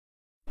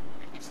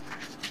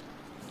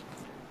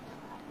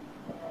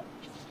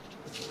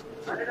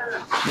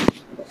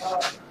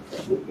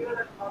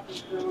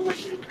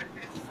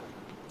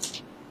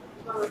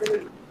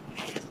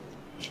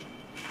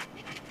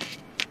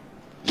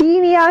কি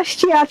নিয়ে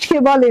আসছি আজকে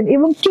বলেন,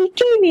 এবং কি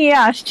কি নিয়ে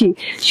আসছি,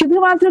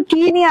 শুধুমাত্র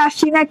কি নিয়ে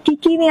আসছি না, কি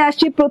কি নিয়ে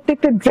আসছি,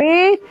 প্রত্যেকটা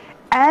ড্রেস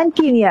এন্ড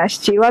কি নিয়ে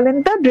আসছি বলেন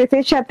তো।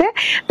 ড্রেসের সাথে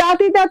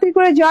তাড়াতাড়ি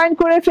করে জয়েন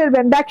করে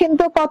ফেলবেন। দেখেন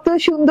তো কত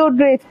সুন্দর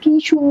ড্রেস, কি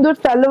সুন্দর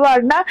সালোয়ার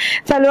না,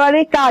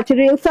 সালোয়ারের কাজ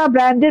রেলসা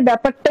ব্র্যান্ডের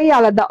ব্যাপারটাই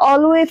আলাদা।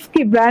 অলওয়েজ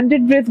কি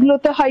ব্র্যান্ডেড ড্রেস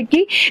গুলোতে হয়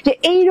কি যে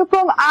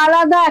এইরকম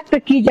আলাদা একটা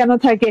কি যেন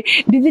থাকে,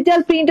 ডিজিটাল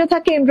প্রিন্টও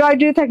থাকে,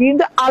 এমব্রয়ডারি থাকে,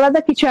 কিন্তু আলাদা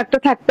কিছু একটা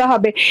থাকতে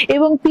হবে।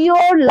 এবং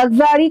পিওর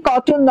লাক্সারি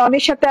কটন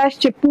লনের সাথে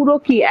আসছে, পুরো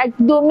কি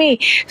একদমই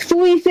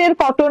সুইসের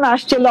কটন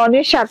আসছে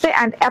লনের সাথে,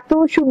 এন্ড এত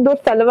সুন্দর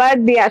সালোয়ার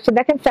দিয়ে আসছে।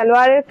 দেখেন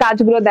সালোয়ারের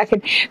কাজগুলো দেখেন,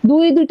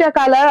 দুইটা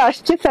কালার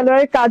আসছে,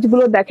 সালোয়ারের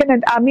কাজগুলো দেখেন।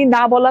 আমি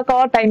না বলা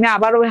কওয়া টাইমে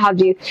আবারও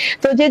হাজির।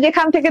 তো যে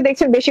যেখান থেকে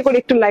দেখছেন বেশি করে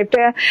একটু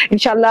লাইভটা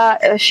ইনশাল্লাহ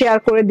শেয়ার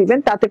করে দিবেন,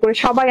 তাতে করে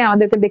সবাই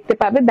আমাদেরকে দেখতে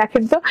পাবে।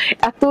 দেখেন তো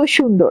এত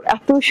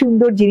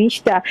সুন্দর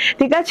জিনিসটা,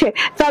 ঠিক আছে।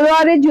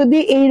 সালোয়ারে যদি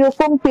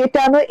এইরকম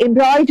পেটানো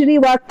এমব্রয়ডারি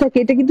ওয়ার্ক থাকে,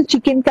 এটা কিন্তু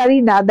চিকেন কারি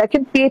না,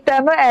 দেখেন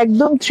পেটানো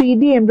একদম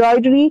 3D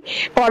এমব্রয়ডারি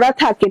করা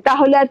থাকে,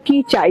 তাহলে আর কি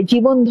চাই,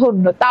 জীবন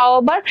ধন্য। তাও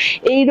আবার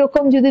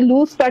এইরকম যদি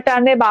লুজ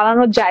প্যাটার্নে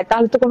বানানো যায়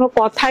তাহলে তো কোনো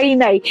কথাই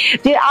নাই,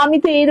 যে আমি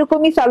তো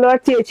এইরকমই সালোয়ার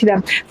চেয়েছিলাম।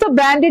 তো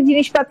ব্র্যান্ডের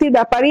জিনিসপাতির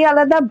ব্যাপারই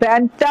আলাদা,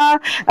 ব্র্যান্ডটা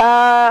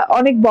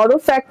অনেক বড়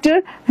ফ্যাক্টর।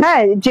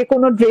 হ্যাঁ, যে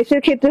কোনো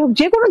ড্রেসের ক্ষেত্রে হোক,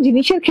 যে কোনো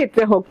জিনিসের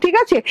ক্ষেত্রে হোক, ঠিক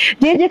আছে।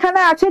 যে যেখানে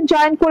আছেন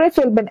জয়েন করে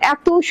ফেলবেন।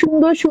 এত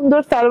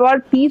সুন্দর সালোয়ার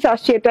পিস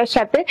আসছে এটার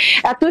সাথে,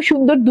 এত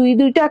সুন্দর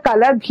দুইটা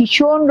কালার,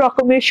 ভীষণ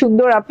রকমের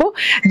সুন্দর আপু।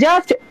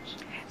 জাস্ট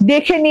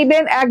দেখে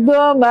নিবেন,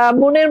 একদম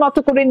মনের মতো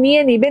করে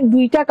নিয়ে নিবেন।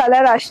 দুইটা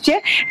কালার আসছে,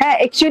 হ্যাঁ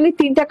অ্যাকচুয়ালি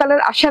তিনটা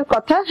কালার আসার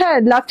কথা, হ্যাঁ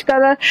লাস্ট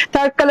কালার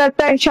থার্ড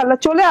কালারটা ইনশাল্লাহ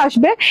চলে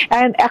আসবে।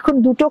 এন্ড এখন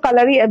দুটো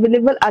কালারই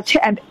অ্যাভেলেবল আছে।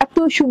 এন্ড এত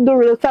সুন্দর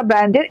রেলসা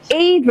ব্র্যান্ডের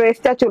এই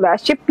ড্রেসটা চলে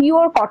আসছে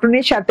পিওর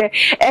কটনের সাথে।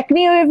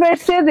 একনি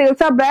ওয়েভার্স এর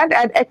রেলসা ব্র্যান্ড,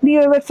 এন্ড একনি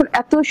ওয়েভার্স এর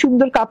এত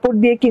সুন্দর কাপড়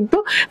দিয়ে কিন্তু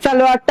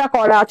সালোয়ারটা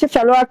করা আছে।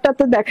 সালোয়ারটা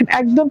তো দেখেন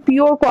একদম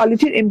পিওর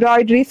কোয়ালিটির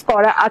এমব্রয়ডারিজ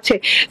করা আছে।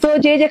 তো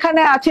যে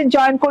যেখানে আছেন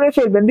জয়েন করে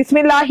ফেলবেন।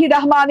 বিসমিল্লাহির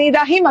রহমানির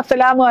রহিম।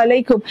 আসসালামু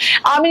আলাইকুম।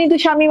 আমি Nitu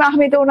Shamim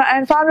Ahmed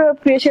and founder of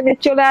ক্রিয়েশনে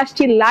চলে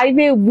আসছি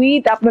লাইভে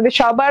উইথ আপনাদের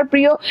সবার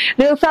প্রিয়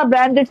রেলসা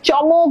ব্র্যান্ডের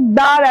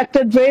চমকদার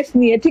একটা ড্রেস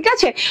নিয়ে, ঠিক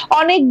আছে।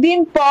 অনেক দিন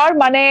পর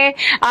মানে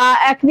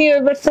acne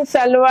weavers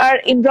salwar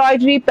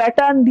embroidery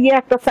pattern দিয়ে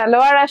একটা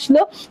সালোয়ার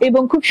আসলো,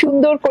 এবং খুব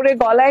সুন্দর করে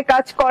গলায়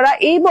কাজ করা,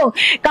 এবং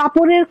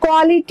কাপড়ের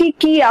কোয়ালিটি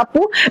কি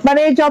আপু,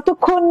 মানে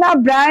যতক্ষণ না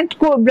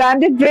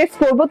ব্র্যান্ডেড ড্রেস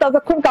করবো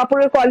ততক্ষণ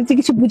কাপড়ের কোয়ালিটি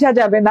কিছু বোঝা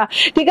যাবে না,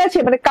 ঠিক আছে।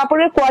 মানে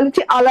কাপড়ের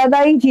কোয়ালিটি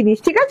আলাদাই জিনিস,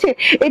 ঠিক আছে।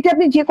 এটা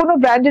আপনি যে কোনো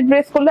ব্র্যান্ডেড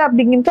ড্রেস করলে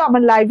আপনি কিন্তু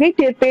আমার লাইভে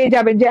টের পেয়ে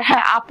যাবেন যে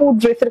হ্যাঁ আপুর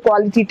ড্রেসের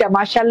কোয়ালিটিটা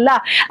মাশাআল্লাহ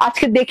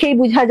আজকে দেখেই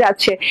বোঝা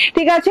যাচ্ছে,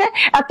 ঠিক আছে।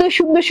 এত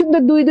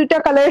সুন্দর দুইটা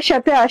কালারের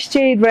সাথে আসছে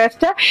এই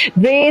ড্রেসটা।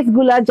 ড্রেস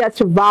গুলা জাস্ট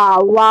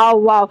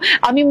ওয়াও।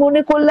 আমি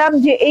মনে করলাম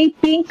যে এই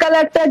পিঙ্ক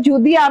কালারটা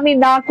যদি আমি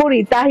না করি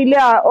তাহলে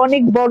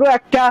অনেক বড়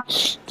একটা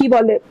কি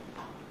বলে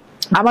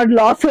আমার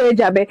লস হয়ে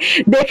যাবে।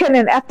 দেখে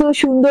নেন এত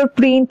সুন্দর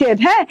প্রিন্টেড,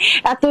 হ্যাঁ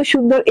এত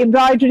সুন্দর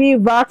এমব্রয়ডারি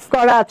ওয়ার্কস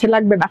করা আছে,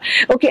 লাগবে না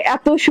ওকে।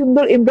 এত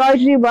সুন্দর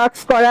এমব্রয়ডারি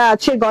ওয়ার্কস করা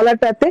আছে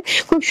গলাটাতে,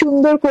 খুব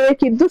সুন্দর করে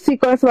কিন্তু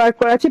সিকোয়েন্স ওয়ার্ক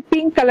করা আছে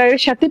পিঙ্ক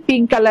কালারের সাথে,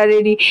 পিঙ্ক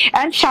কালারেরই।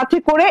 এন্ড সাথে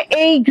করে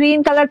এই গ্রিন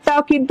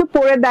কালারটাও কিন্তু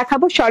পরে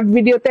দেখাবো শর্ট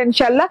ভিডিওতে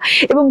ইনশাল্লাহ।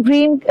 এবং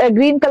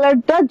গ্রিন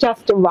কালারটা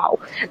জাস্ট ওয়াও,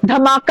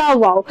 ধামাকা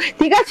ওয়াও,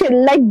 ঠিক আছে।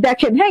 লাইক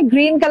দেখেন, হ্যাঁ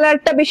গ্রিন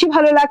কালারটা বেশি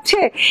ভালো লাগছে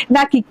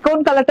নাকি কোন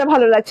কালারটা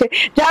ভালো লাগছে?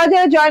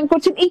 যারা জয়েন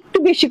করছেন একটু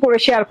বেশি করে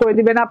শেয়ার করে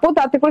দিবেন আপু,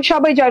 তাতে করে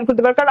সবাই জয়েন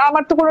করতে পারে, কারণ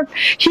আমার তো কোনো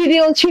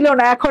শিডিউল ছিল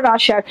না এখন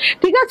আসার,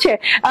 ঠিক আছে।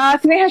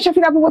 স্নেহা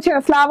শাফিন আপু বলছেন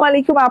আসসালামু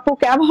আলাইকুম আপু,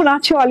 কেমন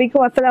আছো? ওয়ালাইকুম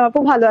আসসালাম আপু,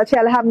 ভালো আছি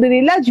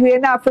আলহামদুলিল্লাহ।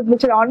 জুয়েনা আফরোজ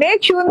বলছেন অনেক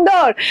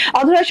সুন্দর।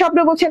 অধরা স্বপ্ন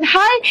বলছেন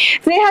হাই।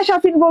 স্নেহা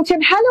শাফিন বলছেন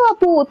হ্যালো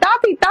আপু,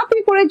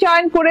 তাড়াতাড়ি করে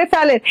জয়েন করে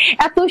ফেলেন।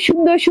 এত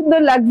সুন্দর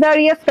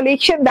লাক্সারিয়াস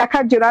কালেকশন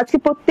দেখার জন্য আজকে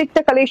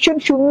প্রত্যেকটা কালেকশন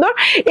সুন্দর।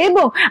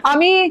 এবং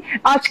আমি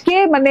আজকে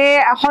মানে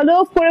হলো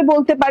করে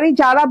বলতে পারি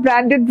যারা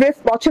ব্র্যান্ডেড ড্রেস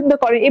পছন্দ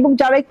করেন এবং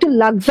যারা একটু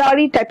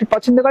লাক্সারি টাইপের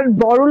পছন্দ করেন,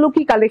 বড়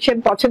লোকি কালেকশন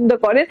পছন্দ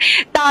করেন,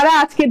 তারা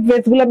আজকে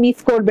ড্রেসগুলো মিস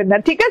করবেন না,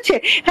 ঠিক আছে।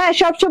 হ্যাঁ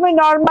সবসময়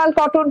নর্মাল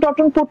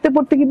কটন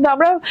পড়তে কিন্তু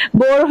আমরা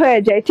বোর হয়ে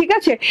যাই, ঠিক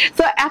আছে।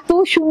 তো এত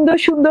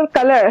সুন্দর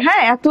কালার,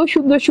 হ্যাঁ এত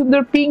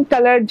সুন্দর পিঙ্ক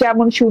কালার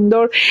যেমন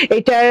সুন্দর,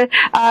 এটার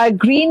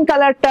গ্রিন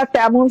কালারটা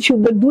তেমন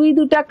সুন্দর,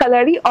 দুটা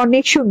কালারই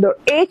অনেক সুন্দর।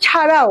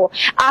 এছাড়াও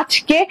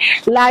আজকে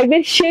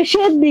লাইভের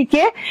শেষের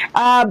দিকে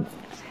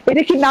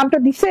এটা কি নামটা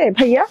দিছে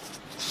ভাইয়া?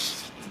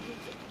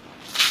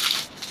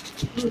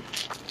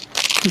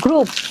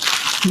 গ্রুপ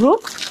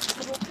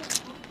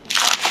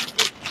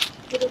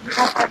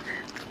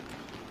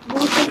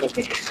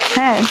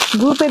হ্যাঁ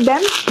গ্রুপে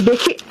দেন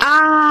দেখি।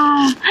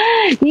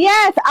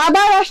 ইয়েস,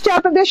 আবার আসছে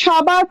আপনাদের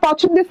সবার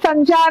পছন্দের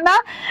সঞ্জানা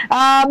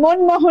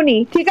মনমোহনী,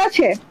 ঠিক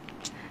আছে।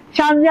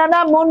 সঞ্জানা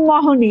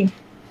মনমোহনী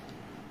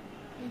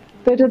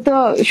তো এটা তো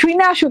শুই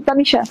না আসো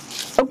তানিশা।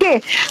 ওকে,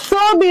 সো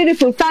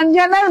বিউটিফুল।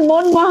 সঞ্জানার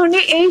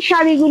মনমোহনী এই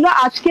শাড়িগুলো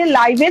আজকে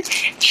লাইভের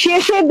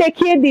শেষে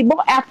দেখিয়ে দিব।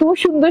 এত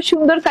সুন্দর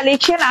সুন্দর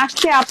কালেকশন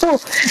আসছে আপু,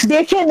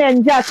 দেখে নেন।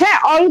 যাচ্ছে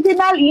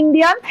অরিজিনাল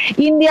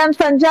ইন্ডিয়ান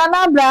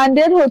সঞ্জানা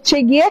ব্র্যান্ডের হচ্ছে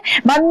গিয়ে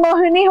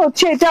মনমোহনী,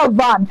 হচ্ছে এটা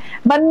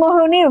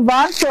মনমোহনী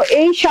 1। তো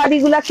এই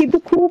শাড়িগুলা কিন্তু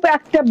খুব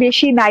একটা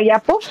বেশি নাই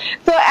আপু,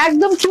 তো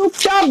একদম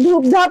চুপচাপ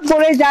ধূপধাপ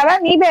করে যারা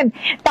নিবেন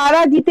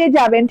তারা দিতে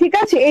যাবেন, ঠিক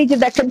আছে। এই যে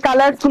দেখেন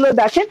কালার গুলো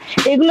দেখেন,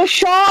 এগুলো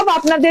সব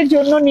আপনাদের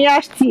জন্য নিয়ে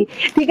আসছি,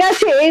 ঠিক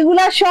আছে।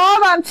 এইগুলা সব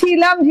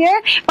আনছিলাম যে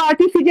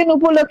পার্টি সিজন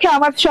উপলক্ষে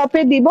আমার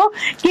শপে দিব,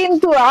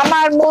 কিন্তু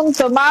আমার মন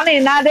তো মানে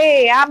না রে,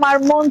 আমার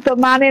মন তো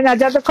মানে না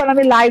যতক্ষণ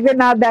আমি লাইভে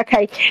না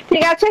দেখাই,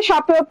 ঠিক আছে।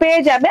 শপেও পেয়ে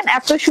যাবেন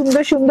এত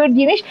সুন্দর সুন্দর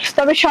জিনিস,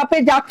 তবে শপে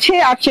যাচ্ছে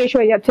আর শেষ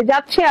হয়ে যাচ্ছে,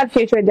 যাচ্ছে আর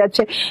শেষ হয়ে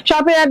যাচ্ছে।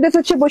 শপের অ্যাড্রেস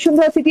হচ্ছে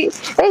বসুন্ধরা সিটি,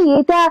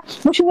 এটা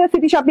Bashundhara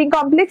city shopping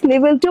complex,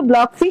 level 2,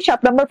 block 3,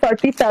 shop number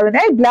 47।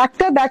 এই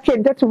ব্ল্যাকটা দেখেন,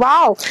 জাস্ট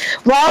ওয়াও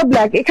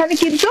ব্ল্যাক। এখানে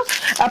কিন্তু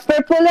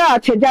পার্পল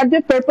আছে, যার যে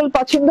পার্পল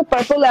পছন্দ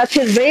পার্পল আছে,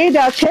 রেড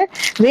আছে,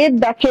 রেড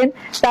দেখেন,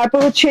 তারপর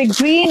হচ্ছে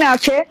গ্রিন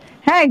আছে,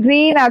 হ্যাঁ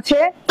গ্রিন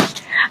আছে।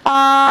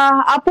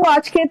 আপু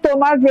আজকে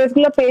তোমার ড্রেস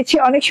গুলো পেয়েছি,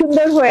 অনেক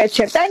সুন্দর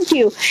হয়েছে, থ্যাংক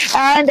ইউ।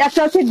 এন্ড একটা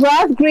হচ্ছে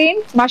গ্রাস গ্রিন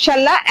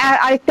মাশাআল্লাহ,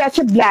 আরেকটা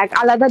আছে ব্ল্যাক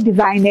আলাদা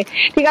ডিজাইনে,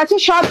 ঠিক আছে।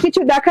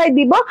 সবকিছু দেখাই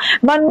দিব।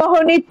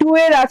 মনমোহনী 2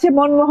 এর আছে,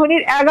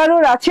 মনমোহনীর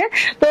 11 আছে,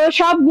 তো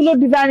সবগুলো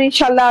ডিজাইন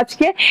ইনশাআল্লাহ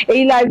আজকে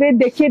এই লাইভে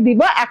দেখিয়ে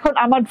দিব। এখন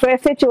আমার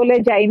ড্রেসে চলে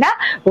যাই না।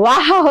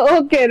 Wow,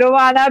 okay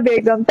Romana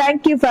Begum,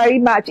 thank you very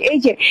much. এই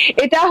যে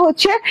এটা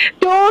হচ্ছে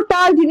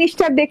টোটাল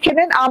জিনিসটা দেখে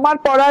নেন, আমার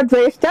পরা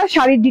ড্রেসটা,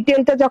 শাড়ির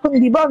ডিটেলটা যখন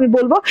দিব আমি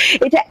বলবো।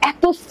 এটা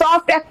এত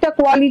সফট একটা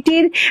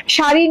কোয়ালিটির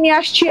শাড়ি নিয়ে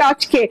আসছি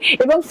আজকে,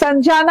 এবং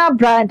সঞ্জানা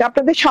ব্র্যান্ড,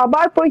 আপনাদের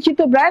সবার পরিচিত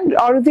ব্র্যান্ড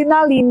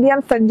অরিজিনাল ইন্ডিয়ান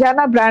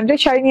সঞ্জানা ব্র্যান্ডের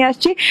শাড়ি নিয়ে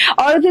আসছি,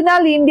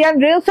 অরিজিনাল ইন্ডিয়ান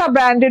রেলসা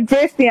ব্র্যান্ডের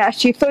ড্রেস নিয়ে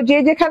আসছি। তো যে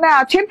যেখানে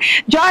আছেন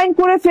জয়েন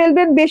করে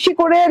ফেলবেন, বেশি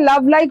করে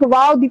লাভ লাইক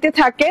ওয়াও দিতে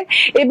থাকেন,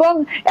 এবং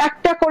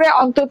একটা করে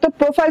অন্তত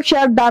প্রোফাইল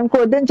শেয়ার দান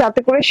করে দেন, যাতে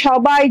করে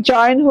সবাই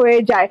জয়েন হয়ে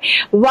যায়।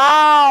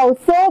 ওয়াও,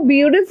 সো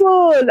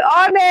বিউটিফুল,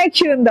 অনেক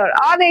সুন্দর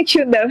অনেক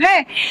সুন্দর।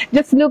 হ্যাঁ,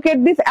 জাস্ট লুক এট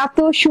দিস, এত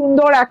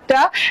সুন্দর একটা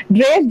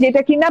ড্রেস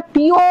যেটা কিনা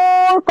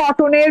পিওর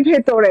কটনের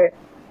ভেতরে।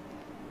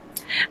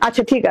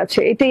 আচ্ছা ঠিক আছে,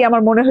 এটাই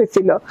আমার মনে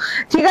হয়েছিল,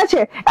 ঠিক আছে,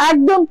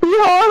 একদম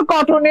পিওর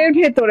কটনের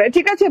ভেতরে,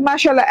 ঠিক আছে।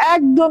 মাশাআল্লাহ,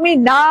 একদমই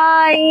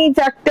নাইস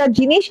একটা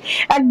জিনিস,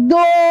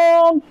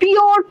 একদম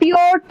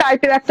পিওর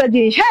টাইপের একটা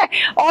জিনিস। হ্যাঁ,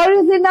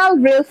 অরিজিনাল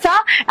রেলসা,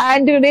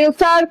 এন্ড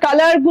রেলসার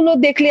কালার গুলো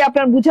দেখলে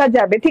আপনার বোঝা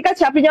যাবে, ঠিক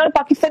আছে। আপনি যেমন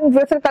পাকিস্তানি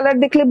ড্রেসের কালার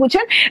দেখলে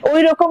বুঝেন,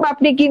 ওই রকম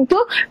আপনি কিন্তু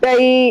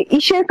এই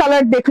ইসের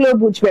কালার দেখলেও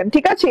বুঝবেন,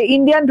 ঠিক আছে।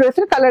 ইন্ডিয়ান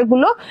ড্রেসের কালার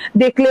গুলো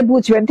দেখলে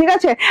বুঝবেন, ঠিক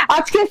আছে।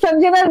 আজকে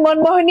সঞ্জনার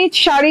মনমোহনী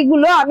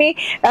শাড়িগুলো আমি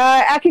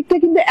এক একটা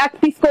কিন্তু এক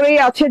পিস করেই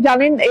আছে,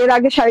 জানেন। এর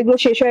আগে শাড়িগুলো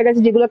শেষ হয়ে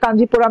গেছে, যেগুলো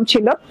কাঞ্জিপুরম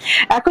ছিল।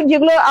 এখন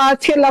যেগুলো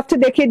আজকে লাস্টে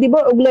দেখিয়ে দিব,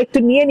 ওগুলো একটু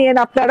নিয়ে নিন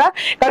আপনারা,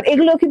 কারণ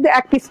এগুলো কিন্তু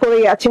এক পিস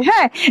করেই আছে।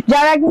 হ্যাঁ,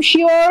 যারা একদম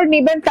শিওর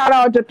নিবেন তারা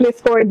অর্ডার প্লেস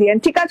করে দিয়েন,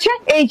 ঠিক আছে।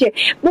 এই যে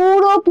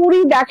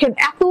পুরোপুরি দেখেন,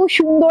 এত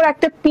সুন্দর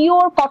একটা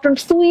পিওর কটন,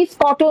 সুইস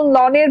কটন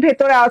লনের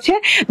ভেতরে আছে,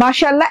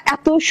 মাশাআল্লাহ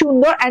এত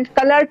সুন্দর। এন্ড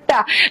কালারটা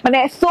মানে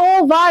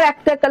সোভার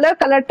একটা কালার,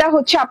 কালারটা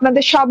হচ্ছে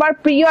আপনাদের সবার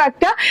প্রিয়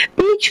একটা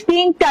পিচ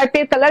পিঙ্ক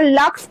টাইপের কালার,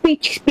 লাক্স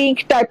পিচ পিঙ্ক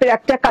টাইপের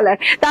একটা কালার।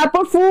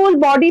 তারপর ফুল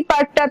বডি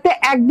পার্টটাতে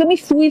একদমই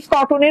সুইস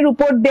কটনের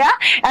উপর দেয়া,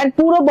 এন্ড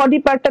পুরো বডি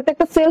পার্টটাতে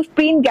একটা সেলফ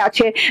প্রিন্ট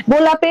গেছে,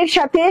 গোলাপের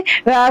সাথে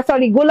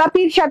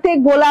গোলাপির সাথে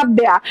গোলাপ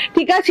দেয়া,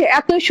 ঠিক আছে।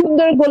 এত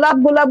সুন্দর গোলাপ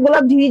গোলাপ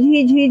গোলাপ,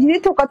 ঝিরি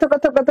থোকা থোকা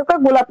থোকা থোকা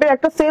গোলাপের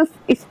একটা সেলফ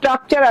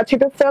স্ট্রাকচার আছে,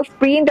 এটা সেলফ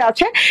প্রিন্ট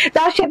আছে,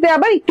 তার সাথে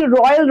আবার একটু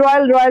royal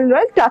royal royal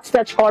royal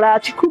touch করা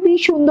আছে। খুবই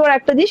সুন্দর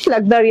একটা জিনিস,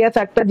 লাক্সারিয়াস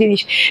একটা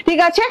জিনিস, ঠিক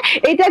আছে।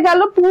 এটা গেল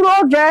পুরো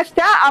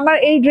ড্রেসটা। আমার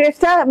এই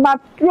ড্রেসটা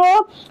মাত্র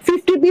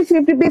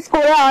 50 পিস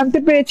করে আনতে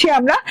পেরেছি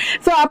আমরা।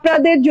 তো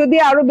আপনাদের যদি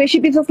আরো বেশি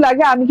পিসেস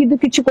লাগে, আমি কিন্তু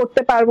কিছু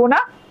করতে পারবো না,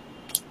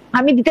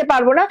 আমি দিতে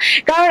পারবো না,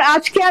 কারণ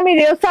আজকে আমি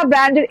রেলসা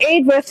ব্র্যান্ডের এই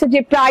ড্রেসটা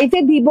যে প্রাইসে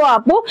দিব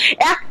আপু,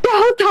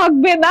 একটাও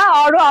থাকবে না,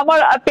 আরো আমার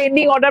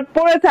পেন্ডিং অর্ডার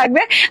পড়ে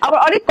থাকবে। আমার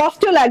অনেক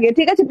কষ্ট লাগে,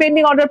 ঠিক আছে,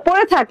 পেন্ডিং অর্ডার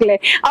পড়ে থাকলে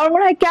আমার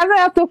মনে হয় কেন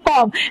এত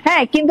কম।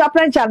 হ্যাঁ, কিন্তু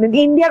আপনারা জানেন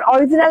ইন্ডিয়ান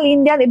অরিজিনাল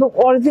ইন্ডিয়ান এবং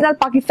অরিজিনাল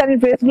পাকিস্তানি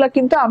ড্রেসগুলো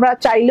কিন্তু আমরা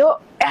চাইলেও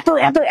এত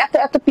এত এত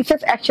এত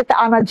পিসেস একসাথে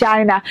আনা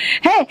যায় না।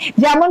 হ্যাঁ,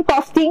 যেমন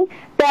কস্টিং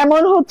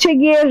তেমন হচ্ছে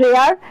গিয়ে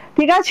রেয়ার,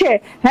 ঠিক আছে।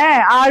 হ্যাঁ,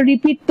 আর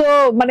রিপিট তো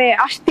মানে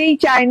আসতেই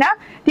চায় না,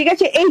 ঠিক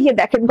আছে। এই যে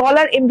দেখেন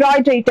গলার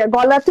এমব্রয়ডারিটা,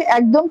 গলাতে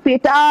একদম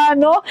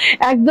পেটানো,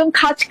 একদম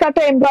খাঁচ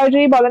কাটা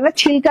এমব্রয়ডারি বলে না,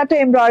 ছিল কাটা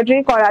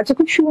এমব্রয়ডারি করা আছে,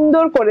 খুব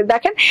সুন্দর করে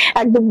দেখেন,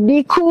 একদম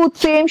নিখুঁত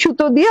সেম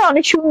সুতো দিয়ে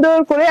অনেক সুন্দর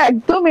করে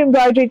একদম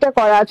এমব্রয়ডারিটা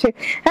করা আছে।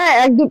 হ্যাঁ,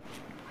 একদম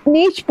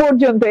নিচ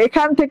পর্যন্ত,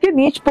 এখান থেকে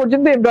নিচ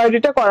পর্যন্ত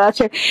এমব্রয়ডারিটা করা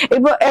আছে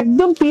এবং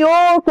একদম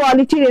পিওর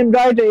কোয়ালিটির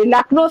এমব্রয়ডারি।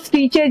 লখনৌ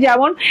স্টিচে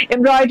যেমন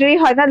এমব্রয়ডারি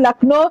হয় না,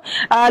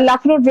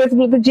 লখনৌ ড্রেস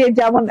গুলোতে যে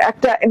যেমন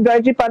একটা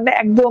এমব্রয়ডারি পান না,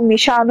 একদম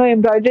মিশানো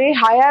এমব্রয়ডারি,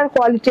 হায়ার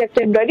কোয়ালিটি একটা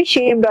এমব্রয়ডারি,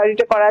 সেই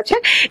এমব্রয়ডারিটা করা আছে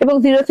এবং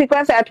জিরো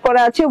সিকোয়েন্স অ্যাড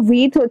করা আছে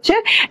উইথ হচ্ছে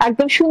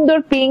একদম সুন্দর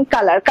পিঙ্ক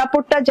কালার।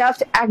 কাপড়টা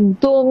জাস্ট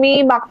একদমই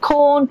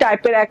মাখন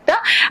টাইপের একটা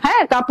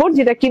কাপড়,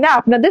 যেটা কিনা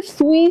আপনাদের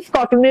সুইস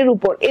কটনের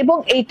উপর, এবং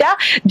এইটা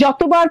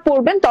যতবার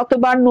পরবেন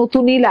ততবার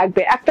নতুনই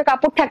লাগবে। একটা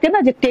কাপড় থাকে না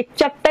যে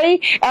টেক্সচারটাই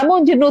এমন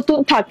যে নতুন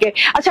থাকে।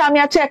 আচ্ছা আমি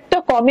একটা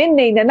কমেন্ট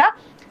নেই না,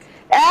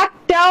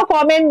 একটাও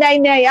কমেন্ট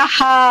নাই,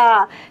 আহা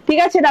ঠিক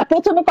আছে না,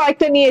 প্রথমে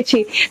কয়েকটা নিয়েছি।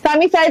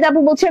 তামি সাইদ আপু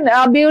বলছেন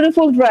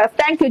বিউটিফুল ড্রেস,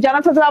 থ্যাংক ইউ।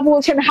 জানাত আপু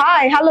বলছেন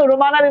হাই হ্যালো।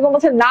 রোমানা বেগম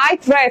বলছেন nice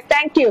dress,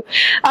 thank you.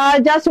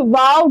 Just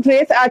wow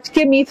dress,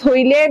 আজকে মিস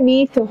হইলে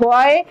মিস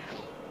হয়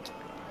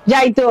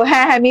যাইতো,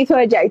 হ্যাঁ মিস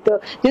হয়ে যাইতো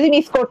যদি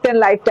মিস করতেন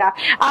লাইভটা।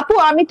 আপু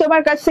আমি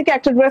তোমার কাছ থেকে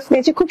একটা ড্রেস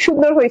নিয়েছি, খুব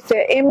সুন্দর হয়েছে।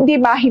 MD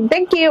Mahim,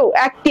 thank you.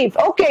 Active,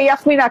 ওকে।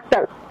 ইয়াসমিন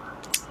আক্তার,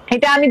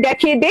 এটা আমি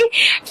দেখিয়ে দিই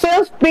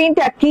সেলফ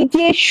প্রিন্টটা কি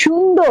যে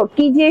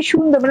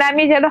সুন্দর, মানে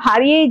আমি যেন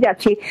হারিয়েই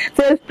যাচ্ছি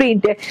সেলফ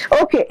প্রিন্টে।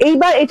 ওকে,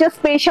 এইবার এটা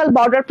স্পেশাল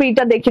বর্ডার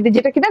প্রিন্টটা দেখিয়ে দিই,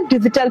 যেটা কিনা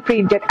ডিজিটাল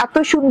প্রিন্টেড। এত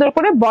সুন্দর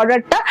করে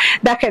বর্ডারটা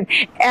দেখেন,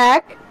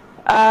 1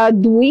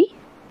 2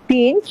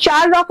 3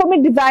 4 রকমের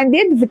ডিজাইন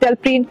দিয়ে ডিজিটাল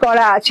প্রিন্ট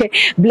করা আছে।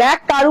 ব্ল্যাক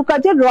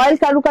কারুকাজের, রয়্যাল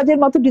কারুকাজের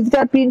মতো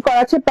ডিজিটাল প্রিন্ট করা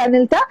আছে।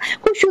 প্যানেলটা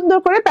খুব সুন্দর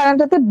করে,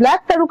 প্যানেলটাতে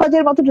ব্ল্যাক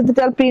কারুকাজের মতো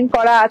ডিজিটাল প্রিন্ট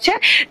করা আছে।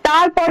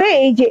 তারপরে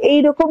এই যে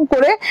এইরকম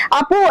করে,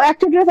 আপু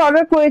একটা ড্রেস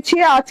অর্ডার করেছি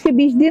আজকে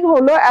 20 দিন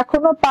হলো,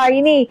 এখনো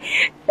পাইনি।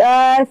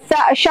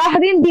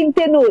 শাহরিন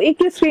বিনতে নূর,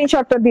 একটু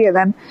স্ক্রিনশটটা দিয়ে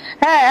দেন,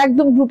 হ্যাঁ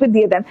একদম গ্রুপে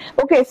দিয়ে দেন।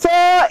 ওকে, সো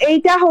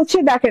এইটা হচ্ছে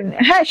দেখেন,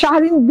 হ্যাঁ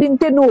শাহরিন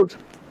বিনতে নূর,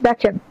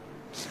 দেখেন।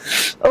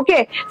 ওকে,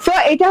 সো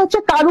এটা হচ্ছে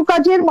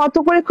কারুকাজের মতো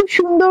করে খুব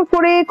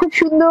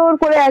সুন্দর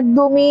করে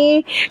একদমই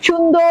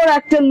সুন্দর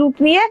একটা লুক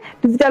নিয়ে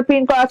ডিজিটাল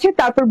প্রিন্ট করা আছে।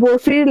 তারপর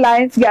বরফির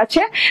লাইন্স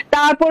গেছে,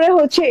 তারপরে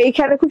হচ্ছে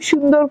এইখানে খুব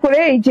সুন্দর করে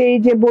এই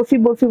যে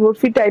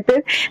বরফি টাইপের,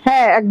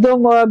 হ্যাঁ একদম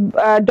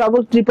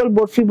ডবল ট্রিপল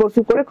বরফি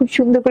করে খুব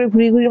সুন্দর করে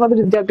ঘুরি মতো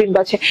ডিজিটাল প্রিন্ট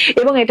আছে।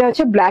 এবং এটা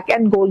হচ্ছে ব্ল্যাক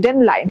এন্ড গোল্ডেন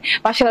লাইন,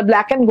 মাশাআল্লাহ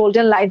ব্ল্যাক এন্ড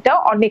গোল্ডেন লাইনটাও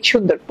অনেক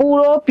সুন্দর,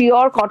 পুরো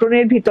পিওর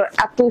কটনের ভিতর,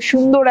 এত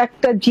সুন্দর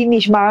একটা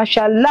জিনিস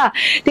মাশাআল্লাহ।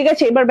 ঠিক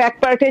আছে, এবার ব্যাক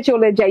পার্টে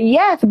চলে যাই।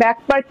 ইয়েস, ব্যাক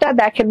পার্টটা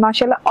দেখেন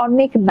মাশাআল্লাহ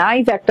অনেক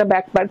নাইস একটা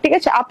ব্যাক পার্ট। ঠিক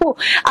আছে আপু,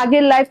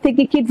 আগের লাইভ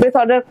থেকে কি ড্রেস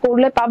অর্ডার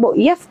করলে পাবো?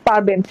 ইয়েস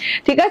পারবেন।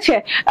 ঠিক আছে,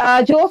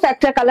 জোস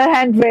একটা কালার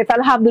হ্যান্ড ড্রেস,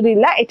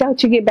 আলহামদুলিল্লাহ। এটা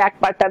হচ্ছে গিয়ে ব্যাক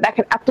পার্টটা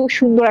দেখেন, এত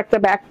সুন্দর একটা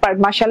ব্যাক পার্ট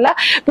মাশাআল্লাহ,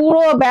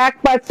 পুরো ব্যাক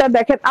পার্টটা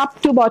দেখেন আপ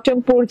টু বটম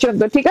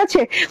পর্যন্ত। ঠিক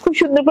আছে, খুব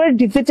সুন্দর করে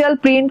ডিজিটাল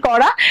প্রিন্ট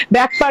করা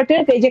ব্যাক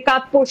পার্টের এই যে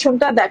কাট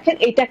পোরশনটা দেখেন,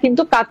 এটা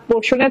কিন্তু কাট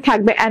পোরশনে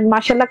থাকবে এন্ড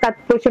মাশাআল্লাহ কাট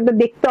পোরশনটা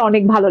দেখতে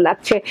অনেক ভালো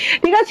লাগছে।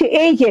 ঠিক আছে,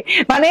 এই যে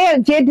মানে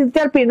যে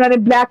ডিজিটাল প্রিন্ট, মানে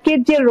ব্ল্যাকের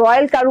যে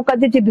রয়্যাল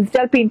কারুকাজের যে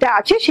ডিজিটাল প্রিন্টটা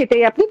আছে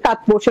সেটাই আপনি কাট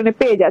পোরশনে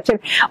পেয়ে যাচ্ছেন।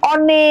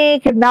 অনেক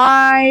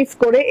নাইস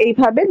করে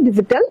এইভাবে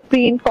ডিজিটাল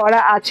প্রিন্ট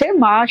করা আছে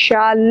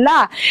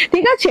মাশাআল্লাহ।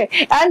 ঠিক আছে,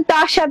 এন্ড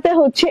তার সাথে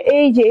হচ্ছে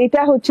এই যে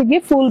এটা হচ্ছে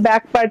গিয়ে ফুল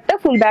ব্যাক পার্টটা,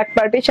 ফুল ব্যাক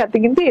পার্টের সাথে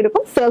কিন্তু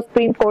এরকম সেলফ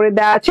প্রিন্ট করে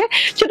দেওয়া আছে,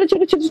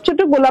 ছোট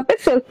গোলাপের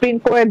সেলফ প্রিন্ট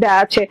করে দেওয়া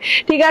আছে।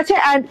 ঠিক আছে,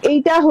 এন্ড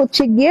এইটা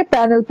হচ্ছে গিয়ে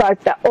প্যানেল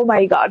পার্টটা। ও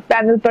মাই গড,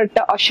 প্যানেল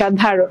পার্টটা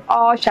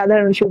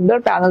অসাধারণ সুন্দর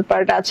প্যানেল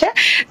পার্ট আছে।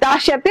 তার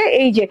সাথে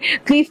এই যে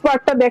স্লিভ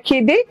পার্টটা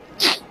দেখিয়ে দিই,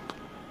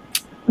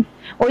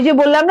 ওই যে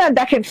বললাম না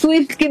দেখেন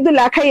সুইস কিন্তু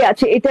লেখাই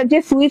আছে, এটা যে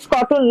সুইস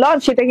কটন লন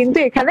সেটা কিন্তু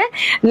এখানে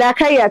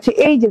লেখাই আছে।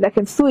 এই যে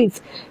দেখেন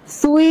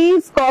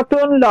সুইস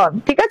কটন লন,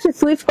 ঠিক আছে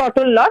সুইস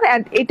কটন লন।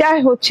 এন্ড এটা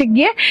হচ্ছে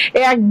গিয়ে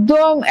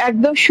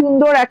একদম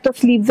সুন্দর একটা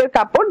স্লিভস এর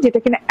কাপড়, যেটা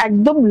কিনা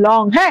একদম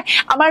লং। হ্যাঁ,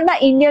 আমার না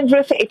ইন্ডিয়ান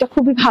ড্রেসে এটা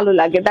খুবই ভালো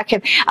লাগে। দেখেন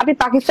আপনি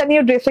পাকিস্তানি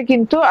ড্রেসে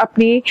কিন্তু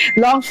আপনি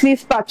লং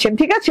স্লিভস পাচ্ছেন,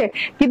 ঠিক আছে,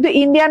 কিন্তু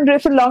ইন্ডিয়ান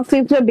ড্রেসের লং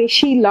স্লিভস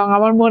বেশি লং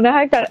আমার মনে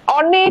হয়, কারণ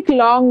অনেক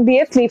লং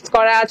দিয়ে স্লিভস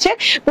করা আছে।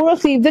 পুরো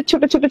স্লিভস এর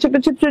ছোট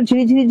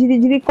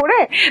ঝিরি করে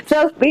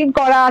সেলফ প্রিন্ট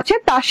করা আছে,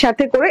 তার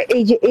সাথে করে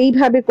এই যে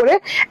এইভাবে করে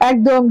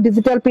একদম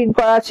ডিজিটাল প্রিন্ট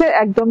করা আছে,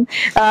 একদম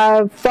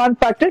ফ্রন্ট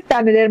পার্টের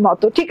প্যানেলের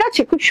মতো। ঠিক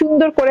আছে, খুব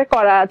সুন্দর করে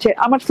করা আছে।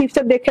 আমার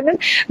স্লিভসটা দেখে নেন,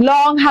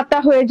 লং হাতা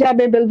হয়ে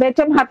যাবে,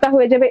 বেলভেটম হাতা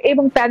হয়ে যাবে,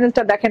 এবং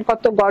প্যানেলটা দেখেন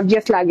কত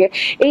গর্জিয়াস লাগে।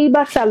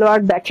 এইবার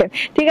সালোয়ার দেখেন,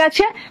 ঠিক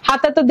আছে,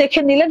 হাতা তো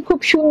দেখে নিলেন, খুব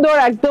সুন্দর,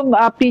 একদম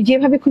আপনি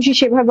যেভাবে খুশি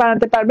সেভাবে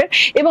বানাতে পারবেন।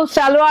 এবং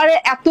সালোয়ারে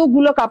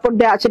এতগুলো কাপড়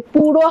দেওয়া আছে,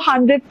 পুরো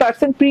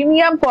 100%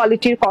 প্রিমিয়াম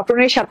কোয়ালিটির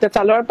কটনের সাথে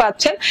সালোয়ার পাচ্ছেন।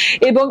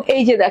 এবং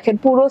এই যে দেখেন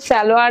পুরো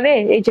সালোয়ারে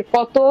এই যে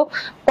কত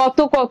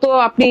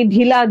আপনি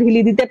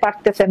ঢিলি দিতে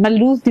পারতেছেন, মানে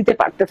লুজ দিতে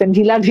পারতেছেন,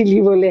 ঢিলি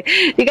বলে,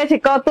 ঠিক আছে,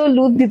 কত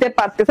লুজ দিতে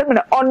পারতেছেন,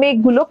 মানে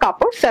অনেকগুলো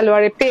কাপড়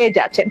সালোয়ারে পেয়ে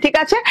যাচ্ছেন। ঠিক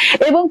আছে,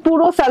 এবং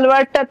পুরো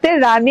সালোয়ারটাতে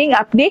রানিং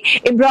আপনি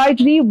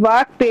এমব্রয়ডারি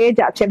ওয়ার্ক পেয়ে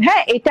যাচ্ছেন।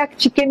 হ্যাঁ, এটা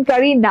চিকেন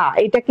কারি না,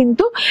 এটা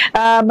কিন্তু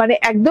মানে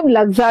একদম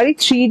লাক্সারি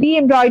 3D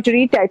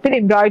এমব্রয়ডারি টাইপের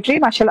এমব্রয়ডারি,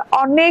 মাশাআল্লাহ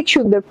অনেক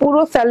সুন্দর পুরো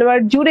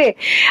সালোয়ার জুড়ে।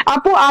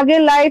 আপু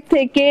আগের লাইভ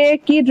থেকে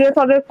কি ড্রেস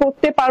অর্ডার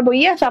করতে পারবো?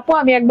 ইয়েস আপু,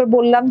 আমি একবার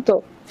বললাম তো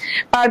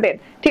পারবেন।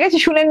 ঠিক আছে,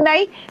 শুনেন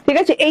নাই? ঠিক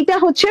আছে, এইটা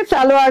হচ্ছে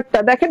সালোয়ারটা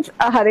দেখেন,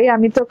 আহারে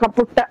আমি তো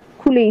কাপড়টা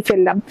খুলেই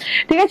ফেললাম।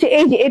 ঠিক আছে,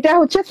 এই যে এটা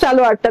হচ্ছে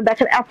সালোয়ারটা,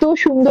 দেখেন এত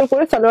সুন্দর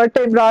করে সালোয়ারটা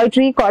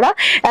এমব্রয়ডারি করা,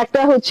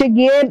 একটা হচ্ছে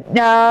গিয়ে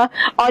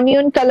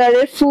অনিয়ন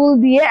কালারের ফুল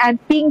দিয়ে এন্ড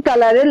পিঙ্ক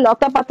কালারের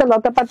লতা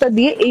পাতা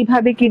দিয়ে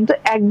এইভাবে কিন্তু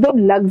একদম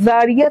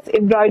লাক্সারিয়াস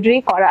এমব্রয়ডারি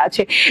করা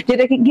আছে,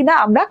 যেটাকে কিনা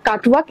আমরা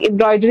কাটওয়ার্ক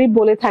এমব্রয়ডারি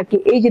বলে থাকি।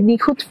 এই যে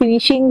নিখুঁত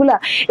ফিনিশিং গুলা,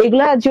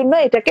 এগুলার জন্য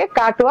এটাকে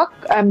কাটওয়ার্ক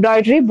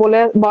এমব্রয়ডারি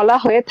বলা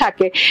হয়ে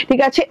থাকে। ঠিক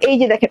আছে, এই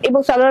যে দেখেন, এবং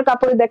সালোয়ার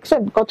কাপড়ে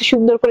দেখছেন কত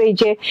সুন্দর করে এই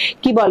যে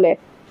কি বলে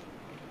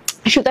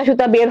সুতা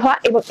সুতা বের হওয়া,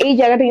 এবং এই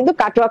জায়গাটা কিন্তু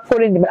কাটওয়ার্ক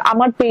করে নেবেন।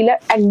 আমার টেইলার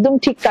একদম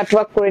ঠিক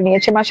কাটওয়ার্ক করে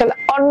নিয়েছে, মাশাআল্লাহ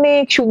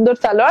অনেক সুন্দর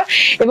সালোয়ার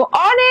এবং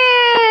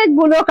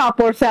অনেকগুলো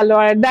কাপড়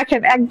সালোয়ার,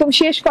 দেখেন একদম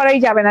শেষ করাই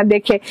যাবে না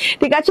দেখে।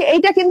 ঠিক আছে,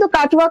 এইটা কিন্তু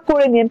কাটওয়ার্ক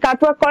করে নিন,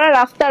 কাটওয়ার্ক করার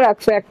রাস্তা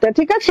রাখছে একটা,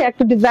 ঠিক আছে,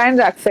 একটা ডিজাইন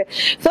রাখছে।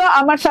 তো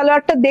আমার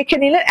সালোয়ারটা দেখে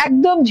নিলেন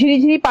একদম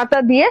ঝিরিঝিরি পাতা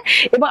দিয়ে,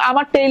 এবং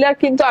আমার টেইলার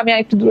কিন্তু আমি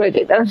একটু দূরে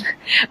যাই,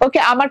 ওকে,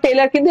 আমার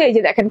টেইলার কিন্তু এই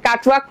যে দেখেন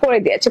কাটওয়ার্ক করে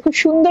দিয়েছে, খুব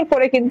সুন্দর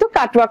করে কিন্তু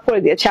কাটওয়ার্ক করে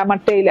দিয়েছে আমার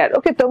টেইলার।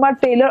 ওকে, তোমার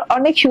টেইলার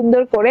অনেক সুন্দর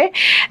করে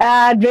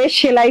ড্রেস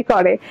সেলাই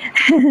করে।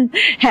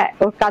 হ্যাঁ,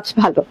 ওর কাজ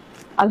ভালো,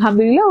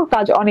 আলহামদুলিল্লাহ ওর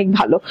কাজ অনেক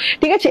ভালো।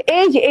 ঠিক আছে,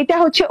 এই যে এটা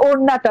হচ্ছে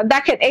ওড়নাটা,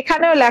 দেখেন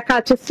এখানেও লেখা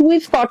আছে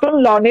সুইস কটন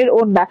লনের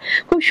ওড়না,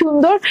 খুব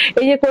সুন্দর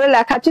এই যে করে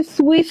লেখা আছে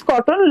সুইস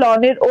কটন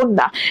লনের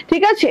ওড়না।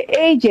 ঠিক আছে,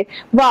 এই যে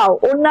ওয়াও,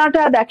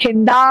 ওড়নাটা দেখেন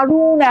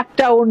দারুন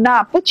একটা ওড়না,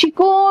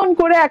 চিকন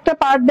করে একটা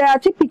পার্ট দেওয়া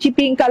আছে পিচি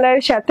পিঙ্ক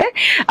কালারের সাথে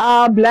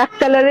ব্ল্যাক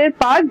কালারের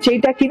পার্ট,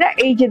 যেটা কিনা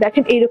এই যে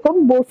দেখেন এইরকম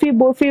বরফি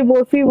বরফি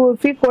বরফি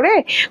বরফি করে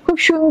খুব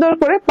সুন্দর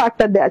করে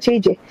পার্টটা দেওয়া আছে,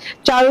 এই যে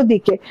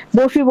চারোদিকে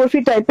বরফি বরফি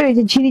টাইপের, এই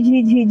যে ঝিরি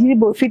ঝিরি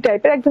বরফি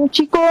টাইপের একদম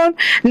চিকন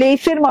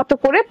লেসের মতো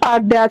করে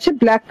পার্ট দেওয়া আছে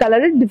ব্ল্যাক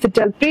কালারের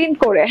ডিজিটাল প্রিন্ট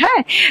করে।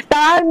 হ্যাঁ,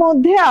 তার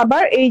মধ্যে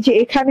আবার এই যে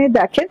এখানে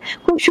দেখেন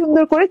খুব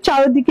সুন্দর করে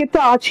চারদিকে তো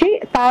আছে,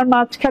 তার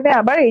মাঝখানে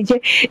আবার এই যে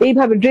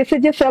এইভাবে ড্রেসের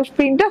যে সেলফ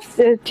প্রিন্টটা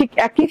ঠিক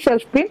একই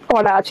সেলফ প্রিন্ট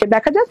করা আছে,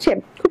 দেখা যাচ্ছে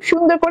খুব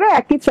সুন্দর করে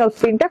একই সেলফ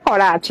প্রিন্টটা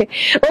করা আছে।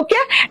 ওকে,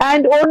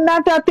 এন্ড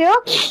ওড়নাটাতেও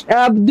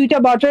দুইটা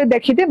বর্ডারে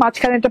দেখিয়ে দিয়ে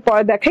মাঝখানে একটা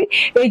পরে দেখাই,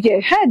 এই যে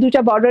হ্যাঁ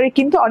দুইটা বর্ডারে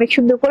কিন্তু অনেক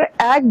সুন্দর করে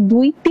 1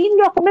 2 3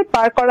 রকমের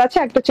পার করা আছে,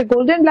 একটা হচ্ছে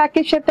গোল্ডেন ব্ল্যাক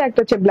এর সাথে, একটা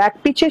হচ্ছে ব্ল্যাক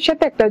পিচের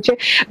সাথে, একটা হচ্ছে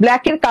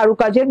ব্ল্যাক এর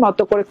কারুকাজের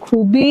মতো করে,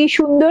 খুবই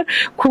সুন্দর,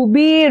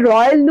 খুবই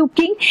রয়্যাল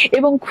লুকিং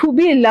এবং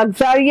খুবই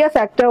লাক্সারিয়াস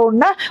একটা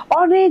ওড়না,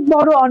 অনেক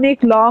বড় অনেক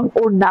লং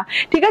ওড়না।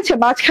 ঠিক আছে,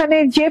 মাঝখানে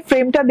যে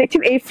ফ্রেমটা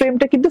দেখছেন এই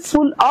ফ্রেমটা কিন্তু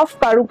ফুল অফ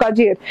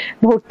কারুকাজের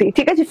ভর্তি।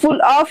 ঠিক আছে, ফুল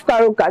অফ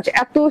কারুকাজ,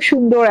 এত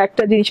সুন্দর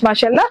একটা জিনিস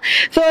মাশাআল্লাহ।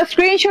 So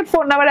screenshot,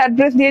 phone number,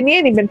 address দিয়ে নিয়ে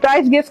নেবেন,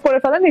 প্রাইস গেস করে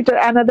ফেলেন, এটা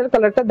অ্যানাদার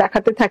কালারটা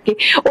দেখাতে থাকি।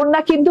 ওড়না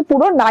কিন্তু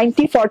পুরো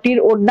 90-40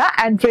 ওড়না,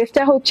 এন্ড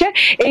ড্রেসটা হচ্ছে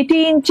 80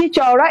 ইঞ্চি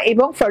চওড়া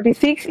এবং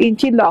 46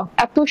 ইঞ্চি লং,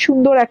 এত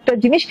সুন্দর একটা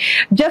জিনিস,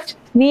 জাস্ট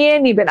নিয়ে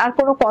নিবেন, আর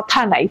কোনো কথা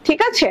নাই। ঠিক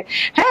আছে,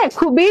 হ্যাঁ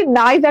খুবই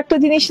নাইস একটা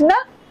জিনিস না,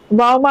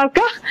 ওয়াও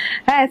মার্কা।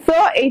 হ্যাঁ, তো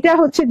এইটা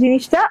হচ্ছে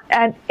জিনিসটা,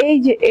 এন্ড এই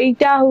যে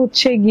এইটা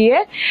হচ্ছে গিয়ে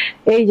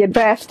এই যে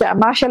ড্রেসটা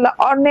মাশাআল্লাহ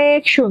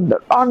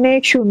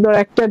অনেক সুন্দর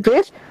একটা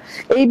ড্রেস।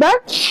 এইবার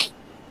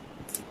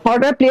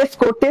অর্ডার প্লেস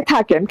করতে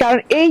থাকেন, কারণ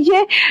এই যে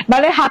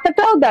মানে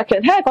হাতাটাও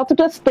দেখেন হ্যাঁ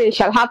কতটা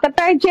স্পেশাল,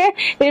 হাতাটায় যে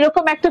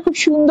এরকম একটা খুব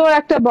সুন্দর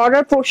একটা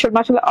বর্ডার পোর্শন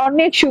মাশাআল্লাহ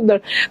অনেক সুন্দর,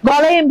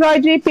 গলায়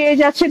এমব্রয়ডারি পেয়ে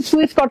যাচ্ছেন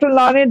সুইস কটন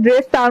লনের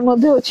ড্রেস, তার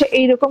মধ্যে হচ্ছে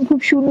এইরকম খুব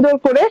সুন্দর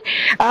করে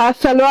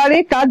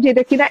সালোয়ারের কাজ,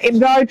 যেটা কিনা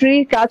এমব্রয়ডারি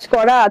কাজ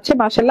করা আছে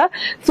মাশাআল্লাহ।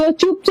 সো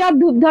চুপচাপ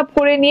ধুপধাপ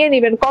করে নিয়ে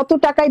নেবেন। কত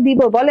টাকায় দিব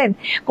বলেন,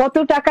 কত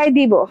টাকায়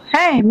দিব?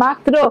 হ্যাঁ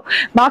মাত্র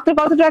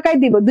কত টাকায়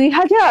দিব?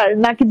 2000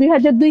 নাকি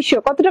 2200?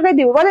 কত টাকায়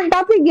দিব বলেন,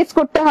 তাড়াতাড়ি গেস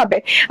করতে হবে।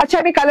 আচ্ছা,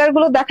 আমি কালার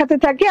গুলো দেখাতে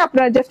থাকি,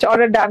 আপনারা জাস্ট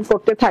অর্ডার ডান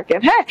করতে থাকেন।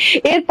 হ্যাঁ,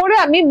 এরপরে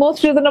আমি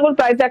মোস্ট রিজনেবল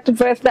প্রাইসে একটা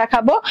ড্রেস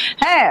দেখাবো।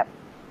 হ্যাঁ,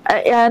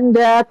 এন্ড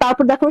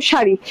তারপর দেখো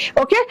শাড়ি।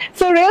 ওকে,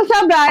 সো রেলসা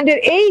ব্র্যান্ডের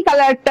এই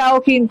কালারটাও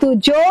কিন্তু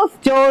জোস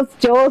জোস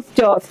জোস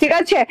জোস। ঠিক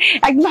আছে,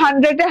 একদম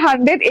 100-এ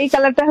 100। এই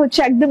কালারটা হচ্ছে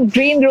একদম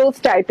গ্রিন রোজ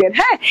টাইপের।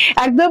 হ্যাঁ,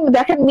 একদম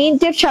দেখেন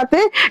মিন্টের সাথে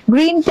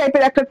গ্রিন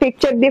টাইপের একটা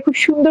টেক্সচার দিয়ে খুব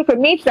সুন্দর করে,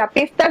 মিন্টটা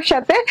পেস্তার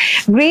সাথে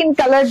গ্রিন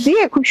কালার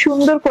দিয়ে খুব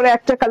সুন্দর করে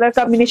একটা কালার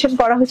কম্বিনেশন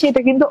করা হয়েছে।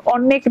 এটা কিন্তু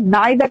অনেক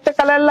নাইস একটা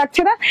কালার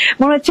লাগছে না?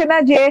 মনে হচ্ছে না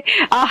যে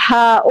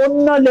আহা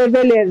অন্য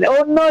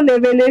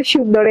লেভেলের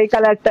সুন্দর এই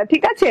কালারটা?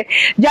 ঠিক আছে,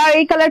 যার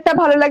এই কালারটা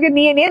ভালো লাগে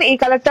নিয়ে নিন। এই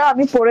কালারটা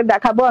আমি পরে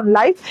দেখাবো অন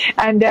লাইভ,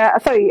 এন্ড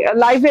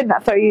লাইভে না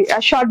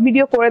শর্ট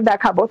ভিডিও করে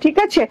দেখাবো। ঠিক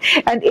আছে,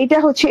 এন্ড এটা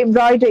হচ্ছে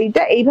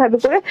এমব্রয়ডারিটা এইভাবে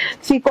করে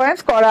সিকোয়েন্স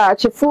করা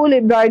আছে, ফুল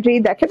এমব্রয়ডারি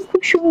দেখেন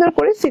খুব সুন্দর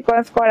করে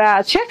সিকোয়েন্স করা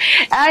আছে।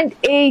 এন্ড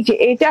এই যে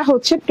এটা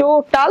হচ্ছে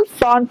টোটাল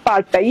ফ্রন্ট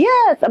পার্টটা,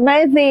 ইয়েস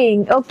অ্যামেজিং।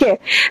 ওকে,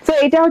 সো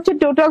এটা হচ্ছে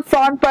টোটাল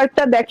ফ্রন্ট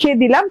পার্টটা দেখিয়ে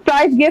দিলাম।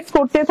 প্রাইস গেস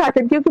করতে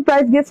থাকেন, কেউ কি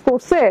প্রাইস গেস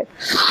করছে?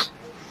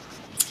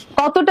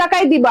 কত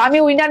টাকায় দিব? আমি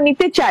উইনার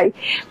নিতে চাই,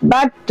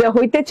 বাট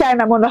হইতে চায়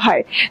না মনে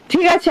হয়।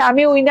 ঠিক আছে,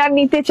 আমি উইনার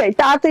নিতে চাই,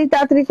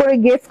 তাড়াতাড়ি করে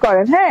গেস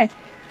করেন। হ্যাঁ,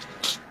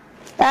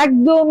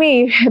 একদমই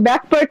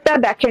ব্যাকপার্টটা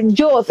দেখেন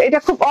জোস। এটা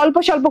খুব অল্প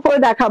স্বল্প করে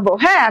দেখাবো।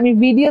 হ্যাঁ, আমি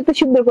ভিডিওতে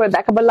সুন্দর করে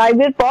দেখাবো,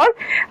 লাইভের পর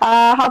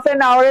হাফ এন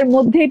আওয়ারের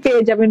মধ্যেই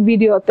পেয়ে যাবেন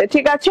ভিডিওতে।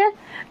 ঠিক আছে,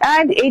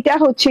 এন্ড এটা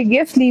হচ্ছে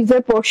গিয়ে স্লিভস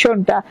এর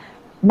পোর্শনটা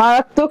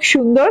মারাত্মক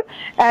সুন্দর।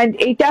 এন্ড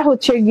এটা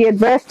হচ্ছে গিয়ে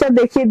ড্রেসটা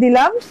দেখিয়ে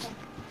দিলাম,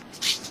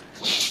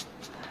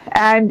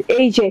 এন্ড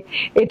এই যে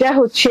এটা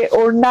হচ্ছে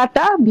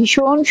ওড়নাটা,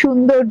 ভীষণ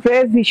সুন্দর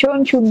ড্রেস, ভীষণ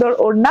সুন্দর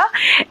ওড়না।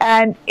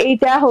 এন্ড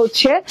এইটা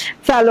হচ্ছে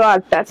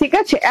সালোয়ারটা, ঠিক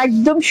আছে,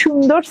 একদম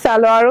সুন্দর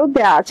সালোয়ারও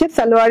দেওয়া আছে।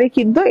 সালোয়ারে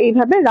কিন্তু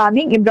এইভাবে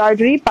রানিং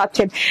এমব্রয়ডারি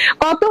পাচ্ছেন।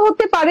 কত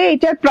হতে পারে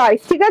এটার প্রাইস,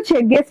 ঠিক আছে,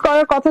 গেস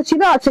করার কথা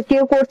ছিল। আচ্ছা,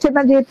 কেউ করছে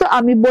না যেহেতু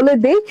আমি বলে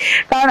দেই,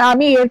 কারণ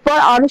আমি এরপর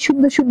আরো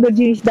সুন্দর সুন্দর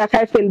জিনিস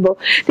দেখায় ফেলবো,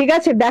 ঠিক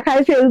আছে,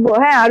 দেখায় ফেলবো।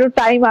 হ্যাঁ, আরো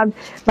টাইম,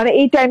 মানে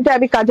এই টাইমটা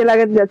আমি কাজে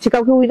লাগাতে যাচ্ছি।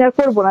 কাউকে উইনার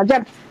করবো না,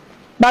 যান,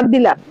 বাদ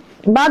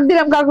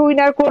দিলাম, কাউকে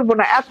উইনার করবো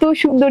না। এত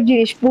সুন্দর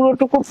জিনিস,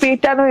 পুরোটুকু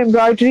পেটানো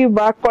এমব্রয়ডারি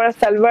ওয়ার্ক করা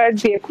সালোয়ার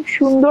দিয়ে খুব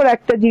সুন্দর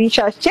একটা জিনিস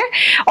আসছে।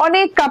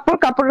 অনেক কাপড়,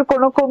 কাপড়ের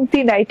কোনো কমতি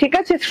নাই, ঠিক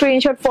আছে।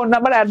 স্ক্রিনশট, ফোন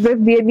নাম্বার, অ্যাড্রেস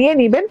দিয়ে নিয়ে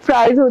নিবেন।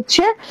 প্রাইস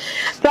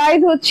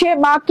হচ্ছে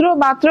মাত্র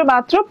মাত্র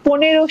মাত্র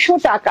 1500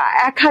 টাকা,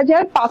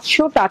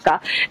 1500 টাকা,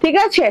 ঠিক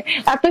আছে।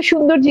 এত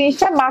সুন্দর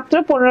জিনিসটা মাত্র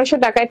 1500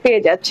 টাকায়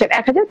পেয়ে যাচ্ছেন,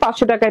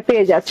 1500 টাকায়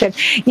পেয়ে যাচ্ছেন।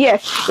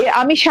 ইয়েস,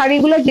 আমি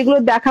শাড়িগুলো যেগুলো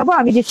দেখাবো,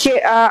 আমি যে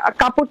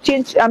কাপড়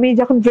চেঞ্জ, আমি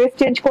যখন ড্রেস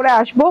চেঞ্জ করে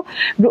আসবো,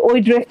 ওই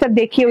ড্রেসটা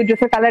দেখিয়ে, ওই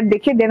ড্রেসের কালার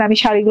দেখিয়ে দেন আমি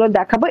শাড়িগুলো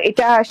দেখাবো।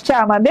 এটা আসছে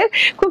আমাদের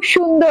খুব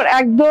সুন্দর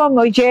একদম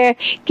ওই যে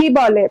কি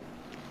বলে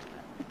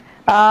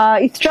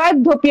স্ট্রাইপ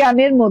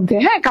ধোপিয়ানের মধ্যে।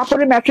 হ্যাঁ,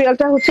 কাপড়ের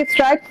ম্যাটেরিয়ালটা হচ্ছে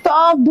stripe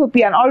soft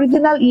ধোপিয়ান,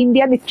 original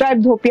Indian stripe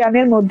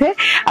ধোপিয়ানের মধ্যে।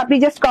 আপনি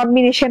জাস্ট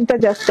কম্বিনেশনটা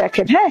জাস্ট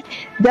দেখেন, হ্যাঁ,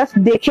 জাস্ট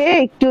দেখে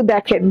একটু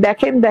দেখেন,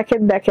 দেখেন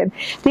দেখেন দেখেন,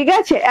 ঠিক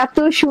আছে। এত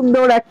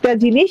সুন্দর একটা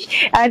জিনিস।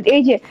 এন্ড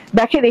এই যে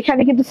দেখেন,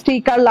 এখানে কিন্তু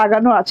স্টিকার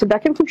লাগানো আছে,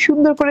 দেখেন খুব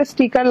সুন্দর করে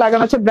স্টিকার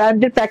লাগানো আছে।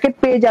 ব্র্যান্ডের প্যাকেট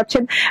পেয়ে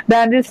যাচ্ছেন,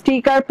 ব্র্যান্ডের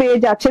স্টিকার পেয়ে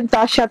যাচ্ছেন,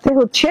 তার সাথে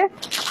হচ্ছে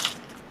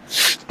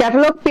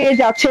ক্যাটালগ পেয়ে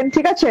যাচ্ছেন,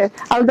 ঠিক আছে,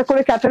 আলাদা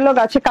করে ক্যাটালগ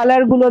আছে।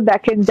 কালার গুলো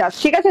দেখেন জাস্ট,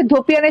 ঠিক আছে।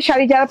 ধোপিয়ানের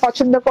শাড়ি যারা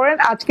পছন্দ করেন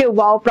আজকে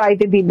ওয়াও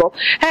প্রাইজে দিব।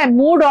 হ্যাঁ,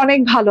 মুড অনেক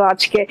ভালো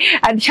আজকে,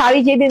 আর শাড়ি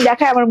যেদিন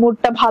দেখায় আমার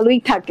মুডটা ভালোই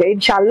থাকে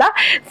ইনশাল্লাহ।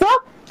 তো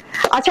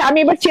আচ্ছা, আমি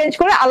এবার চেঞ্জ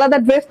করে আলাদা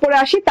ড্রেস পরে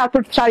আসি, তারপর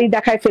শাড়ি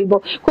দেখায় ফেলবো।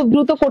 খুব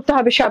দ্রুত করতে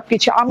হবে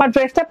সবকিছু। আমার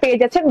ড্রেসটা পেয়ে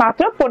যাচ্ছেন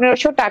মাত্র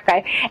 1500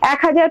 টাকায়,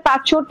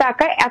 1500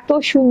 টাকায় এত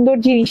সুন্দর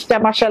জিনিসটা,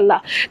 মাশাল্লাহ,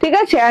 ঠিক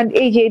আছে। এন্ড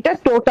এই যে এটা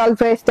টোটাল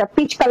ড্রেসটা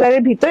পিচ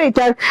কালারের ভিতরে,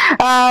 এটার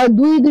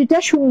দুইটা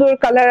সুন্দর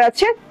কালার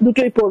আছে,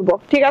 দুটোই পরবো,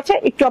 ঠিক আছে।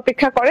 একটু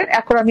অপেক্ষা করেন,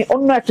 এখন আমি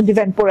অন্য একটা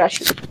ডিজাইন পরে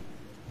আসি।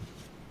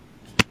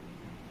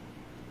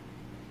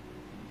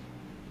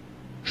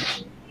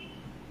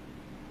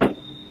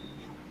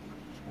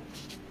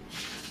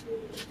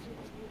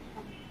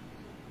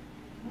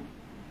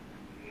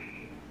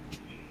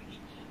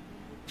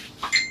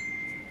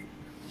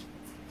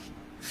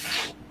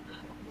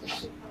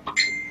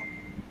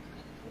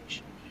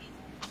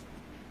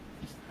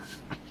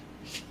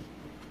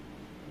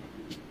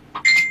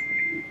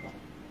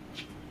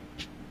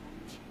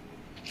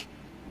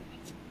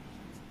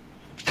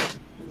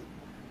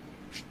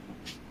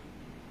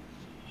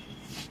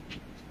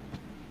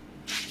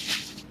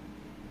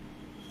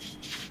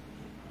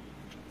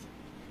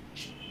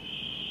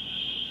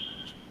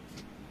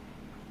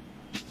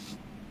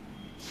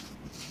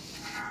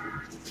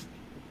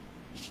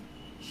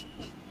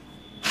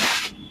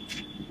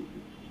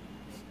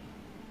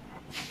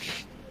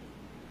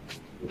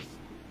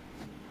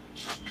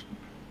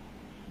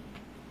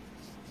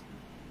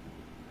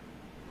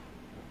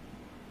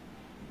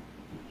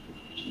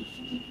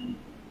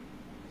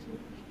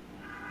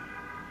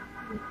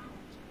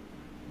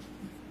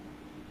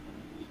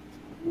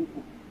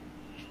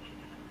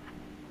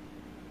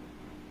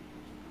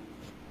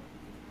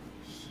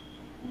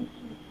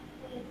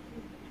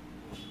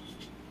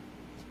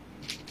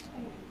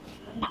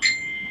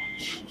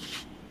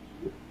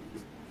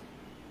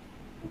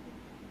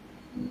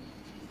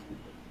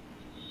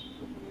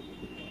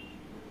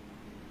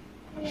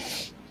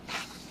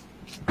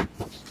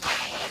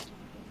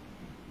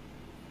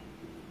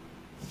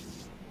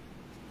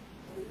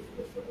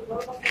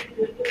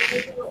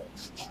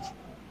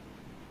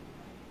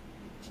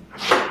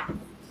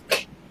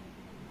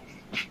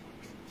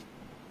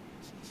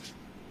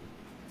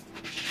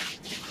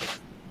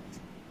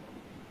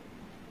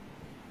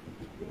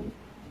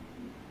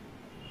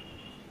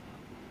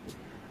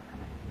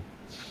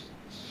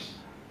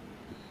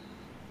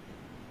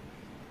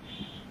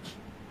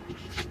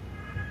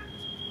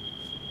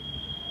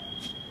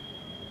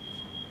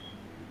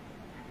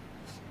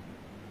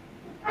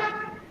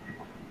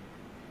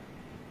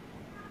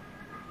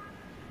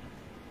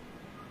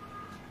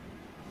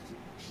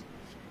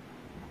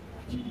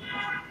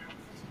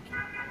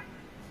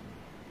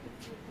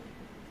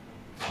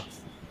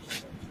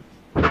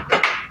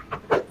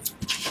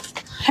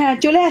 হ্যাঁ,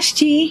 চলে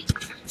আসছি।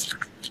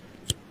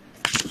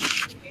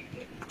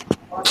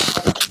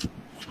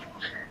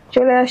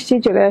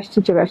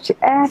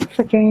 এক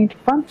সেকেন্ড,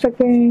 1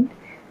 সেকেন্ড।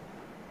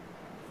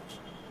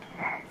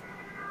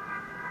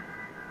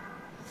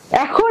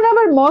 এখন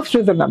আবার মোস্ট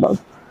রিজনেবল,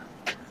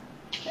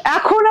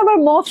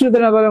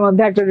 এর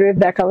মধ্যে একটা ড্রেস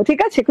দেখাবো, ঠিক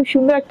আছে। খুব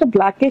সুন্দর একটা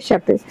ব্ল্যাকের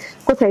সাথে,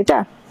 কোথায় এটা,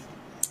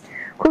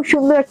 খুব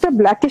সুন্দর একটা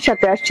ব্ল্যাকের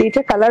সাথে আসছে।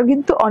 এটা কালার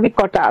কিন্তু অনেক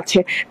কটা আছে,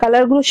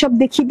 কালার গুলো সব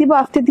দেখিয়ে দিব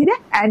আস্তে ধীরে,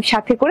 এন্ড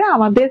সাথে করে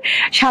আমাদের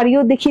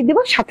শাড়িও দেখিয়ে দিব,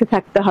 সাথে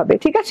থাকতে হবে,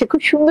 ঠিক আছে?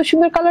 খুব সুন্দর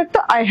সুন্দর কালার তো,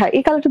 আয় হায়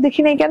এই কালারটা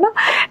দেখি নাই কেন,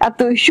 এত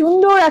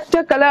সুন্দর একটা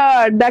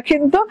কালার,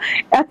 দেখেন তো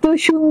এত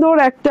সুন্দর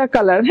একটা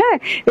কালার। হ্যাঁ,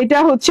 এটা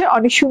হচ্ছে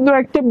অনেক সুন্দর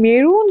একটা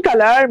maroon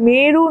colour,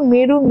 maroon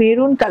maroon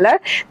maroon colour,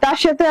 তার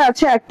সাথে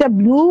আছে একটা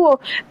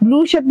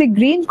ব্লুর সাথে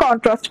গ্রিন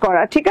কন্ট্রাস্ট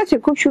করা, ঠিক আছে?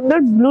 খুব সুন্দর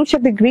ব্লুর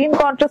সাথে গ্রিন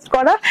কন্ট্রাস্ট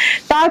করা।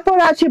 তারপর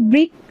আছে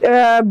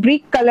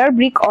ব্রিক কালার,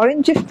 ব্রিক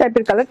অরেঞ্জ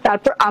টাইপের কালার।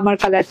 তারপর আমার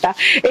কালারটা,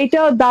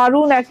 এটাও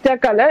দারুন একটা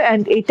কালার,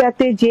 এন্ড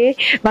এটাতে যে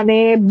মানে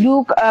ব্লু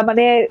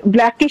মানে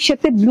ব্ল্যাকের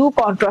সাথে ব্লু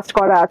কন্ট্রাস্ট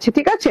করা আছে,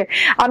 ঠিক আছে?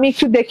 আমি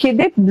একটু দেখিয়ে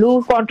দিই ব্লু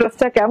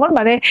কন্ট্রাস্টটা কেমন,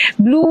 মানে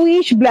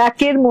ব্লুইশ ব্ল্যাক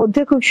এর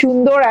মধ্যে খুব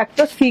সুন্দর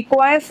একটা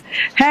সিকোয়েন্স,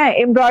 হ্যাঁ,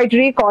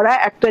 এমব্রয়ডারি করা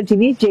একটা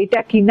জিনিস,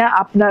 যেটা কিনা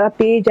আপনারা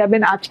পেয়ে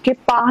যাবেন আজকে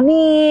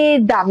পানির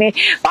দামে।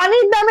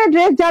 পানির দামে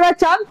ড্রেস যারা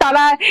চান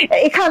তারা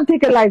এখান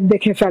থেকে লাইভ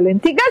দেখে ফেলেন,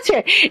 ঠিক আছে?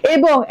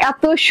 এবং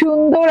এত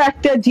সুন্দর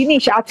একটা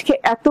জিনিস আজকে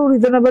এত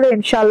রিজনেবল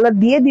ইনশাআল্লাহ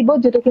দিয়ে দিব,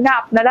 যেটা কিনা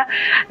আপনারা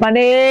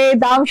মানে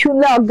দাম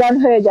শুনলে অজ্ঞান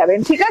হয়ে যাবেন,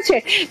 ঠিক আছে?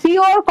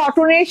 পিওর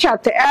কটনের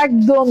সাথে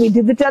একদম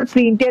ডিজিটাল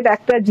প্রিন্টেড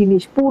একটা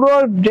জিনিস, পুরো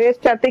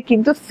ড্রেসটাতে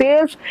কিন্তু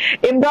সেলফ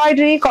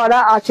এমব্রয়ডারি করা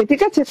আছে,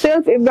 ঠিক আছে?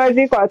 সেলফ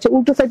এমব্রয়ডারি করা আছে।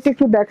 উল্টো সাইডটা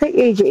একটু দেখাই,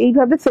 এই যে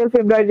এইভাবে সেলফ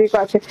এমব্রয়ডারি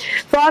করা আছে।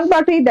 ফ্রন্ট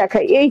পার্টেই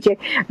দেখাই, এই যে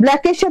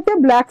ব্ল্যাকের সাথে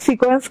ব্ল্যাক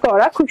সিকোয়েন্স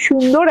করা, খুব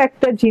সুন্দর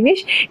একটা জিনিস,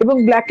 এবং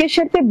ব্ল্যাকের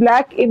সাথে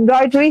ব্ল্যাক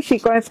এমব্রয়ডারি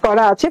সিকোয়েন্স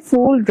করা আছে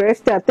ফুল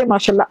ড্রেসটাতে।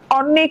 মাশাআল্লাহ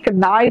অনেক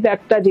নাইস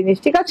একটা জিনিস,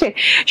 ঠিক আছে?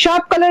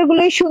 সব কালার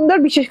গুলোই সুন্দর,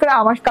 বিশেষ করে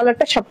আমার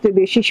কালারটা সবচেয়ে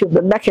বেশি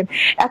সুন্দর। দেখেন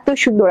এত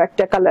সুন্দর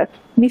একটা কালার,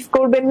 মিস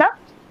করবেন না,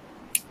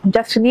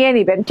 জাস্ট নিয়ে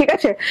নিবেন, ঠিক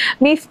আছে?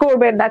 মিস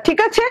করবেন না, ঠিক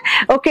আছে?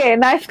 ওকে,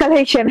 নাইস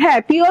কালেকশন। হ্যাঁ,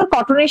 পিওর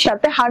কটনের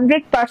সাথে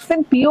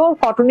 100% পিওর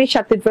কটনের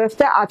সাথে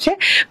ড্রেসটা আছে।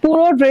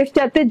 পুরো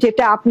ড্রেসটাতে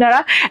যেটা আপনারা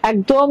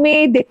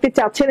একদমই দেখতে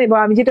চাচ্ছেন, এবং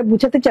আমি যেটা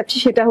বুঝাতে চাচ্ছি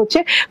সেটা হচ্ছে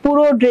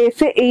পুরো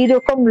ড্রেসে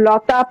এইরকম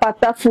লতা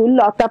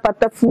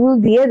পাতা ফুল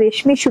দিয়ে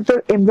রেশমি সুতোর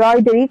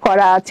এমব্রয়ডারি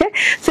করা আছে,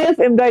 সেলফ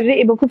এমব্রয়ডারি,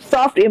 এবং খুব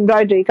সফট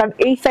এমব্রয়ডারি, কারণ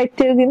এই সাইড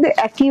থেকে কিন্তু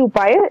একই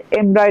উপায়ে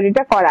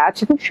এমব্রয়ডারিটা করা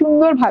আছে খুব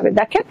সুন্দর ভাবে।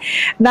 দেখেন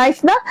নাইস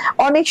না?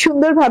 অনেক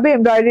সুন্দর ভাবে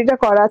এমব্রয়ডারিটা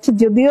করা আছে,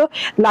 যদিও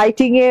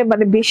লাইটিং এ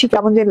মানে বেশি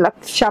কেমন যেন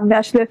সামনে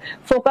আসলে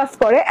ফোকাস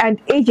করে। এন্ড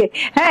এই যে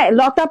হ্যাঁ,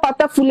 লতা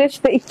পাতা ফুলের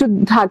একটু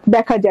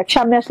দেখা যাক,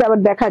 সামনে আসলে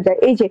আবার দেখা যায়,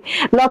 এই যে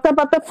লতা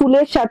পাতা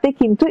ফুলের সাথে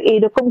কিন্তু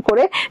এইরকম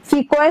করে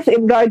সিকোয়েন্স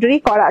এমব্রয়ডারি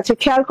করা আছে।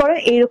 খেয়াল করেন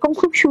এইরকম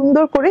খুব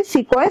সুন্দর করে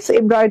সিকোয়েন্স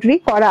এমব্রয়ডারি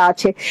করা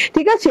আছে,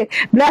 ঠিক আছে?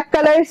 ব্ল্যাক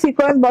কালারের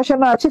সিকোয়েন্স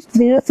বসানো আছে,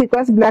 জিরো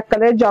সিকোয়েন্স ব্ল্যাক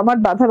কালারের জমাট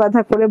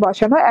বাঁধা করে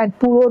বসানো, এন্ড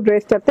পুরো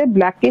ড্রেসটাতে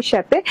ব্ল্যাকের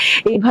সাথে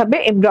এইভাবে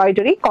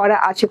এমব্রয়ডারি করা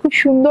আছে। খুব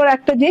সুন্দর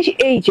একটা জিনিস।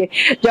 এই যে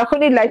যখন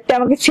এই লাইটটা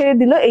আমাকে ছেড়ে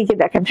দিল, এই যে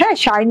দেখেন, হ্যাঁ,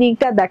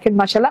 শাইনিংটা দেখেন,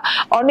 মাশাআল্লাহ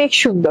অনেক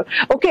সুন্দর।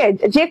 ওকে,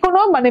 যে কোনো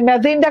মানে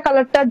ম্যাজেন্ডা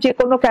কালারটা যে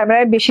কোনো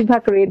ক্যামেরায়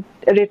বেশিরভাগ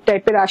রেড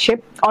টাইপের আসে,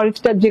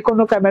 অরেঞ্জটা যে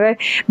কোনো ক্যামেরায়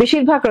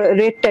বেশিরভাগ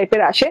রেড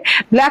টাইপের আসে,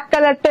 ব্ল্যাক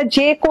কালারটা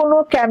যে কোনো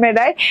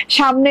ক্যামেরায়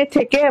সামনে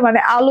থেকে মানে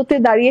আলোতে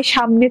দাঁড়িয়ে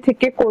সামনে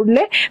থেকে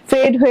করলে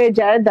ফেড হয়ে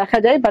যায়, দেখা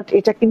যায়, বাট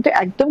এটা কিন্তু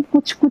একদম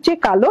কুচকুচে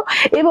কালো,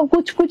 এবং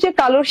কুচকুচে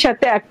কালোর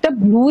সাথে একটা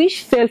ব্লুইশ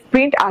সেলফ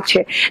প্রিন্ট আছে,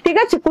 ঠিক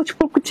আছে?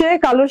 কুচকুচে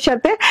কালোর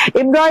সাথে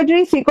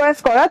এমব্রয়ডারি সিকোয়েন্স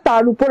করা,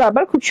 তার উপর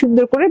আবার খুব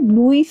সুন্দর করে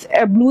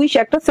ব্লুইশ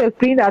একটা সেলফ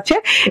প্রিন্ট আছে।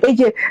 এই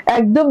যে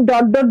একদম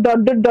dot dot dot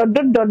dot dot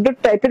dot dot dot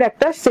টাইপের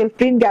একটা সেলফ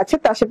প্রিন্ট গেছে,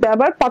 তার সাথে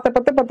আবার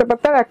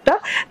পাতার একটা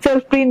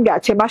সেলফ প্রিন্ট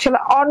গেছে।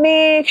 মাশাআল্লাহ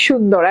অনেক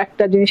সুন্দর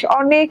একটা জিনিস,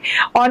 অনেক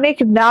অনেক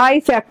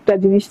নাইস একটা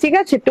জিনিস, ঠিক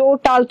আছে?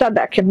 টোটালটা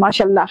দেখেন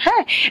মাশাআল্লাহ,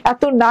 হ্যাঁ,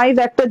 এত নাইস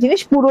একটা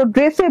জিনিস। পুরো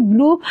ড্রেসে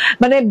ব্লু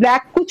মানে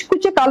ব্ল্যাক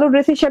কুচকুচে কালো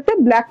ড্রেসের সাথে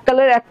ব্ল্যাক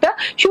কালার একটা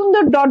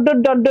সুন্দর dot dot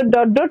dot dot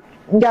dot dot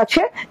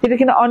গেছে, যেটা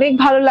কিনা অনেক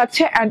ভালো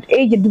লাগছে। এন্ড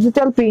এই যে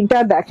ডিজিটাল প্রিন্টটা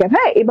দেখেন,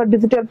 হ্যাঁ, এবার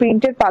ডিজিটাল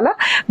প্রিন্টের পালা।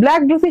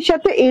 ব্ল্যাক ড্রেসের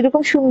সাথে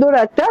এইরকম সুন্দর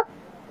একটা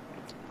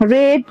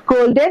রেড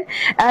গোল্ডেন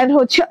এন্ড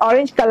হচ্ছে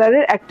অরেঞ্জ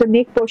কালারের একটা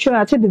নেক পোর্শন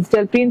আছে,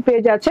 ডিজিটাল প্রিন্ট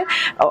পেয়ে যাচ্ছে,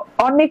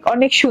 অনেক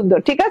অনেক সুন্দর,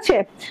 ঠিক আছে?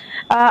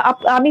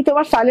 আমি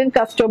তোমার সাইলেন্ট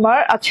কাস্টমার।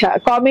 আচ্ছা,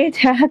 কমেন্ট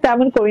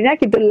তেমন করি না,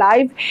 কিন্তু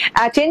লাইভ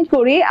অ্যাটেন্ড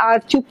করি আর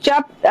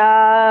চুপচাপ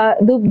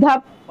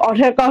ধূপধাপ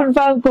অর্ডার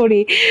কনফার্ম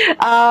করি।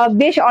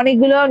 বেশ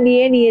অনেকগুলো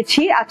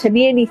নিয়েছি। আচ্ছা,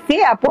 নিয়ে নিচ্ছি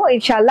আপু,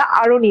 ইনশাল্লাহ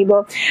আরো নিব।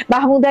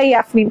 মাহমুদা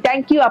ইয়াসমিন,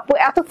 থ্যাংক ইউ আপু।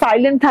 এত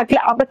সাইলেন্ট থাকলে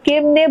আমরা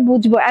কেমনে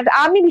বুঝবো?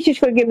 আমি বিশেষ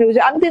করে কেমনে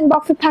বুঝবো? আমি তো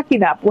ইনবক্সে থাকি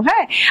না আপু,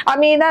 হ্যাঁ,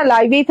 আমি না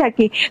লাইভেই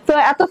থাকি, তো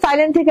এত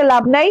সাইলেন্ট থেকে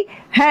লাভ নাই।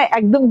 হ্যাঁ,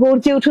 একদম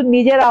গর্জে উঠুন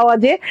নিজের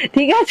আওয়াজে,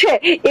 ঠিক আছে?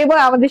 এবং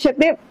আমাদের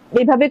সাথে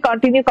এইভাবে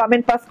কন্টিনিউ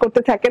কমেন্ট পাস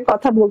করতে থাকেন,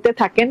 কথা বলতে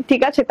থাকেন,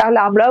 ঠিক আছে? তাহলে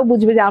আমরাও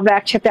বুঝবো যে আমরা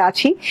একসাথে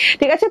আছি,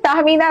 ঠিক আছে?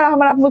 তাহমিনা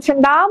রহমান আপু বলছেন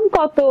দাম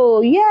কত?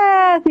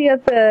 ইয়েস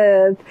ইয়েস,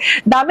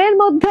 দামের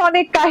মধ্যে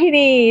অনেক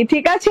কাহিনী,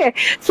 ঠিক আছে?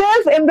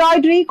 সেলফ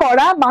এমব্রয়ডারি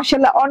করা,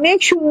 মাশাআল্লাহ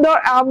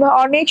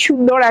অনেক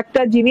সুন্দর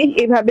একটা জিনিস।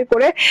 এভাবে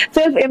করে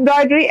self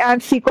embroidery and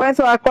sequence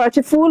work করা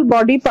আছে ফুল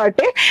বডি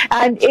পার্টে।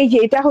 এন্ড এই যে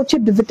এটা হচ্ছে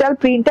ডিজিটাল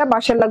প্রিন্টটা,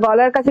 মাশাআল্লাহ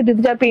গলার কাছে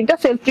ডিজিটাল প্রিন্টটা,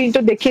 সেলফ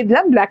প্রিন্টও দেখিয়ে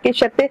দিলাম। ব্ল্যাকের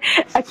সাথে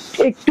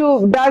একটু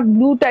ডার্ক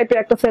ব্লু টাইপের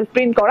একটা সেলফ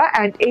প্রিন্ট করা,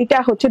 এন্ড এইটা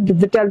হচ্ছে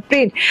ডিজিটাল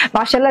প্রিন্ট।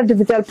 মাশাআল্লাহ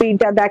ডিজিটাল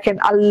প্রিন্টটা দেখেন,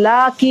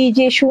 আল্লাহ কি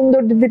যে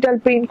সুন্দর ডিজিটাল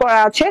প্রিন্ট করা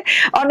আছে,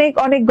 অনেক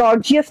অনেক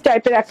গর্জিয়াস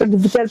টাইপের একটা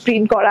ডিজিটাল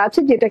প্রিন্ট করা আছে,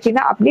 যেটা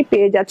কিনা আপনি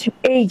পেয়ে যাচ্ছেন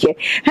এই যে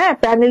হ্যাঁ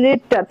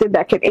প্যানেলেরটাতে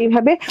দেখেন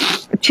এইভাবে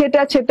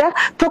ছেটা ছেটা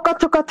থোকা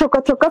থোকা থোকা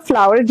থোকা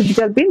ফ্লাওয়ারের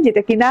ডিজিটাল প্রিন্ট,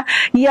 যেটা কিনা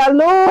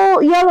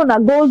ইয়েলো না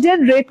গোল্ডেন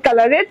রেড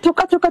কালারের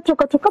থোকা থোকা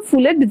থোকা থোকা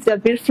ফুলের ডিজিটাল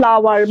প্রিন্ট,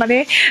 ফ্লাওয়ার মানে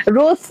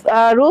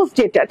রোজ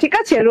যেটা, ঠিক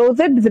আছে,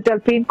 রোজের ডিজিটাল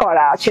প্রিন্ট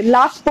করা আছে।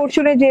 লাস্ট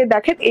পোর্শনে যে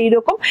দেখেন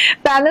এইরকম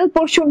প্যানেল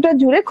পোর্শনটা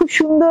জুড়ে খুব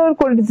সুন্দর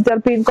করে ডিজিটাল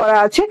প্রিন্ট করা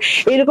আছে,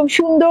 এরকম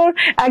সুন্দর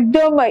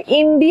একদম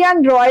ইন্ডিয়ান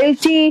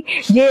রয়্যালটি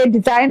যে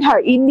ডিজাইন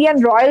হয়, ইন্ডিয়ান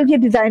রয়্যাল যে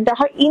ডিজাইনটা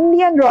হয়,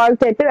 ইন্ডিয়ান রয়্যাল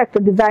টাইপের একটা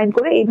ডিজাইন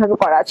করে এইভাবে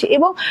করা আছে।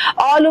 এবং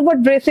অল ওভার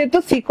ড্রেসে তো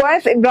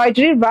সিকোয়েন্স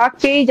এমব্রয়ডারি ওয়ার্ক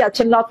পেয়ে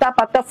যাচ্ছেন লতা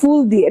পাতা ফুল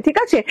দিয়ে, ঠিক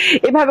আছে,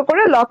 এভাবে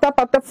করে লতা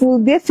পাতা ফুল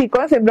দিয়ে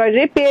সিকোয়েন্স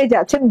এমব্রয়ডারি পেয়ে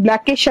যাচ্ছেন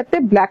ব্ল্যাকের সাথে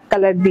ব্ল্যাক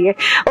কালার দিয়ে।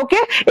 ওকে,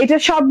 এটা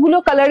সবগুলো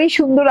কালারই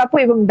সুন্দর আপু,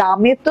 এবং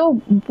দামে তো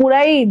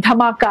পুরাই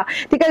ধামাকা,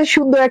 ঠিক আছে,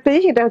 সুন্দর একটা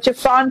জিনিস। এটা হচ্ছে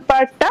ফ্রন্ট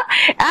পার্টটা,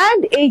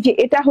 এন্ড এই যে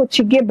এটা হচ্ছে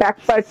গিয়ে ব্যাক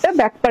পার্টটা।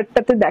 ব্যাক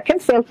পার্টটাতে দেখেন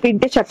সেলফ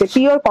প্রিন্টের সাথে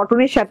পিওর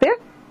কটনের সাথে।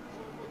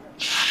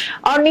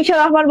 অর্নিশা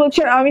রহমান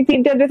বলছেন আমি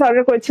 3টা ড্রেস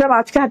অর্ডার করেছিলাম,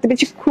 আজকে হাতে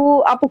পেয়েছি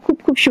আপু, খুব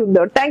খুব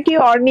সুন্দর। থ্যাংক ইউ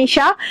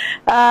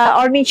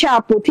অর্নিশা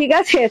আপু, ঠিক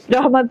আছে,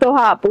 রহমান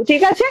তোহা আপু,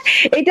 ঠিক আছে।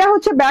 এটা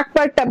হচ্ছে ব্যাক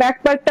পার্টটা, ব্যাক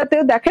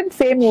পার্টটাতেও দেখেন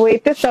সেম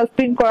ওয়েতে সেলফ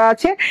প্রিন্ট করা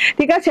আছে,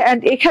 ঠিক আছে।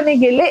 এন্ড এখানে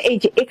গেলে এই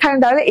যে এখানে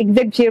দাঁড়ালে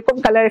এক্সাক্ট যেরকম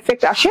কালার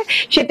এফেক্ট আসে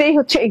সেটাই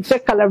হচ্ছে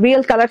এক্সাক্ট কালার,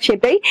 রিয়েল কালার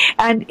সেটাই।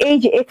 এন্ড এই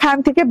যে এখান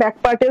থেকে ব্যাক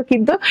পার্টেও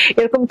কিন্তু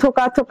এরকম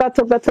থোকা থোকা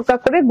থোকা থোকা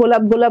করে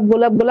গোলাপ গোলাপ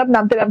গোলাপ গোলাপ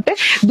নামতে নামতে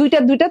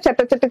দুইটা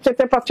চারটা চারটা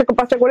চারটা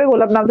পাঁচটা করে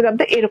গোলাপ নামতে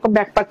নামতে এরকম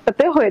ব্যাক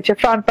পার্টটাতে হয়েছে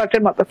ফ্রন্ট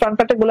পার্টের মতো, ফ্রন্ট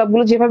পার্টের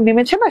গোলাপগুলো যেভাবে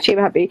নেমেছে না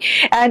সেভাবেই।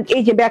 এন্ড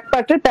এই যে ব্যাক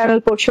পার্টের প্যানেল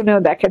পোর্শনেও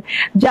দেখেন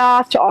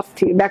জাস্ট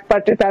অস্থির, ব্যাক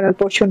পার্টের প্যানেল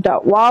পোর্শনটা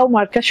ওয়াও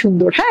মার্কা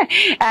সুন্দর। হ্যাঁ,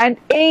 এন্ড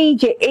এই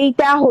যে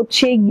এইটা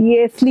হচ্ছে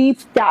গিয়ে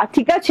স্লিভসটা,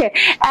 ঠিক আছে,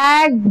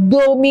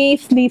 একদমই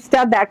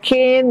স্লিভসটা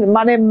দেখেন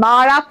মানে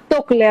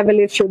মারাত্মক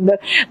লেভেলের সুন্দর,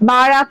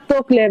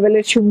 মারাত্মক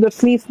লেভেলের সুন্দর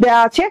স্লিভস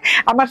দেওয়া আছে।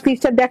 আমার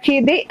স্লিভসটা দেখিয়ে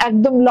দেই,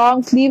 একদম লং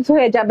স্লিভস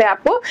হয়ে যাবে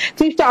আপু,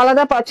 স্লিভসটা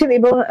আলাদা পাচ্ছেন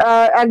এবং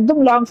একদম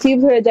লং স্লিভ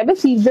হয়ে যাবে।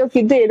 স্লিভসেও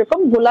কিন্তু এরকম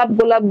গোলাপ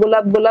গোলাপ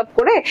গোলাপ গোলাপ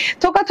করে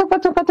থোকা থোকা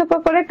থোকা থোকা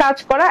করে কাজ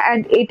করা।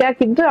 এন্ড এটা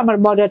কিন্তু আমার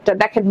বর্ডারটা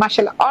দেখেন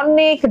মাশাআল্লাহ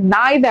অনেক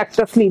নাইস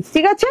একটা স্লিভ,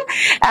 ঠিক আছে।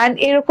 এন্ড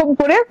এরকম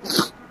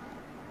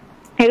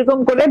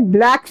করে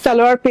ব্ল্যাক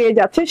সালোয়ার পেয়ে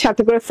যাচ্ছে,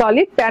 সাথে করে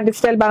সলিড প্যান্ট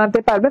স্টাইল বানাতে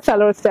পারবেন,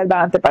 সালোয়ার স্টাইল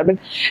বানাতে পারবেন,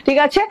 ঠিক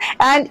আছে।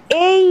 এন্ড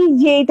এই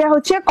যে এটা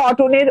হচ্ছে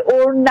কটনের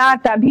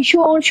ওড়নাটা,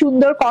 ভীষণ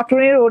সুন্দর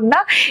কটনের ওড়না,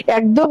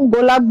 একদম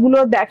গোলাপগুলো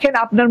দেখেন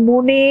আপনার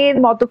মনের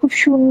মতো খুব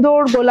সুন্দর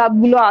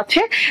গোলাপগুলো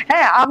আছে।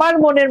 হ্যাঁ, আমার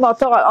মনের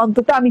মতো,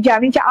 অন্তত আমি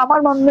জানি যে আমার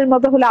মনের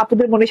মতো হলে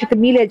আপুদের মনের সাথে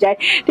মিলে যায়,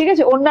 ঠিক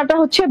আছে। ওড়নাটা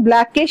হচ্ছে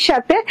ব্ল্যাকের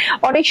সাথে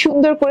অনেক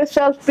সুন্দর করে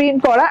সেলফ প্রিন্ট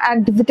করা এন্ড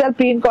ডিজিটাল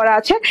প্রিন্ট করা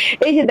আছে।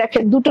 এই যে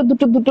দেখেন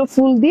দুটো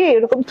ফুল দিয়ে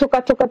এরকম থোকা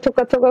থোকা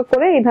থোকা থোকা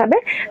করে এইভাবে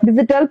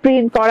ডিজিটাল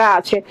প্রিন্ট করা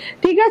আছে,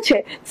 ঠিক আছে।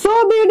 সো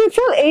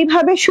বিউটিফুল,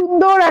 এইভাবে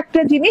সুন্দর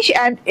একটা জিনিস।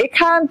 এন্ড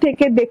এখান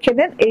থেকে দেখে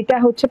নেন এটা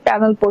হচ্ছে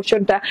প্যানেল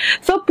পোর্শনটা।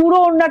 সো পুরো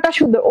ওড়নাটা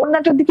সুন্দর,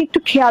 ওড়নাটার দিকে একটু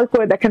খেয়াল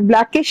করে দেখেন,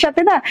 ব্ল্যাকের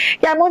সাথে না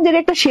কেমন যেন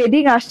একটা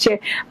শেডিং আসছে,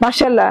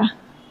 মাশাআল্লাহ।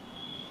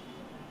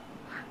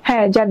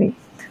 হ্যাঁ জানি,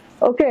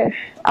 ওকে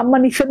আম্মা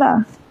নিছে না,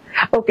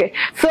 ওকে।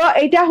 সো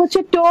এটা হচ্ছে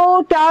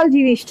টোটাল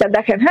জিনিসটা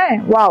দেখেন, হ্যাঁ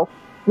ওয়াও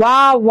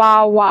ওয়াও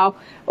ওয়াও ওয়াও,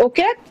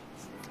 ওকে।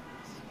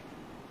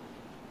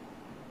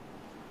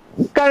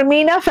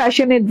 কারমিনা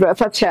ফ্যাশনের ড্রেস,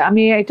 আচ্ছা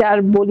আমি এটা আর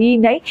বলি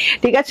নাই,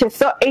 ঠিক আছে।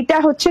 সো এটা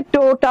হচ্ছে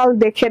টোটাল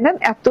দেখে নেন,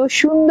 এত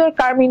সুন্দর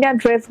কারমিনা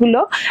ড্রেস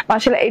গুলো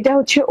মাশাআল্লাহ। এটা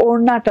হচ্ছে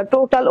ওড়নাটা,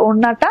 টোটাল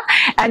ওড়নাটা,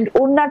 এন্ড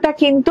ওড়নাটা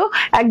কিন্তু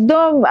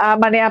একদম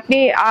মানে আপনি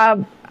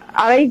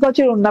 2.5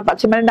 গজের ওড়না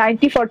পাচ্ছে, মানে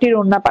 90-40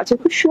 ওড়না পাচ্ছে,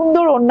 খুব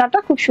সুন্দর ওড়নাটা,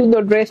 খুব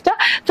সুন্দর ড্রেসটা,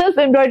 সেলফ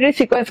এমব্রয়ডারি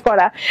সিকোয়েন্স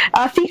করা।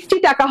 60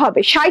 টাকা হবে,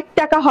 60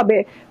 টাকা হবে,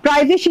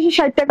 প্রাইজের শেষে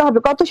 60 টাকা হবে।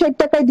 কত 60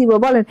 টাকায় দিব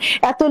বলেন,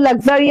 এত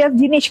লাক্সারিয়াস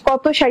জিনিস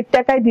কত 60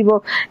 টাকায় দিব?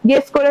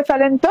 গেস করে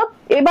ফেলেন তো,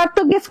 এবার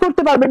তো গেস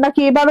করতে পারবেন নাকি,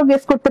 এবারও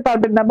গেস করতে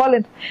পারবেন না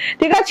বলেন,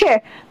 ঠিক আছে।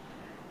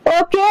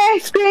 ওকে,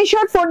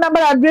 স্ক্রিনশট, ফোন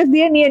নাম্বার, অ্যাড্রেস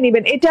দিয়ে নিয়ে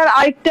নেবেন। এটার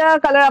আরেকটা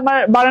কালার আমার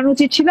বানানো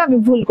উচিত ছিল, আমি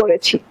ভুল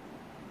করেছি,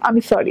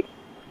 আমি সরি,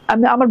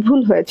 আমার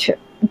ভুল হয়েছে,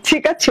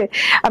 ঠিক আছে,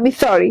 আমি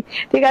সরি,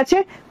 ঠিক আছে।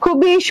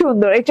 খুবই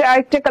সুন্দর, এটা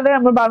আরেকটা কালার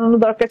আমার বানানো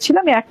দরকার ছিল,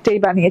 আমি একটাই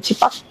বানিয়েছি,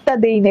 পাত্তা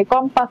দেই নাই,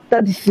 কম পাত্তা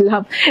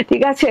দিছিলাম,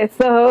 ঠিক আছে।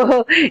 তো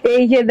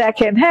এই যে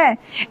দেখেন, হ্যাঁ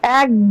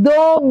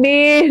একদম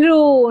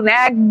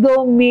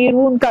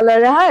মেরুন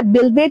কালার, হ্যাঁ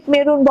বেলভেট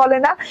মেরুন বলে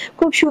না,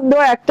 খুব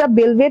সুন্দর একটা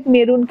বেলভেট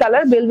মেরুন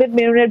কালার। বেলভেট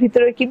মেরুনের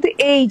ভিতরে কিন্তু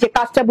এই যে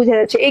কাজটা বোঝা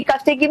যাচ্ছে, এই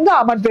কাজটাই কিন্তু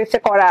আমার ড্রেসে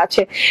করা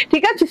আছে,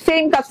 ঠিক আছে,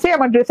 সেম কাজটাই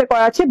আমার ড্রেসে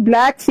করা আছে,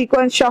 ব্ল্যাক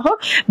সিকোয়েন্স সহ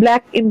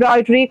ব্ল্যাক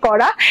এমব্রয়ডারি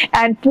করা।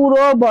 এন্ড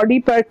পুরো বডি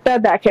পার্টটা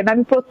দেখেন,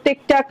 আমি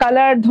প্রত্যেকটা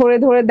কালার ধরে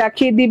ধরে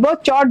দেখিয়ে দিব,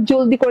 চট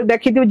জলদি করে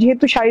দেখিয়ে দিব,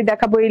 যেহেতু শাড়ি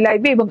দেখাবো এই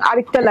লাইভে এবং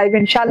আরেকটা লাইভে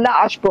ইনশাআল্লাহ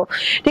আসবো,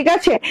 ঠিক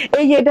আছে।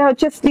 এই যে এটা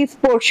হচ্ছে স্লিভ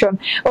পোর্শন,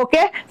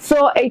 ওকে। সো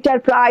এটার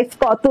প্রাইস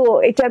কত?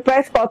 এটার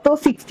প্রাইস কত?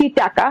 60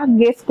 টাকা,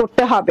 গেস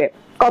করতে হবে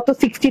কত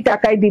 60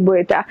 টাকায় দিব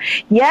এটা।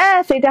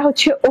 ইয়েস, এটা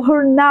হচ্ছে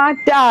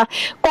ওড়নাটা,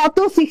 কত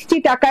 60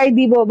 টাকায়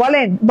দিব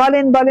বলেন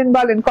বলেন বলেন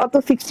বলেন, কত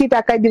 60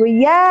 টাকায় দিব।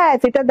 ইয়েস,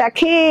 এটা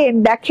দেখেন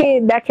দেখেন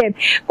দেখেন,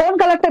 কোন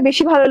কালারটা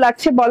বেশি ভালো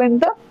লাগছে বলেন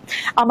তো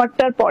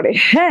আমারটার পরে।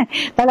 হ্যাঁ,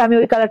 তাহলে আমি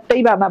ওই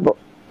কালারটাই বানাবো।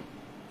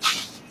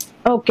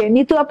 ওকে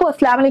নিতু আপু,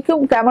 আসসালামু আলাইকুম,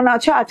 কেমন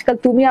আছো? আজকাল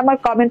তুমি আমার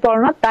কমেন্ট পড়ো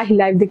না, তাই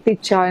লাইভ দেখতে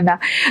ইচ্ছা হয় না।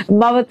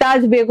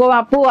 মমতাজ বেগম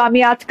আপু, আমি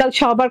আজকাল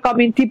সবার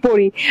কমেন্টই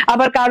পড়ি,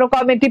 আবার কারো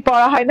কমেন্টই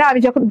পড়া হয় না। আমি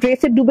যখন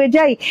ড্রেসে ডুবে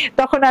যাই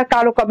তখন আর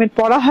কারো কমেন্ট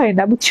পড়া হয়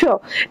না, বুঝছো?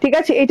 ঠিক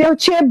আছে, এটা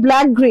হচ্ছে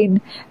ব্ল্যাক গ্রিন,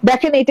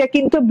 দেখেন এটা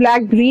কিন্তু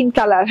ব্ল্যাক গ্রিন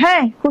কালার।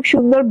 হ্যাঁ, খুব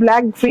সুন্দর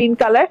ব্ল্যাক গ্রিন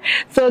কালার।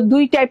 তো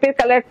দুই টাইপের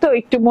কালার, তো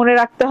একটু মনে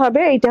রাখতে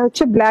হবে। এটা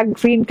হচ্ছে ব্ল্যাক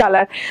গ্রিন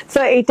কালার। তো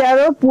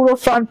এটারও পুরো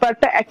ফ্রন্ট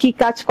পার্টটা একই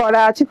কাজ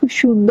করা আছে, খুব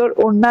সুন্দর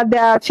ওড়না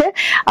দেওয়া আছে,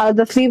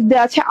 স্লিভ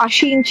দেওয়া আছে,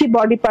 80 ইঞ্চি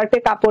বডি পার্টে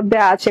কাপড়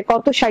দেওয়া আছে।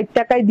 কত 60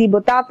 টাকায় দিব,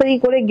 তাড়াতাড়ি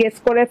করে গেস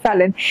করে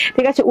ফেলেন।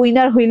 ঠিক আছে,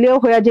 উইনার হইলেও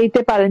হয়ে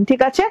যেতে পারেন।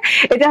 ঠিক আছে,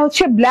 এটা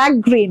হচ্ছে ব্ল্যাক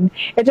গ্রিন,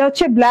 এটা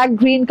হচ্ছে ব্ল্যাক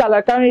গ্রিন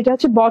কালার, কারণ এটা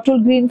হচ্ছে বটল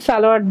গ্রিন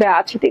সালোয়ার দেওয়া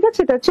আছে। ঠিক আছে,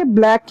 এটা হচ্ছে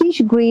ব্ল্যাকিশ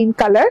গ্রিন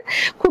কালার,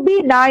 খুবই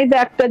নাইস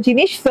একটা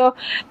জিনিস। তো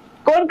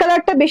কোন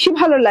কালারটা বেশি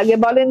ভালো লাগে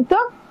বলেন তো?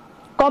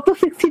 কত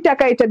 60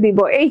 টাকা এটা দিব।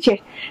 এই যে,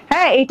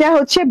 হ্যাঁ, এটা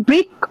হচ্ছে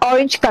ব্রিক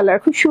অরেঞ্জ কালার,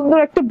 খুব সুন্দর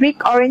একটা ব্রিক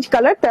অরেঞ্জ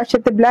কালার, তার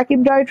সাথে black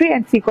embroidery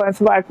and sequence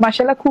work,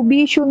 মাশাআল্লাহ খুবই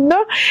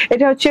সুন্দর।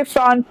 এটা হচ্ছে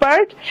ফ্রন্ট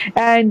পার্ট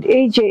এন্ড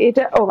এই যে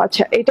এটা, ও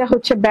আচ্ছা, এটা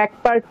হচ্ছে ব্যাক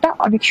পার্টটা,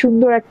 অনেক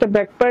সুন্দর একটা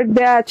ব্যাক পার্ট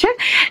দেওয়া আছে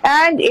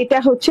এন্ড এটা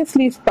হচ্ছে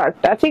স্লিভ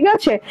পার্টটা। ঠিক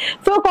আছে,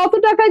 তো কত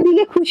টাকা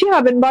দিলে খুশি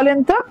হবেন বলেন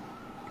তো?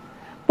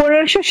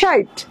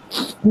 1560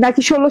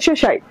 নাকি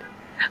 1660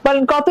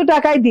 বলেন, কত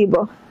টাকায় দিব?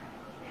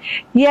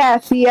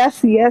 Yes yes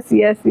yes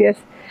yes yes.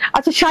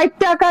 আচ্ছা, 60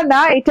 টাকা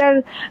না,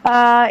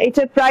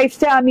 এটার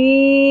প্রাইসটা আমি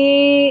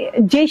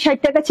যে 60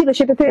 টাকা ছিল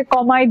সেটা থেকে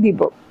কমাই দিব,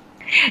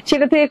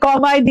 সেটা থেকে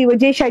কমাই দিব,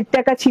 যে 60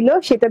 টাকা ছিল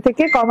সেটা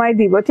থেকে কমাই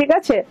দিব। ঠিক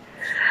আছে,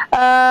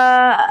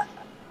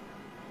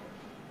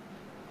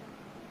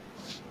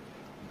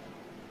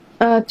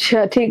 আচ্ছা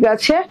ঠিক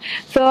আছে।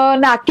 তো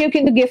না, কেউ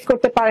কিন্তু গেস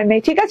করতে পারে নাই।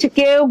 ঠিক আছে,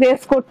 কেউ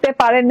গেস করতে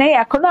পারে নাই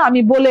এখনো,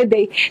 আমি বলে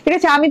দেই। ঠিক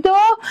আছে, আমি তো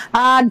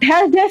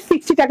ড্যাশ ড্যাশ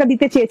 60 টাকা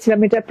দিতে চেয়েছিলাম,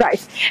 এটার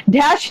প্রাইস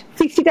ড্যাশ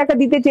 60 টাকা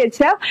দিতে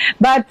চেয়েছিলাম,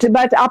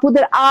 বাট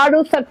আপুদের আরো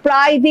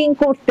সারপ্রাইজিং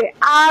করতে,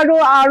 আরো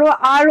আরো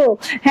আরো,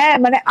 হ্যাঁ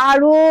মানে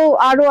আরো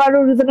আরো আরো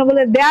রিজনেবল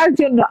দেওয়ার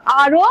জন্য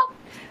আরো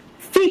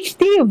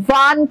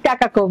 61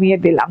 টাকা কমিয়ে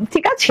দিলাম।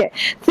 ঠিক আছে,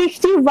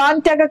 61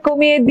 টাকা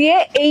কমিয়ে দিয়ে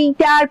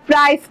এইটার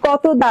প্রাইস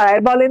কত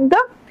দাঁড়ায় বলেন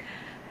তো?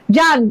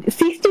 জান,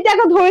 60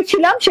 টাকা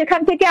ধরেছিলাম,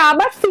 সেখান থেকে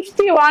আবার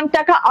 61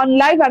 টাকা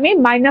অনলাইভ আমি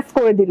মাইনাস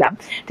করে দিলাম।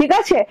 ঠিক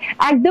আছে,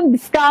 একদম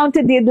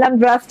ডিসকাউন্টে দিয়ে দিলাম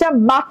ড্রেসটা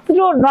মাত্র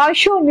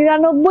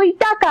 999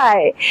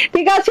 টাকায়।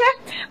 ঠিক আছে,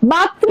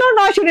 মাত্র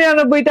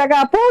 999 টাকা।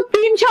 আপু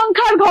 3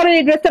 সংখ্যার ঘরে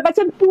এই ড্রেসটা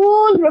পাচ্ছেন,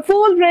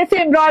 ফুল ড্রেসে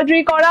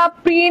এমব্রয়ডারি করা,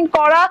 প্রিন্ট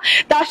করা,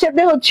 তার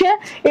সাথে হচ্ছে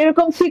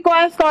এরকম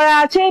সিকোয়েন্স করা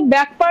আছে,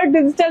 ব্যাক পার্ট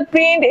ডিজিটাল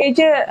প্রিন্ট। এই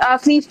যে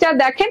স্লিভসটা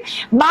দেখেন,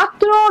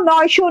 মাত্র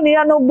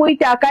 999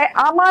 টাকায়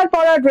আমার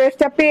পরা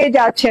ড্রেসটা পেয়ে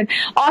যাচ্ছেন।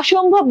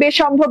 অসম্ভব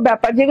বেসম্ভব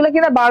ব্যাপার, যেগুলো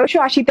কিনা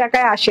 1280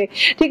 টাকায় আসে।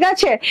 ঠিক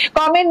আছে,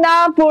 কমেন্ট না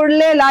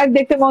পড়লে লাইভ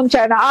দেখতে মন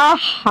চায় না।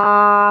 আহা,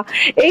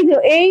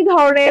 এই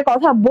ধরনের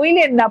কথা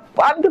বললেন না,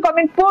 আমি তো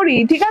কমেন্ট পড়ি।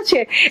 ঠিক আছে,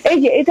 এই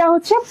যে এটা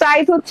হচ্ছে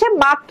প্রাইস হচ্ছে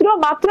মাত্র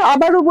মাত্র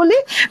আবারও বলি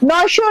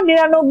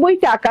 999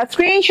 টাকা।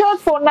 স্ক্রিনশট,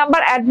 ফোন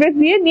নাম্বার, অ্যাড্রেস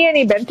দিয়ে নিয়ে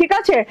নিবেন। ঠিক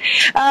আছে,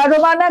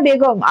 রোমানা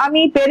বেগম,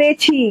 আমি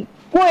পেরেছি।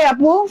 কই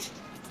আপু,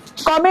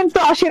 কমেন্ট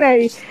তো আসে নাই,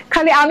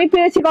 খালি আমি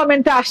পেরেছি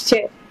কমেন্টটা আসছে।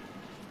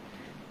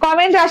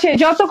 কমেন্ট আসে,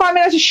 যত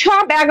কমেন্ট আসে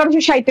সব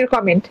 1160 এর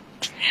কমেন্ট।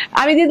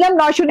 আমি দিলাম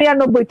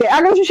 999-তে,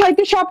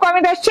 1160 সব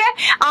কমেন্ট আসছে।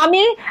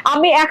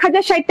 আমি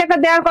 1060 টাকা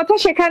দেওয়ার কথা,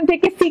 সেখান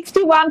থেকে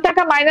 61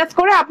 টাকা মাইনাস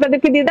করে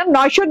আপনাদেরকে দিয়ে দিলাম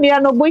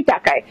 999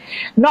 টাকায়।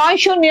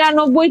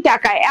 999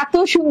 টাকায় এত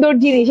সুন্দর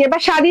জিনিস।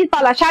 এবার শাড়ির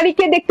পালা, শাড়ি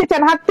কে দেখতে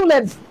চান হাত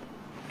তুলেন।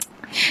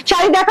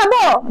 শাড়ি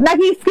দেখাবো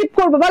নাকি স্কিপ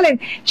করবো বলেন?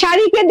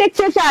 শাড়ি কে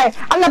দেখতে চায়?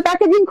 আল্লাহ,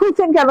 প্যাকেজিং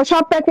খুলছেন কেন?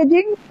 সব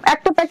প্যাকেজিং,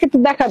 একটা প্যাকেট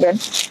দেখাবেন।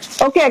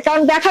 ওকে,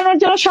 কারণ দেখানোর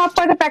জন্য সব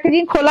কয়টা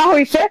প্যাকেজিং খোলা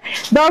হয়েছে,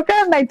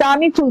 দরকার নাই তো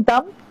আমি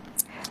তুলতাম।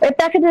 এই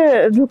প্যাকেটে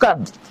ঢুকান।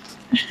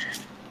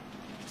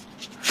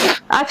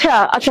 আচ্ছা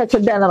আচ্ছা আচ্ছা,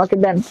 দেন আমাকে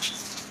দেন,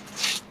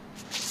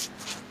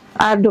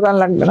 আর দোকান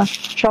লাগবে না,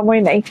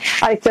 সময় নাই,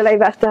 আরেকটা লাইভ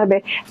আসতে হবে।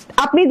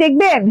 আপনি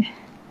দেখবেন,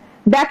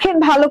 দেখেন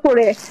ভালো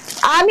করে।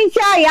 আমি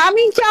চাই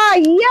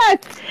ইয়েস,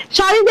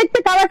 শাড়ি দেখতে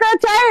কারা কারা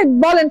চায়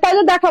বলেন,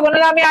 তাহলে দেখাবো,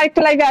 না আমি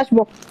আরেকটা লাইভে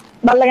আসবো।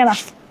 ভাল লাগে না,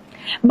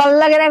 ভাল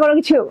লাগে না কোনো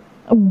কিছু,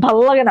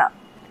 ভালো লাগে না।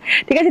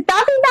 ঠিক আছে,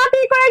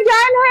 তাড়াতাড়ি করে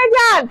জয়েন হয়ে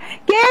যান।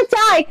 কে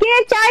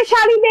চায়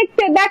শাড়ি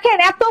দেখতে? দেখেন,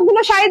 এতগুলো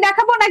শাড়ি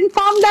দেখাবো নাকি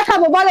কম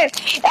দেখাবো বলেন?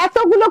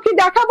 এতগুলো কি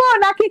দেখাবো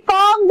নাকি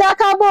কম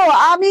দেখাবো?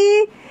 আমি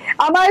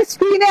আমার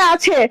স্ক্রিনে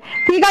আছে।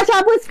 ঠিক আছে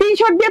আপু,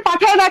 স্ক্রিনশট দিয়ে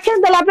পাঠিয়ে রাখেন,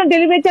 তাহলে আপনার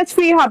ডেলিভারি চার্জ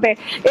ফ্রি হবে।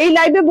 এই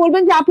লাইভে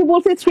বলবেন যে আপু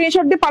বলছে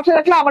স্ক্রিনশট দিয়ে পাঠিয়ে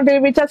রাখলে আমার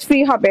ডেলিভারি চার্জ ফ্রি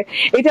হবে,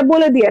 এটা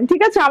বলে দিয়েন।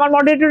 ঠিক আছে, আমার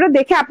মডারেটরটা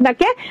দেখে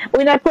আপনাকে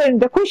উইনার করে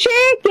নিতে। খুশি?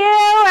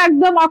 কেউ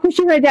একদম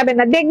অখুশি হয়ে যাবে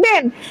না।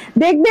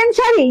 দেখবেন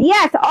শাড়ি,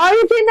 ইয়েস,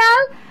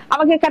 অরিজিনাল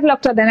আমাকে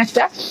ক্যাটালগটা দেন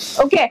একটা।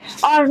 ওকে,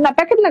 আর না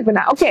প্যাকেট লাগবে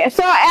না। ওকে,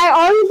 so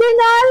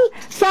original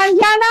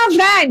Sanjana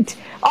brand,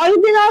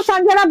 original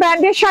Sanjana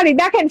ব্র্যান্ডের শাড়ি।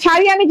 দেখেন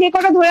শাড়ি আমি যে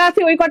কটা ধরে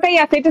আছি ওই কটাই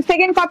আছে, এটা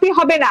সেকেন্ড কপি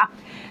হবে না,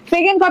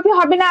 সেকেন্ড কপি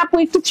হবে না আপু,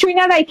 একটু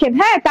ছুঁইনা রাখেন।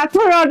 হ্যাঁ,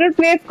 তারপর অর্ডার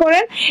প্লেস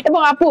করেন। এবং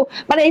আপু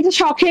মানে এটা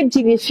শখের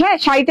জিনিস। হ্যাঁ,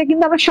 শাড়িটা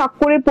কিন্তু আমরা শখ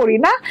করে পরি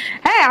না।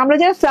 হ্যাঁ, আমরা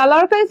যারা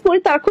সালোয়ার কামিজ পরি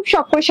তারা খুব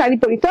শখ করে শাড়ি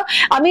পরি। তো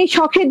আমি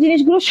শখের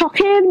জিনিসগুলো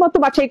শখের মতো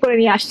বাছাই করে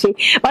নিয়ে আসছি,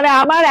 মানে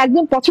আমার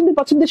একদম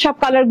পছন্দের সব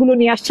কালার গুলো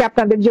নিয়ে আসছি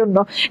আপনাদের জন্য।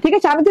 ঠিক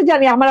আছে, আমি তো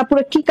জানি আমার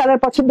আপুরা কি কালার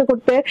পছন্দ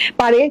করতে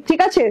পারে। ঠিক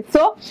আছে,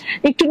 তো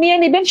একটু নিয়ে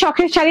নেবেন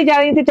শখের শাড়ি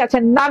যারা নিতে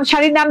চাচ্ছেন। নাম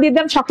শাড়ির নাম দিয়ে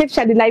দেন শখের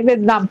শাড়ি, লাইভের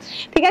নাম।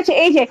 ঠিক আছে,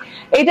 এই যে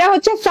এটা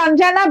হচ্ছে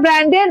সঞ্জানা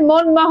ব্র্যান্ডের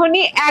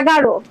মনমোহনী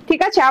 11।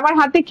 ঠিক আছে, আমার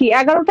হাতে কি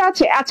 11টা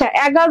আছে? আচ্ছা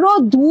 11,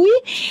 2,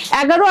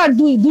 11 আর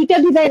 2, দুইটা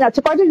ডিজাইন আছে।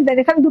 কয়টা ডিজাইন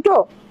এখানে? দুটো,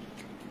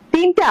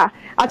 তিনটা।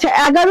 আচ্ছা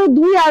 11,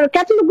 2 আর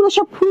ক্যাটালগ গুলো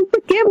সব খুলতে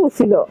কে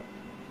বলছিল?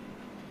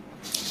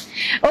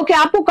 ওকে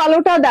আপু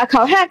কালোটা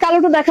দেখাও। হ্যাঁ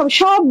কালোটা দেখাবো,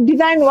 সব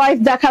ডিজাইন ওয়াইজ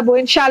দেখাবো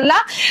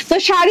ইনশাল্লাহ। তো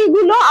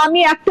শাড়িগুলো আমি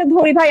একটা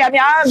ধরি ভাই, আমি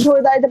আর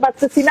ধরে দাঁড়াতে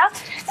পারতেছি না,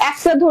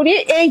 একটা ধরি।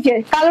 এই যে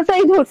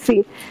কালোটাই ধরছি।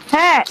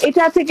 হ্যাঁ,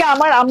 এটা থেকে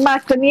আমার আম্মা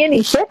একটা নিয়ে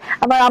নিছে,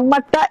 আমার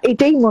আম্মারটা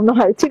এটাই মনে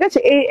হয়। ঠিক আছে,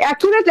 এই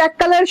অ্যাকুরেট এক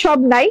কালার সব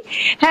নাই।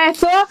 হ্যাঁ,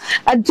 তো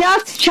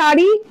জাস্ট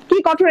শাড়ি কি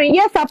কটন?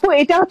 ইয়েস আপু,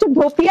 এটা হচ্ছে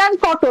ধোপিয়ান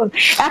কটন।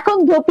 এখন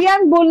ধোপিয়ান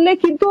বললে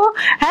কিন্তু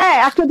হ্যাঁ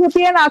একটা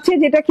ধোপিয়ান আছে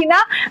যেটা কিনা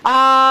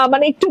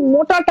মানে একটু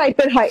মোটা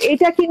টাইপের হয়।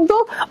 এটা কিন্তু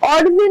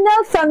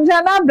অরিজিনাল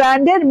সঞ্জানা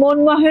ব্র্যান্ডের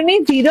মনমোহনী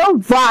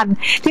 01।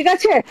 ঠিক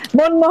আছে,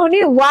 মনমোহনী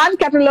 1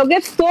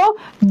 ক্যাটালগের। So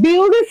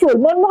beautiful.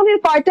 মনমোহনীর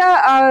কয়টা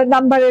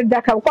নাম্বারের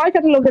দেখাবো, কয়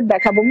ক্যাটালগের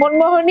দেখাবো?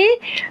 মনমোহনী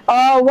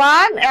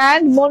 1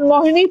 এন্ড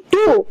মনমোহনী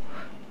 2।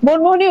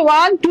 মনমোহনী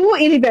 1, 2,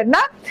 11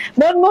 না,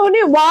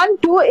 মনমোহনী 1,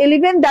 2,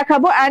 11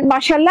 দেখাবো। এন্ড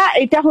মাশাআল্লাহ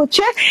এটা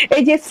হচ্ছে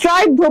এই যে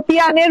স্ট্রাইপ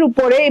ধোপিয়ানের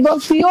উপরে এবং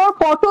পিওর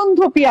কটন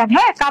ধোপিয়ান।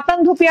 হ্যাঁ, কাতান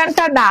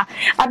ধোপিয়ানটা না।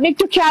 আপনি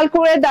একটু খেয়াল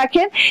করে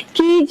দেখেন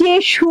কি যে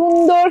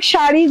সুন্দর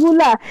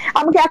শাড়িগুলা।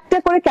 আমাকে একটা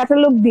করে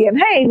ক্যাটালগ দিয়েন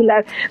হ্যাঁ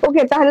এগুলার।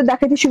 ওকে, তাহলে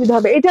দেখাতে সুবিধা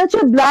হবে। এটা হচ্ছে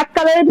ব্ল্যাক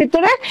কালারের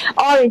ভিতরে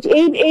অরেঞ্জ।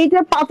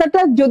 এইটা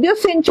পাতাটা যদিও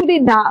সেঞ্চুরি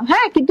না,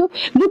 হ্যাঁ, কিন্তু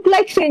লুক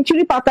লাইক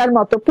সেঞ্চুরি পাতার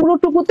মতো,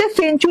 পুরোটুকুতে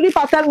সেঞ্চুরি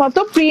পাতার মতো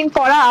প্রিন্ট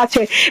করা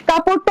আছে।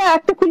 কাপড়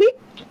একটা খুলি।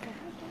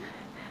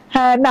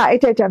 হ্যাঁ না,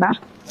 এটা না,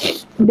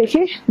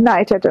 দেখি না,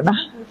 এটা না,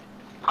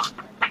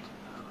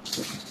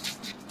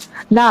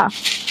 না।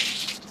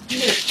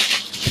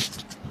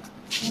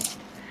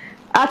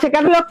 আচ্ছা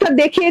ক্যাটালগটা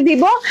দেখিয়ে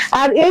দিব।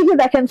 আর এই যে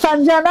দেখেন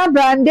সঞ্জানা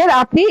ব্র্যান্ডের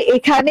আপনি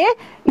এখানে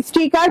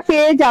স্টিকার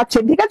পেয়ে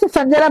যাচ্ছেন। ঠিক আছে,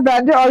 সঞ্জানা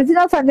ব্র্যান্ডের,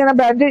 অরিজিনাল সঞ্জানা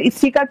ব্র্যান্ডের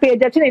স্টিকার পেয়ে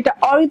যাচ্ছেন। এটা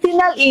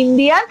অরিজিনাল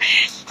ইন্ডিয়ান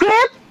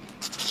ক্রেপ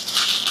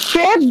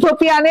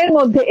ধোপিয়ানের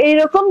মধ্যে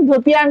এইরকম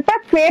ধোপিয়ানটা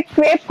ক্রেপ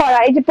করা।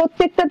 এই যে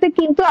প্রত্যেকটাতে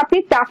কিন্তু আপনি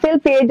টাফেল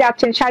পেয়ে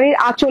যাচ্ছেন শাড়ির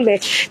আঁচলে।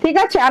 ঠিক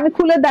আছে, আমি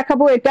খুলে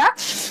দেখাবো এটা।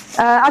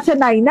 আচ্ছা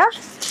নাই না,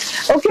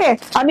 ওকে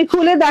আমি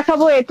খুলে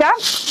দেখাবো এটা।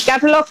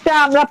 ক্যাটালগটা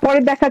আমরা পরে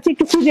দেখাচ্ছি,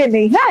 একটু খুঁজে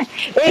নেই। হ্যাঁ,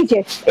 এই যে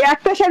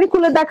একটা শাড়ি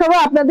খুলে দেখাবো,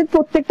 আপনাদের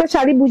প্রত্যেকটা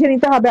শাড়ি বুঝে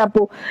নিতে হবে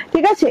আপু।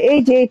 ঠিক আছে, এই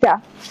যে এটা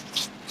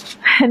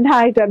না,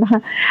 এটা না।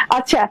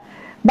 আচ্ছা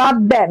বাদ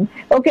দেন।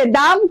 ওকে,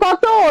 দাম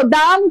কত?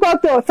 দাম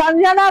কত?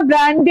 সঞ্জানা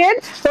ব্র্যান্ডের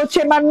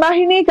হচ্ছে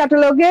মনমোহনী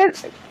ক্যাটালগের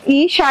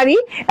শাড়ি।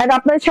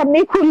 আপনার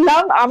সামনেই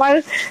খুললাম, আমার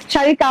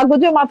শাড়ি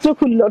কাগজে মাত্র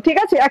খুললো। ঠিক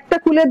আছে, একটা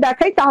খুলে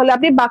দেখাই, তাহলে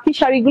আপনি বাকি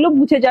শাড়িগুলো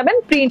বুঝে যাবেন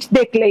প্রিন্ট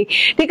দেখলেই।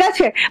 ঠিক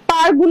আছে,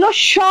 পার গুলো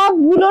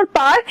সবগুলোর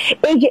পার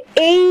এই যে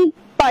এই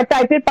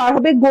টাইপের পার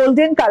হবে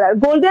গোল্ডেন কালার।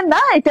 গোল্ডেন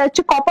না, এটা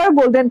হচ্ছে কপার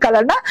গোল্ডেন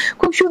কালার না,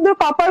 খুব সুন্দর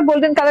কপার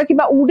গোল্ডেন কালার,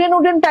 কিংবা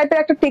উডেন টাইপের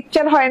একটা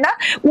টেক্সচার হয় না,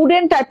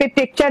 উডেন টাইপের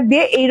টেক্সচার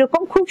দিয়ে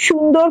এইরকম খুব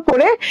সুন্দর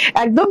করে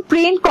একদম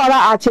প্রিন্ট করা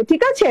আছে।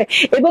 ঠিক আছে,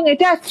 এবং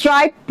এটা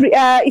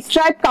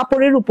স্ট্রাইপ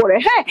কাপড়ের উপরে।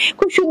 হ্যাঁ,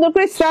 খুব সুন্দর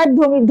করে স্ট্রাইপ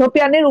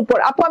ধোপিয়ানের উপর।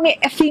 আপু আমি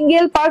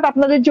সিঙ্গেল পার্ট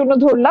আপনাদের জন্য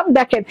ধরলাম।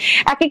 দেখেন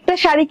এক একটা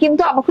শাড়ি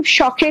কিন্তু আমার খুব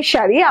শখের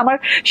শাড়ি, আমার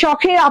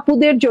শখের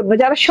আপুদের জন্য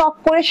যারা শখ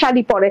করে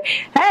শাড়ি পরে।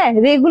 হ্যাঁ,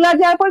 রেগুলার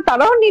যাওয়ার পর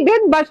তারাও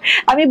নিবেন, বাট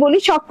আমি বলি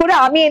শখ করে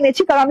আমি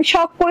এনেছি, কারণ আমি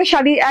শখ করে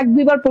শাড়ি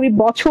 1-2 বার পরি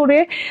বছরে,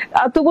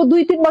 তবু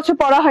 2-3 বছর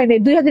পরা হয়নি।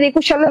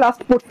 2021 সালে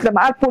লাস্ট পরছিলাম,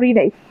 আর পরি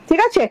নাই।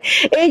 ঠিক আছে,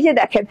 এই যে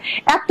দেখেন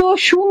এত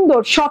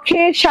সুন্দর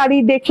শখের শাড়ি,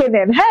 দেখে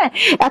নেন। হ্যাঁ,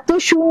 এত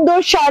সুন্দর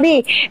শাড়ি।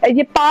 এই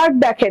যে পার্ট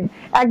দেখেন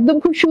একদম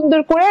খুব সুন্দর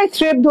করে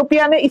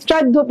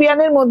স্ট্রাইপ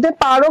ধোপিয়ানের মধ্যে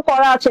পারও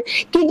করা আছে।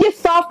 কি যে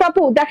সফট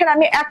আপু, দেখেন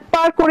আমি এক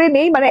পার করে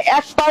নেই, মানে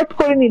এক পার্ট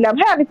করে নিলাম।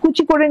 হ্যাঁ, আমি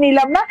কুচি করে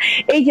নিলাম না।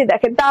 এই যে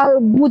দেখেন, তা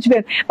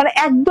বুঝবেন মানে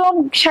একদম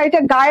শাড়িটা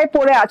গায়ে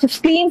পড়ে আছে।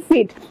 স্লিম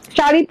ফিট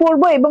শাড়ি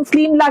পরবো এবং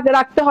স্লিম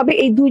রাখতে হবে,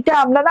 এই দুইটা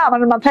আমরা না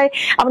আমাদের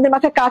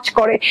মাথায় কাজ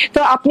করে। তো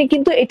আপনি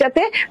কিন্তু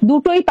এটাতে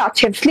দুটোই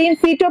পাচ্ছেন, স্লিম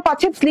ফিটও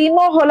পাচ্ছেন,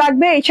 স্লিমও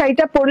লাগবে এই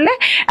শাড়িটা পরলে।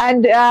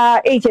 এন্ড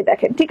এই যে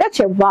দেখেন, ঠিক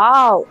আছে,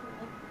 ওয়াও,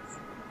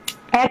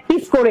 এক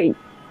পিস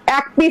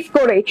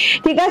করেই।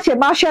 ঠিক আছে,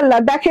 মাশাআল্লাহ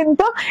দেখেন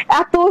তো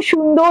এত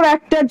সুন্দর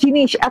একটা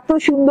জিনিস,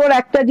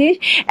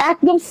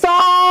 একদম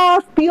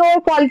সফট পিওর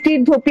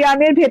কোয়ালিটির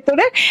ধোপিয়ানের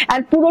ভেতরে, আর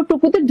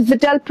পুরোটুকুতে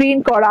ডিজিটাল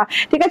প্রিন্ট করা।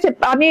 ঠিক আছে,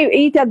 আমি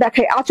এইটা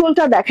দেখাই,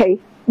 আঁচলটা দেখাই।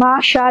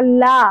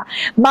 মাশাআল্লাহ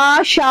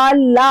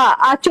মাশাআল্লাহ।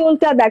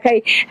 আঁচলটা দেখাই,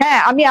 হ্যাঁ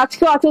আমি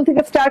আজকেও আঁচল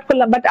থেকে স্টার্ট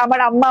করলাম, বাট আমার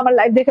আম্মা আমার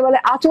লাইফ দেখে বলে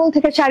আঁচল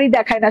থেকে শাড়ি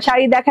দেখায় না,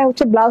 শাড়ি দেখায়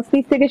হচ্ছে ব্লাউজ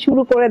পিস থেকে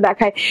শুরু করে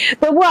দেখায়।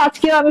 তবুও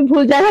আজকেও আমি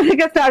ভুল জায়গা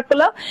থেকে স্টার্ট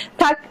করলাম,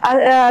 থাক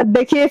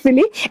দেখিয়ে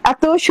ফেলি।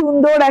 এত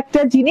সুন্দর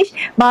একটা জিনিস,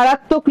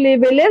 মারাত্মক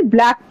লেভেলের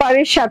ব্ল্যাক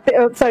পারের সাথে,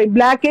 সরি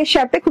ব্ল্যাক এর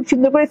সাথে খুব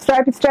সুন্দর করে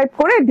স্ট্রাইপ স্ট্রাইপ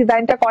করে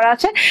ডিজাইনটা করা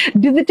আছে,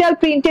 ডিজিটাল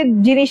প্রিন্টেড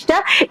জিনিসটা।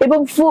 এবং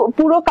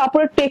পুরো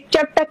কাপড়ের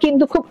টেক্সচারটা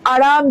কিন্তু খুব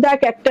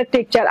আরামদায়ক একটা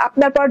টেক্সচার।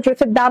 আপনার পরা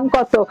ড্রেসের দাম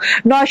কত?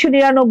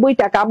 999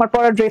 টাকা আমার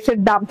পরা ড্রেসের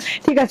দাম,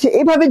 ঠিক আছে।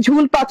 এভাবে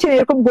ঝুল পাচ্ছেন,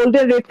 এরকম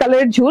গোল্ডেন রেড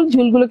কালারের ঝুল,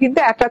 ঝুলগুলো কিন্তু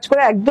অ্যাটাচ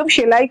করে একদম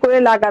সেলাই করে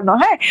লাগানো।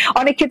 হ্যাঁ,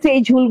 অনেক ক্ষেত্রে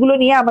এই ঝুলগুলো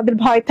নিয়ে আমাদের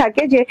ভয়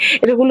থাকে যে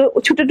এগুলো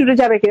ছুটে টুটে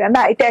যাবে কিনা,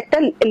 না এটা একটা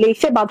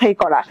লেসে বাঁধাই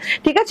করা,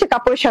 ঠিক আছে,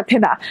 কাপড়ের সাথে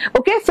না।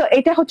 ওকে, সো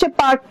এটা হচ্ছে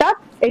পার্টটা,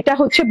 এটা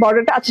হচ্ছে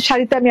বর্ডারটা। আচ্ছা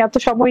শাড়িতে আমি এত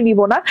সময় নিব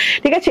না,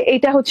 ঠিক আছে।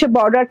 এটা হচ্ছে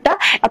বর্ডারটা,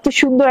 এত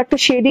সুন্দর একটা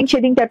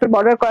শেডিং টাইপের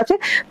বর্ডার করা আছে,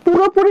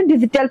 পুরোপুরি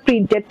ডিজিটাল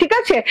প্রিন্টেড, ঠিক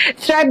আছে।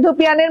 স্ট্রাইপ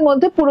ধোপিয়ানের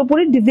মধ্যে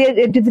পুরোপুরি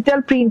ডিজিটাল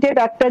প্রিন্টেড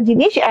একটা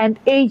জিনিস। এন্ড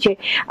এই যে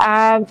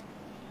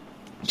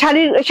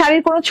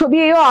শাড়ির কোনো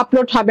ছবিও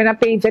আপলোড হবে না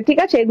পেজে, ঠিক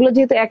আছে, এগুলো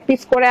যেহেতু এক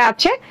পিস করে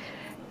আছে।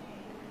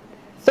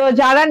 তো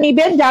যারা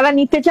নিবেন, যারা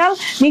নিতে চাই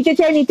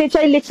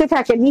লিখতে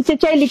থাকেন,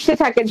 লিখতে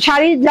থাকেন।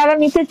 শাড়ি যারা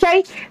নিতে চাই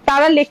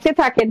তারা লিখতে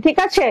থাকেন, ঠিক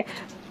আছে।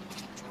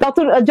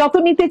 যত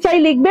নিতে চাই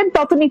লিখবেন,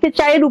 তত নিতে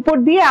চাইয়ের উপর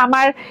দিয়ে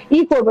আমার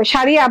করবে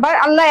শাড়ি। আবার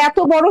আল্লাহ এত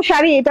বড়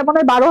শাড়ি, এটা মনে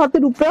হয় 12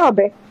 হাতের উপরে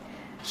হবে,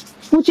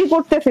 কুচি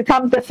করতেছে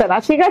থামতেছে না,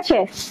 ঠিক আছে।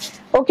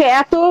 ওকে,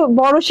 এত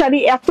বড় শাড়ি,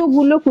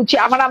 এতগুলো কুচি।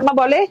 আমার আম্মা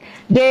বলে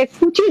যে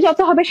কুচি যত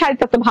হবে শাড়ি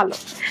তত ভালো,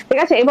 ঠিক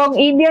আছে। এবং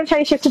ইন্ডিয়ান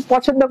শাড়ি সে খুব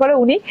পছন্দ করে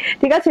উনি,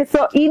 ঠিক আছে।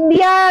 তো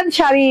ইন্ডিয়ান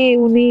শাড়ি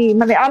উনি,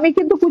 মানে আমি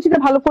কিন্তু কুচিটা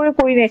ভালো করে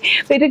করি না,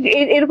 এটা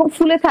এরকম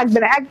ফুলে থাকবে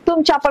না, একদম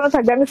চাপানো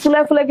থাকবে। আমি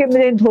ফুলা কেমনি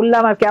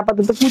ধরলাম আর কি,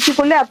 আপাতত কুচি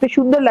করলে এত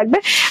সুন্দর লাগবে।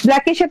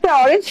 ব্ল্যাকের সাথে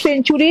অরেঞ্জ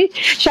সেঞ্চুরি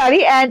শাড়ি।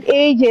 এন্ড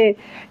এই যে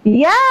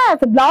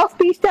ব্লাউজ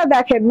পিসটা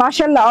দেখেন,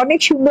 মাশাআল্লাহ অনেক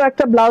সুন্দর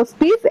একটা ব্লাউজ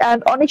পিস,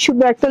 এন্ড অনেক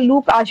সুন্দর একটা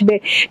লুক আসবে,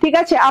 ঠিক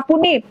আছে।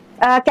 আপনি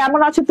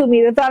কেমন আছো তুমি?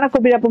 রানা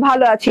কবির আপু,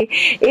 ভালো আছি,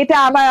 এটা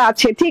আমার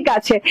আছে, ঠিক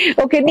আছে।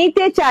 ওকে,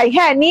 নিতে চাই,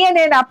 হ্যাঁ নিয়ে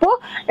নেন আপু,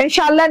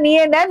 ইনশাআল্লাহ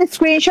নিয়ে নেন,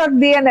 স্ক্রিনশট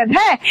দিয়ে নেন।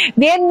 হ্যাঁ,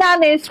 নেন না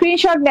নেন,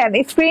 স্ক্রিনশট নেন,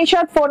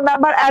 স্ক্রিনশট, ফোন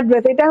নাম্বার,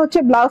 অ্যাড্রেস। এটা হচ্ছে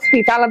ব্লাউজ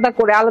পিস, আলাদা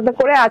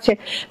করে আছে।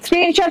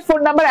 স্ক্রিনশট, ফোন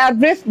নাম্বার,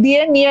 অ্যাড্রেস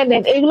দিয়ে নিয়ে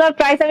নেন। এগুলোর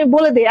প্রাইস আমি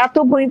বলে দিই, এত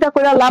ভনিতা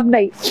করে লাভ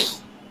নাই,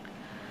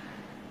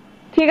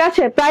 ঠিক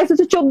আছে। প্রাইস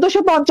হচ্ছে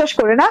 1450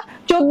 করে, না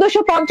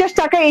 1450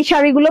 টাকা এই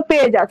শাড়িগুলো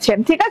পেয়ে যাচ্ছেন,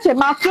 ঠিক আছে।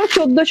 মাত্র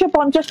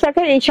 1450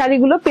 টাকায় এই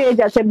শাড়িগুলো পেয়ে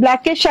যাচ্ছে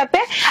ব্ল্যাকের সাথে।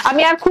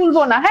 আমি আর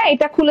খুলবো না, হ্যাঁ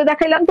এটা খুলে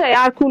দেখাইলাম তো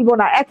আর খুলবো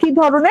না।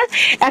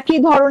 একই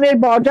ধরনের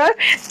বর্ডার,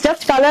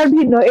 জাস্ট কালার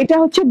ভিন্ন। এটা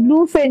হচ্ছে ব্লু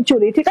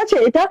সেঞ্চুরি, ঠিক আছে।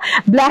 এটা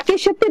ব্ল্যাকের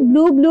সাথে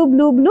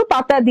ব্লু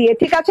পাতা দিয়ে,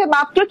 ঠিক আছে।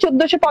 মাত্র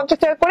 1450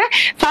 টাকা করে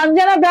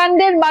সানজানা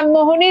ব্র্যান্ডের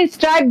মানমোহনীর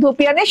স্ট্রাইপ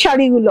ধোপিয়ানের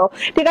শাড়িগুলো,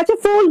 ঠিক আছে।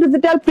 ফুল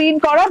ডিজিটাল প্রিন্ট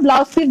করা,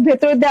 ব্লাউজ পিস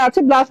ভেতরে দেওয়া আছে,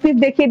 ব্লাউজ পিস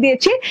দেখিয়ে দিয়েছি।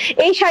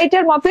 এই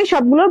শাড়িটার মতোই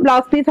সবগুলো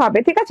ব্লাউজ পিস হবে,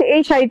 ঠিক আছে,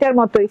 এই শাড়িটার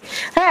মতোই।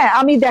 হ্যাঁ,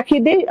 আমি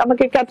দেখিয়ে দিই,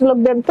 আমাকে ক্যাটালগ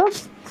দেন তো।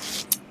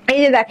 এই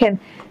যে দেখেন,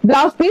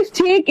 ব্লাউজ পিস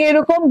ঠিক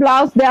এরকম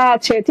ব্লাউজ দেওয়া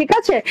আছে, ঠিক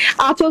আছে।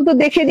 আঁচল তো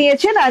দেখে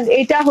নিয়েছেন, আর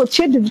এটা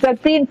হচ্ছে ডিজিটাল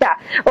প্রিন্টটা।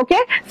 ওকে,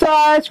 তো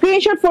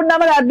স্ক্রিনশট, ফোন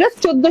নাম্বার, অ্যাড্রেস।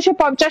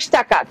 1450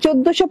 টাকা,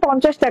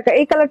 1450 টাকা।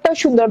 এই কালারটাও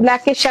সুন্দর,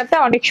 ব্ল্যাক এর সাথে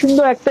অনেক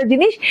সুন্দর একটা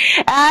জিনিস।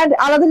 এন্ড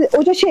আলাদা,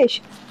 ওইটা শেষ,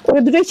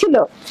 ওটা দুটোই ছিল।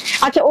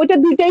 আচ্ছা, ওইটা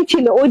দুইটাই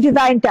ছিল, ওই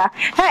ডিজাইনটা।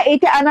 হ্যাঁ,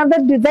 এটা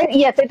আনাদার ডিজাইন,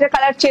 ইয়াস, এটা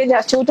কালার চেঞ্জ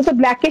আছে। ওটা তো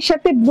ব্ল্যাক এর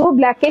সাথে ব্লু,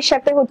 ব্ল্যাক এর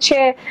সাথে হচ্ছে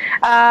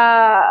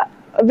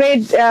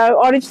রেড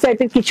অরেঞ্জ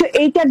টাইপের কিছু।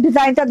 এইটার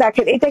ডিজাইনটা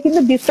দেখেন, এটা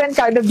কিন্তু ডিফারেন্ট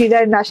কাইন্ড অফ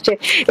ডিজাইন আসছে।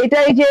 এটা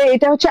এই যে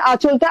এটা হচ্ছে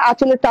আঁচলটা,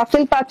 আঁচলের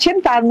টাফেল পাচ্ছেন,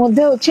 তার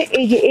মধ্যে হচ্ছে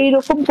এই যে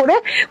এইরকম করে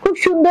খুব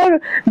সুন্দর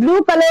ব্লু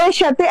কালারের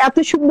সাথে এত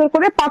সুন্দর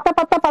করে পাতা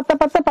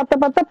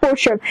পাতা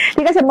পোর্শন,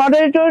 ঠিক আছে।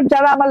 মডারেটর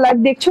যারা আমার লাইভ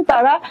দেখছো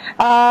তারা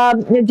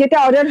যেটা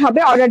অর্ডার হবে,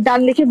 অর্ডার ডান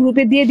লিখে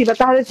গ্রুপে দিয়ে দিবা,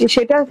 তাহলে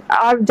সেটা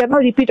আর যেন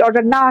রিপিট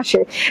অর্ডার না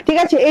আসে, ঠিক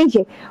আছে। এই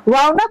যে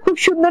ওয়াও, না খুব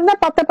সুন্দর না,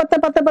 পাতা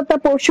পাতা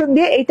পোর্শন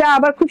দিয়ে। এটা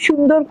আবার খুব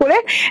সুন্দর করে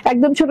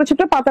একদম ছোট ছোট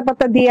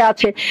পাতা দিয়ে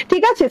আছে,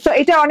 ঠিক আছে। তো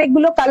এটা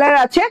অনেকগুলো কালার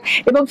আছে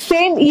এবং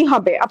সেম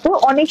হবে আপু,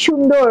 অনেক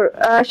সুন্দর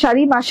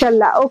শাড়ি,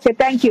 মাশাআল্লাহ। ওকে,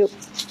 থ্যাংক ইউ।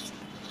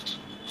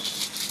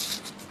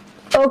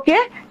 ওকে,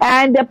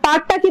 এন্ড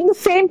পারটা কিন্তু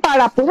সেম পার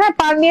আপু, হ্যাঁ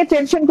পার নিয়ে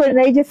টেনশন করি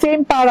না, এই যে সেম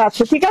পার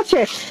আছে, ঠিক আছে।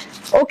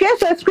 ওকে,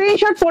 so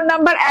screenshot, phone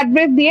number,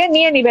 address দিয়ে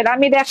নিয়ে নিবেন।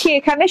 আমি রাখি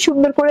এখানে,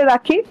 সুন্দর করে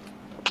রাখি।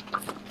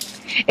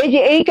 এই যে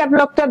এই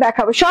ক্যাটালগটা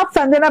দেখাবো, সব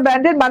সঞ্জনা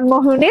ব্র্যান্ডের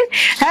মানমোহনীর।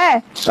 হ্যাঁ,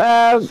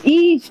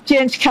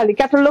 চেঞ্জ খালি,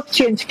 ক্যাটালগ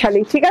চেঞ্জ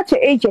খালি, ঠিক আছে।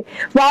 এই যে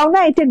ওয়াও, না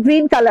এটা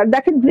গ্রিন কালার,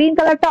 দেখেন গ্রিন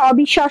কালারটা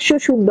অবিশ্বাস্য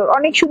সুন্দর,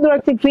 অনেক সুন্দর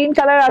একটা গ্রিন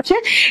কালার আছে।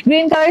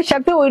 গ্রিন কালারের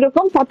সাথে ওই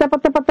রকম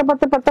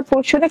পাতা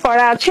পোর্শনে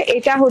করা আছে।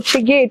 এটা হচ্ছে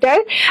গিয়ে এটার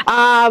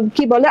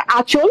কি বলে,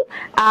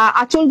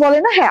 আঁচল বলে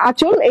না, হ্যাঁ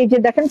আঁচল। এই যে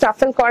দেখেন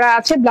টাফেল করা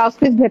আছে, ব্লাউজ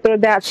পিস ভেতরে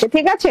দেওয়া আছে,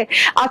 ঠিক আছে।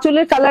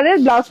 আঁচলের কালারের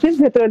ব্লাউজ পিস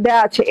ভেতরে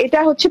দেওয়া আছে। এটা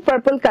হচ্ছে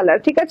পার্পল কালার,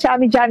 ঠিক আছে।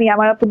 আমি জানি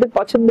আমার আপনাদের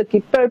পছন্দ কি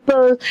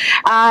পার্পল,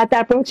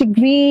 তারপর হচ্ছে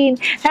গ্রিন।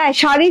 হ্যাঁ,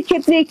 শাড়ির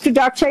ক্ষেত্রে একটু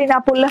ডার্ক শাড়ি না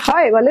পরলে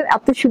হয় বলেন?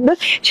 এত সুন্দর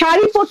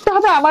শাড়ি পরতে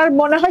হবে আমার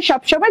মনে হয়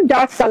সবসময়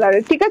ডার্ক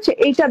কালারের। ঠিক আছে,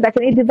 এইটা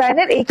দেখেন এই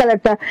ডিজাইনের এই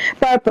কালারটা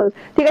পার্পল।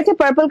 ঠিক আছে,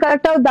 পার্পল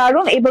কালারটাও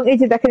দারুণ। এবং এই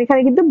যে দেখেন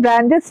এখানে কিন্তু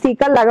ব্র্যান্ডেড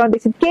স্টিকার লাগানো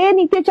দেখছেন। কে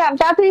নিতে চান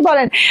তাড়াতাড়ি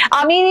বলেন,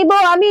 আমি নিব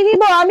আমি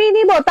নিব আমি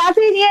নিব,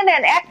 তাড়াতাড়ি নিয়ে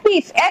নেন। এক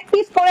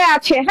পিস করে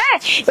আছে। হ্যাঁ,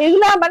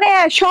 এগুলা মানে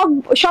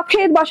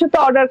শখের বশত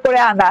অর্ডার করে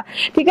আনা।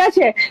 ঠিক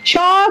আছে,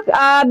 শখ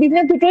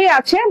বিভিন্ন দুটোই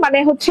আছে, মানে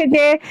হচ্ছে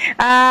যে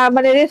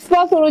মানে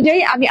রেসপন্স অনুযায়ী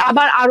আমি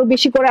আবার আরো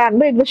বেশি করে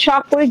আনবো। এগুলো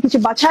শখ করে কিছু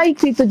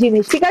বাছাইকৃত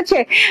জিনিস। ঠিক আছে,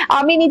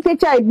 আমি নিতে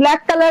চাই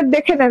ব্ল্যাক কালার।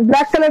 দেখে নেন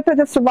ব্ল্যাক কালারটা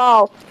জাস্ট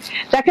ওয়াও।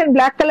 দেখেন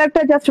ব্ল্যাক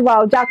কালারটা জাস্ট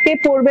ওয়াও। যাকে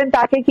পরবেন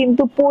তাকে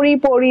কিন্তু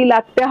পরি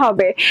লাগতে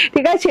হবে।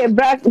 ঠিক আছে,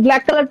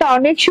 ব্ল্যাক কালারটা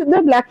অনেক সুন্দর,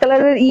 ব্ল্যাক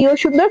কালারের ইও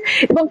সুন্দর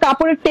এবং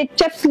কাপড়ের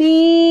টেক্সচার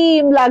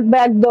স্লিম লাগবে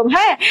একদম।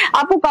 হ্যাঁ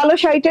আপু, কালো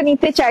শাড়িটা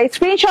নিতে চাই,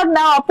 স্ক্রিনশট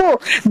নাও আপু,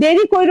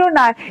 দেরি কইরো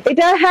না।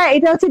 এটা হ্যাঁ,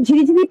 এটা হচ্ছে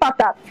ঝিরিঝিরি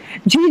পাতা।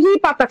 ঝিরিঝিরি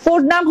পাতা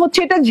কোড নাম হচ্ছে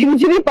এটা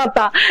ঝিরিঝিরি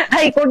পাতা।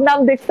 হ্যাঁ, কোড নাম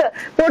দেখছেন,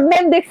 কোড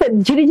নেম দেখছেন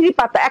ঝিরিঝিরি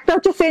পাতা। একটা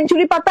হচ্ছে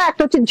সেঞ্চুরি পাতা,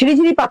 একটা হচ্ছে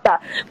ঝিরিঝিরি পাতা।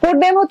 কোড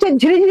নেম হচ্ছে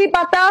ঝিরিঝিরি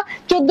পাতা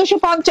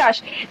 1450।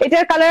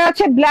 এটার কালার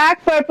আছে ব্ল্যাক,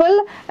 পার্পল,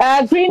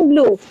 গ্রিন,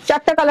 ব্লু,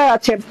 4টা কালার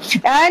আছে।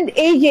 এন্ড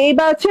এই যে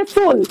এবার আছে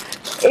ফুল,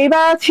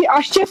 এবার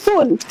আসছে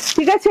ফুল।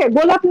 ঠিক আছে,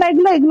 গোলাপ না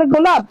এগুলো, এগুলো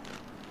গোলাপ,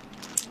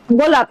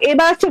 গোলাপ।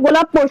 এবার হচ্ছে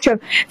গোলাপ পোর্শন।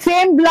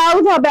 সেম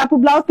ব্লাউজ হবে আপু,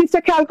 ব্লাউজ পিসটা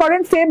খেয়াল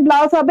করেন, সেম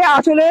ব্লাউজ হবে।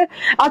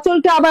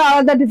 আঁচলটা আবার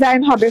আলাদা ডিজাইন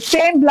হবে,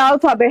 সেম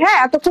ব্লাউজ হবে। হ্যাঁ,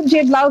 এতক্ষণ যে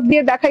ব্লাউজ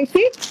দিয়ে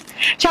দেখাইছি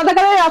সাদা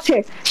কালার আছে,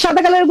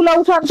 সাদা কালার গুলো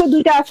উঠান তো,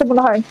 2টা আছে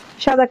মনে হয়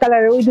সাদা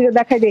কালারের, ওই 2টা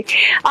দেখাই দিই।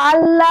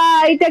 আল্লাহ,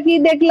 এটা কি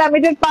দেখলাম,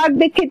 এটার পার্ট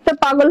দেখে তো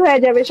পাগল হয়ে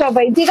যাবে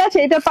সবাই। ঠিক আছে,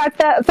 এটা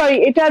পার্টটা সরি,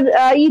 এটার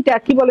ইটা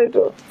কি বলে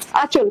তো,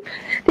 আঁচল।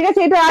 ঠিক আছে,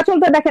 এটা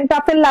আঁচলটা দেখেন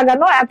টাপেল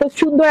লাগানো, এত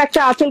সুন্দর একটা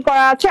আঁচল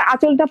করা আছে।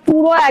 আঁচলটা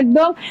পুরো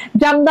একদম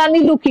জামদানি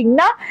লুকিং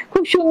না,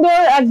 খুব সুন্দর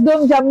একদম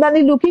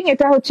জামদানি লুকিং।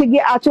 এটা হচ্ছে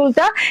গিয়ে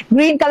আঁচলটা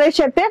গ্রিন কালারের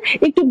সাথে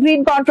একটু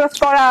গ্রিন কন্ট্রাস্ট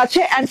করা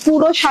আছে। এন্ড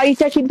পুরো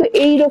শাড়িটা কিন্তু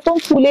এইরকম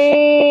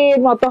ফুলের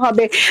মতো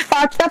হবে।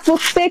 পাড়টা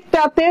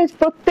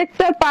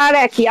প্রত্যেকটার পাড়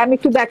একই। আমি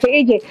একটু দেখে,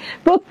 এই যে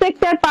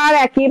প্রত্যেকটার পাড়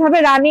একই, এভাবে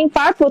রানিং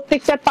পাড়,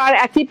 প্রত্যেকটার পাড়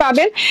একই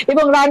পাবেন।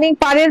 এবং রানিং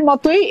পাড়ের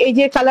মতোই এই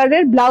যে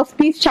কালারের ব্লাউজ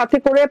পিস সাথে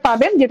করে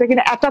পাবেন, যেটা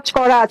কিনা অ্যাটাচ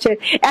করা আছে,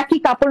 একই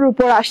কাপড়ের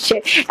উপর আসছে।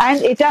 এন্ড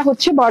এটা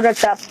হচ্ছে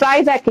বর্ডারটা,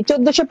 প্রাইস একই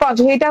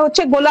 1450। এটা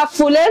হচ্ছে গোলাপ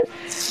ফুলের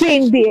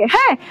প্রিন্ট দিয়ে।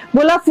 হ্যাঁ,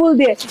 গোলাপ ফুল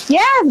দিয়ে,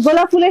 ইয়েস,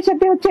 গোলাপ ফুলের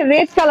সাথে হচ্ছে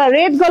রেড কালার,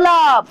 রেড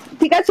গোলাপ।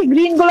 ঠিক আছে,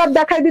 গ্রিন গোলাপ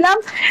দেখাই দিলাম,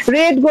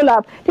 রেড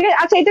গোলাপ। ঠিক আছে,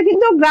 আচ্ছা এটা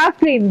কিন্তু গ্রাস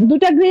গ্রিন,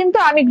 2টা গ্রিন, তো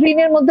আমি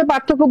গ্রিনের মধ্যে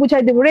পার্থক্য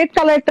বুঝাই দেবো। রেড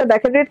কালারটা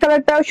দেখেন, রেড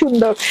কালারটাও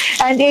সুন্দর।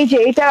 এন্ড এই যে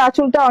এটার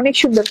আঁচলটা অনেক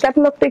সুন্দর।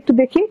 ক্যাটালগটা একটু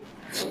দেখি,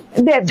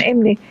 দেন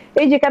এমনি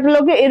এই যে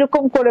ক্যাটালগে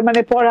এরকম করে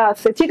মানে পরা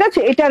আছে। ঠিক আছে,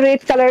 এটা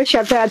রেড কালারের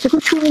সাথে আছে,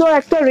 খুব সুন্দর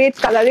একটা রেড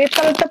কালার। রেড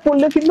কালারটা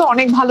পরলে কিন্তু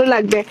অনেক ভালো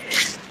লাগবে।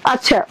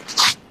 আচ্ছা,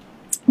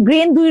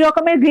 গ্রিন 2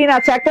 রকমের গ্রিন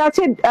আছে, একটা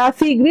আছে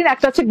সি গ্রিন,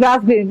 একটা হচ্ছে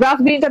গ্রাস গ্রিন। গ্রাস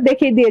গ্রিনটা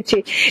দেখিয়ে দিয়েছি।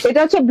 এটা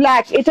হচ্ছে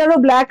ব্ল্যাক, এটারও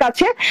ব্ল্যাক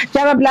আছে।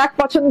 যারা ব্ল্যাক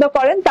পছন্দ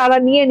করেন তারা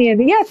নিয়ে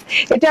ইয়েস।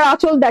 এটার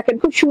আঁচল দেখেন,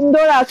 খুব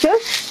সুন্দর আঁচল।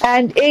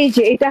 এন্ড এই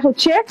যে এটা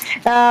হচ্ছে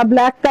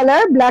ব্ল্যাক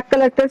কালার, ব্ল্যাক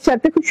কালারটার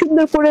সাথে খুব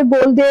সুন্দর করে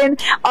গোল্ডেন,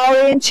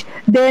 অরেঞ্জ,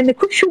 দেন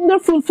খুব সুন্দর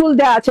ফুল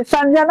দেওয়া আছে।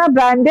 সঞ্জানা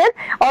ব্র্যান্ডের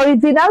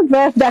অরিজিনাল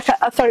ড্রেস দেখা,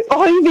 সরি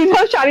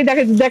অরিজিনাল শাড়ি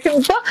দেখেন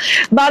তো,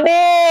 মানে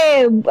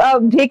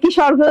ঢেকি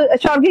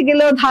স্বর্গে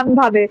গেলেও ধান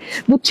ভাবে,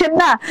 বুঝছেন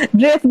না,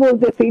 ড্রেস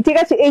বলতেছি। ঠিক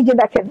আছে, এই যে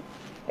দেখেন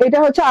এটা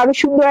হচ্ছে আরো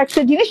সুন্দর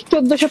একটা জিনিস।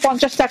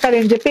 1450 টাকা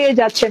রেঞ্জে পেয়ে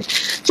যাচ্ছেন,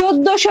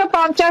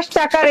 1450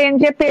 টাকা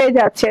রেঞ্জে পেয়ে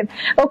যাচ্ছেন।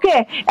 ওকে,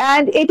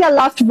 এন্ড এটা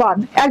লাস্ট ওয়ান,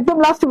 একদম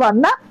লাস্ট ওয়ান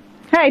না?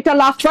 হ্যাঁ, এটা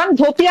লাস্ট ওয়ান,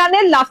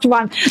 ধোপিয়ানের লাস্ট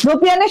ওয়ান।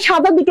 ধোপিয়ানের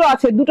সাদা 2টো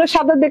আছে, 2টো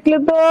সাদা দেখলে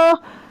তো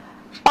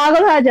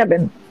পাগল হয়ে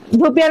যাবেন।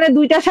 ধোপিয়ানের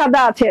 2টা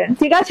সাদা আছে।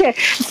 ঠিক আছে,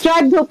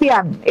 স্ট্রাইপ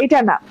ধোপিয়ান, এটা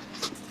না,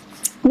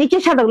 নিচে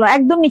সাদাগুলো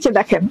একদম নিচে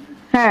দেখেন।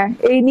 হ্যাঁ,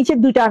 এই নিচের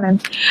 2টা আনেন।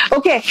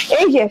 ওকে,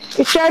 এই যে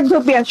স্ট্রাইপ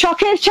ধোপিয়ান,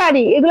 শখের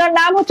শাড়ি, এগুলোর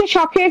নাম হচ্ছে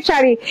শখের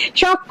শাড়ি।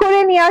 শখ করে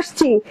নিয়ে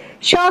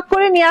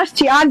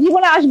আসছি, আর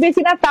জীবনে আসবে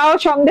কিনা তাও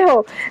সন্দেহ।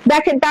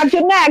 দেখেন, তার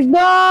জন্য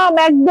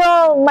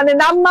একদম মানে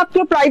নামমাত্র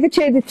প্রাইসে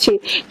ছেড়ে দিচ্ছি,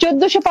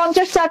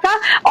 1450 টাকা।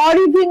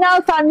 অরিজিনাল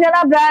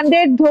সঞ্জানা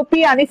ব্র্যান্ডেড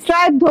ধোপিয়ান,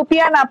 স্ট্রাইপ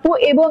ধোপিয়ান আপু।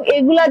 এবং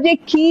এগুলা যে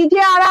কি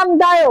যে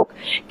আরামদায়ক।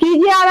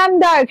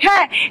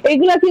 হ্যাঁ,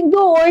 এগুলা কিন্তু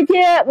ওই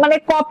যে মানে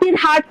কপির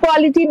হার্ড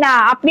কোয়ালিটি না,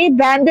 আপনি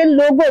ব্র্যান্ডের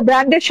লোগো,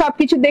 ব্র্যান্ডের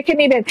সবকিছু দেখে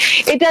নেবেন।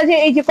 এটা যে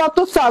এই যে কত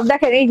সফট,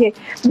 দেখেন এই যে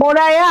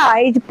মোড়ায়া,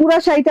 এই যে পুরো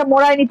শাড়িটা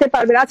মোড়ায় নিতে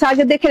পারবেন। আচ্ছা,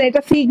 আগে দেখেন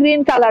এটা সি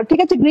গ্রিন কালার। ঠিক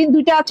আছে, গ্রিন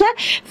 2টা আছে,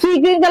 সি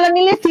গ্রিন কালার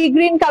নিলে সি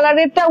গ্রিন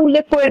কালারেরটা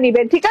উল্লেখ করে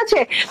নিবেন। ঠিক আছে,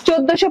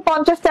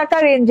 1450 টাকা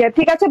রেঞ্জে।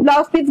 ঠিক আছে,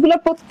 ব্লাউজ পিস গুলো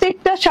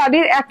প্রত্যেকটা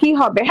শাড়ির একই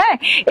হবে। হ্যাঁ,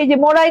 এই যে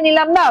মোড়ায়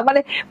নিলাম না,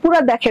 মানে পুরো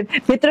দেখেন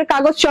ভেতরে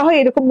কাগজ সহ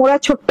এরকম মোড়া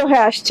ছোট্ট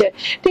হয়ে আসছে।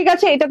 ঠিক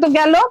আছে, এটা তো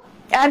গেল।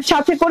 এর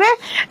সাথে করে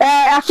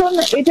এখন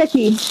এটা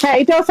কি, হ্যাঁ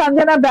এটাও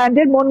সঞ্জানা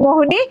ব্র্যান্ডের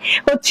মনমোহনী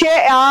হচ্ছে,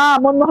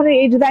 মনমোহনী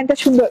এই ডিজাইনটা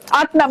সুন্দর।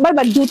 8 নাম্বার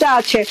বা 2টা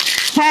আছে,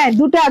 হ্যাঁ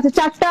দুটো আছে,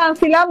 চারটা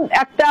আনছিলাম,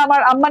 একটা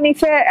আমার আম্মা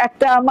নিছে,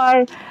 একটা আমার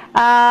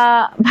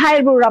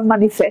ভাইয়ের বউর আম্মা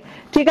নিছে,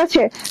 ঠিক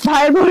আছে,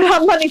 ভাইয়ের বউর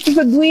আম্মা নিছে,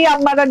 তো দুই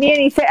আম্মারা নিয়ে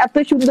নিছে, এত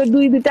সুন্দর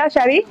দুইটা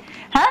শাড়ি।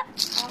 হ্যাঁ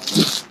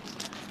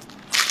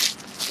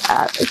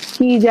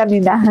কি জানি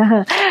না,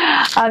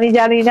 আমি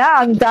জানি না,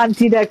 আমি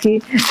জানছি নাকি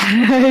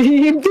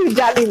কিন্তু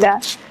জানি না।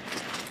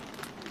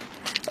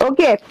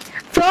 ওকে,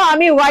 তো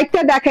আমি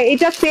হোয়াইটটা দেখাই,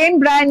 এটা সেম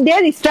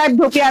ব্র্যান্ডের স্ট্রাইপ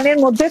ধোপিয়ানের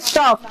মধ্যে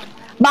স্টক।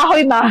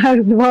 মাহই মা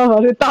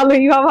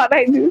তালই মা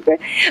বানাই দিচ্ছে,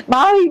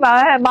 মাহই মা,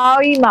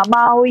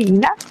 মাওই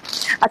না,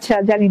 আচ্ছা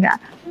জানি না,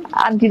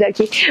 আন্টি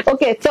দেখি।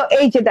 ওকে, তো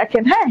এই যে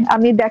দেখেন, হ্যাঁ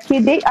আমি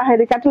দেখিয়ে দিই,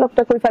 আরে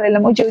ক্যাটালগটা করে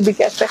ফেলাইলাম, ওই যে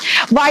ওইদিকে আছে।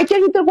 হোয়াইটের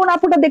ভিতর কোন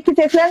আপুটা দেখতে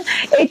চাইছিলেন,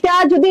 এটা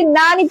যদি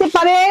না নিতে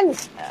পারেন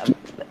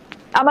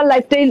আমার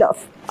লাইফটাই লস,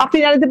 আপনি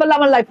না নিতে পারলে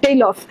আমার লাইফটাই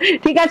লস,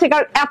 ঠিক আছে,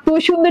 কারণ এত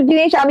সুন্দর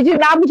জিনিস আমি যদি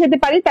না বুঝাতে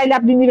পারি তাইলে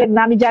আপনি নিবেন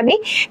না, আমি জানি,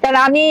 কারণ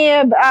আমি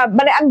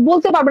মানে আমি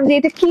বলতে পারবো না যে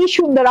এটা কি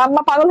সুন্দর,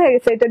 আম্মা পাগল হয়ে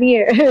গেছে এটা নিয়ে।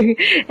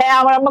 হ্যাঁ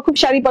আমার আম্মা খুব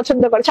শাড়ি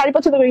পছন্দ করে,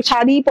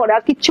 শাড়ি পরে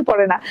আর কিচ্ছু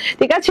পরে না,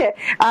 ঠিক আছে,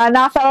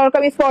 না সালোয়ার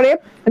কামিজ পরে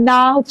না,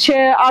 হচ্ছে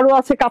আরো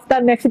আছে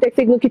কাফতান ম্যাক্সি ট্যাক্সি,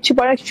 এগুলো কিচ্ছু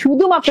পরে না,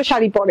 শুধুমাত্র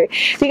শাড়ি পরে,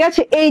 ঠিক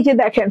আছে। এই যে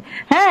দেখেন,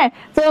 হ্যাঁ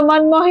তো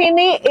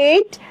মনমোহিনী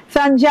 8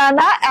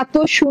 সঞ্জানা, এত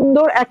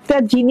সুন্দর একটা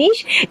জিনিস,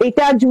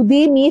 এটা যদি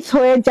মিস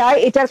হয়ে যায়,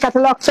 এটার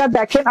ক্যাটালগটা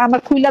দেখেন, আমার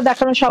খুইলা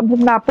দেখানো সম্ভব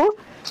না আপু,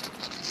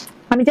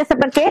 আমি জাস্ট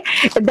আপনাকে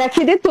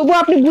দেখিয়ে দিই, তবুও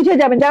আপনি বুঝে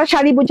যাবেন, যারা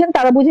শাড়ি বুঝেন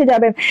তারা বুঝে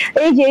যাবেন।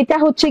 এই যে এটা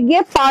হচ্ছে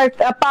গিয়ে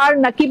পার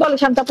না কি বলে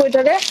শান্তাপু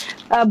এটারে,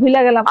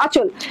 ভুলে গেলাম,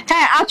 আঁচল,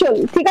 হ্যাঁ আঁচল,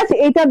 ঠিক আছে।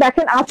 এইটা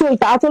দেখেন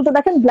আঁচলটা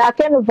দেখেন ব্ল্যাক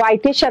এন্ড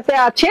হোয়াইটের সাথে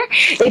আছে,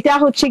 এটা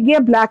হচ্ছে গিয়ে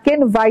ব্ল্যাক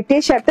এন্ড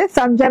হোয়াইটের সাথে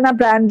সঞ্জানা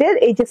ব্র্যান্ডের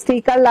এই যে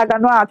স্টিকার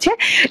লাগানো আছে,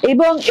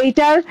 এবং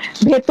এইটার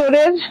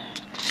ভেতরের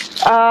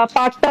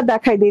পার্টটা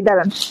দেখাই দিই,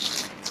 দাঁড়ান,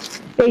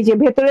 এই যে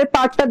ভেতরের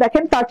পার্টটা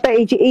দেখেন, পার্টটা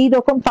এই যে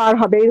এইরকম পার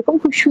হবে, এরকম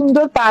খুব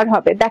সুন্দর পার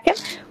হবে, দেখেন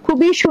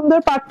খুবই সুন্দর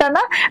পার্টটা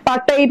না,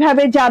 পার্টটা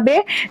এইভাবে যাবে,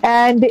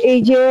 এন্ড এই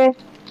যে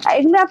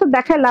এগুলো এত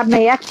দেখার লাভ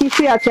নাই, এক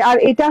পিসই আছে। আর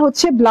এটা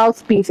হচ্ছে ব্লাউজ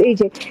পিস, এই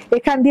যে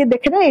এখান দিয়ে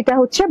দেখে না, এটা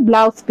হচ্ছে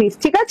ব্লাউজ পিস,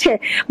 ঠিক আছে,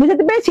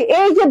 বুঝতে পেরেছি।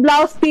 এই যে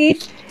ব্লাউজ পিস,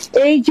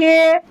 এই যে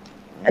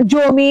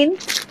জমিন,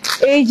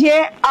 এই যে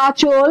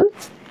আঁচল,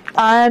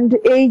 এন্ড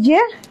এই যে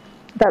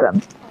দাঁড়ান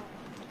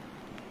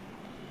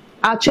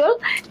আঁচল,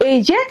 এই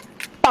যে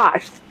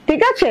পার্স,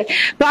 ঠিক আছে,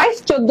 প্রাইস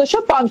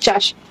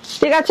 1450,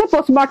 ঠিক আছে,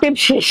 পোস্টমর্টেম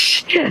শেষ।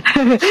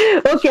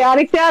 ওকে,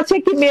 আরেকটা আছে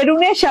কি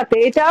মেরুনের সাথে,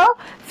 এটাও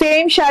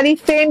same sari,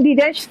 same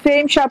design,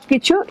 same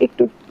সবকিছু,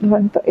 একটু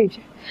এই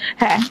যে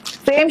হ্যাঁ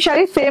same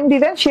sari, same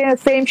design,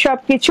 same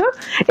সবকিছু,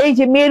 এই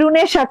যে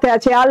মেরুনের সাথে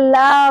আছে।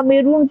 আল্লাহ,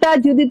 মেরুনটা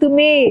যদি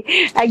তুমি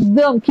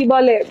একদম কি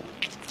বলে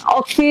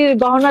অস্থির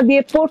গহনা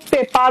দিয়ে পড়তে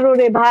পারো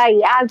রে ভাই,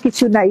 আর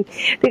কিছু নাই,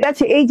 ঠিক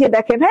আছে। এই যে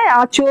দেখেন, হ্যাঁ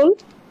আঁচল,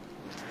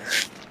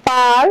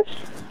 পার,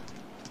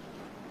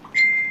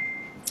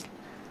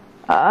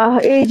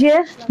 এই যে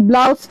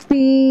ব্লাউজ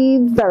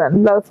পিস, দাঁড়ান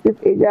ব্লাউজ পিস,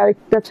 এই যে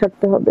আরেকটা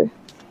ছাড়তে হবে,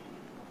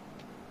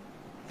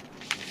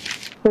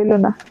 হইল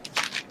না,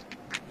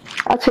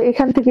 আচ্ছা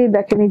এখান থেকেই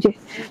দেখেন, এই যে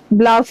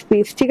ব্লাউজ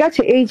পিস, ঠিক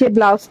আছে, এই যে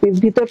ব্লাউজ পিস,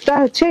 ভিতরটা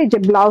হচ্ছে এই যে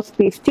ব্লাউজ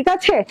পিস, ঠিক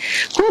আছে,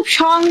 খুব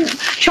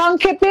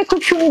সংক্ষেপে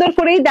খুব সুন্দর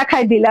করেই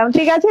দেখাই দিলাম,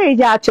 ঠিক আছে। এই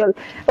যে আঁচল,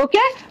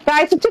 ওকে,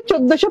 প্রাইস হচ্ছে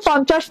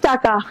 1450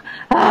 টাকা,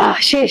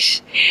 শেষ,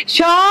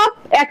 সব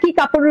একই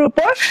কাপড়ের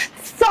উপর,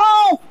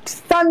 সফট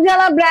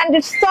সঞ্জানা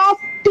ব্র্যান্ডের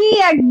সফটি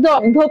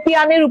একদম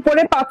ধোপিয়ানের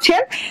উপরে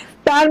পাচ্ছেন,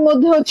 তার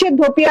মধ্যে হচ্ছে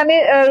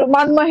ধোপিয়ানের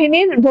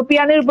মানমোহিনীর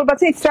ধোপিয়ানের উপর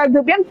পাচ্ছেন স্ট্রাইপ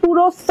ধোপিয়ান,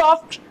 পুরো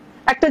সফট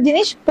একটা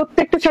জিনিস,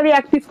 প্রত্যেকটা শাড়ি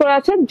এক পিস করে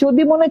আছে,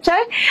 যদি মনে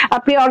চায়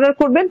আপনি অর্ডার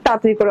করবেন,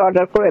 তাড়াতাড়ি করে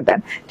অর্ডার করে দেন,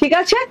 ঠিক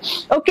আছে।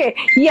 ওকে,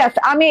 ইয়েস,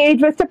 আমি এই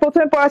ড্রেসটা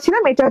প্রথমে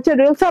পরাছিলাম, এটা হচ্ছে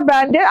রেলসা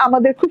ব্র্যান্ডের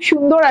আমাদের খুব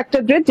সুন্দর একটা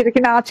ড্রেস, যেটা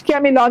কিনা আজকে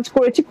আমি লঞ্চ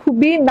করেছি,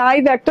 খুবই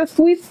নাইস একটা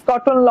সুইস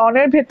কটন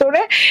লনের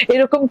ভেতরে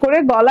এরকম করে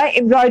গলা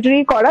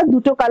এমব্রয়ডারি করা,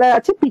 দুটো কালার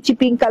আছে, পিচি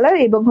পিঙ্ক কালার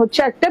এবং হচ্ছে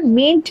একটা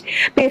মিন্ট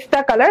পেস্তা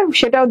কালার,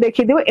 সেটাও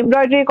দেখিয়ে দেবো,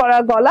 এমব্রয়ডারি করা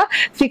গলা,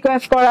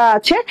 সিকোয়েন্স করা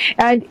আছে,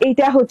 এন্ড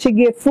এইটা হচ্ছে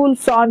গিয়ে ফুল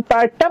ফ্রন্ট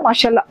পার্টটা,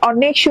 মাশাআল্লাহ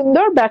অনেক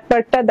সুন্দর, ব্যাক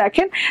পার্টটা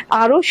দেখেন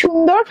আরো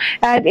সুন্দর,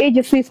 এন্ড এই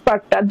যে সুইস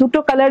পার্টটা, দুটো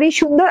কালারই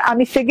সুন্দর।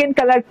 আমি সেকেন্ড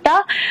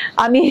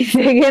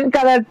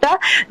কালারটা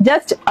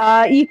জাস্ট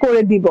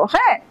করে দিব,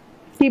 হ্যাঁ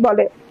কি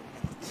বলে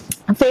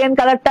সেকেন্ড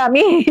কালারটা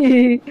আমি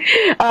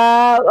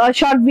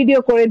শর্ট ভিডিও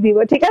করে দিব,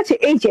 ঠিক আছে।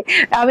 এই যে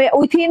আমি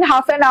উইথিন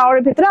হাফ অ্যান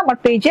আওয়ারের ভিতরে আমার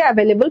পেজে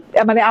অ্যাভেলেবল,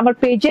 মানে আমার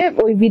পেজে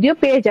ওই ভিডিও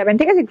পেয়ে যাবেন,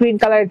 ঠিক আছে। গ্রিন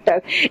কালারটা,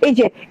 এই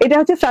যে এটা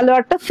হচ্ছে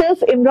সালোয়ারটা, সেলফ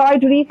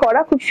এমব্রয়ডারি করা,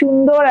 খুব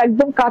সুন্দর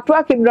একদম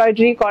কাটওয়ার্ক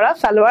এমব্রয়ডারি করা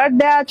সালোয়ার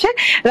দেওয়া আছে,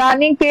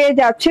 রানিং পেয়ে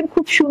যাচ্ছেন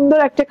খুব সুন্দর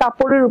একটা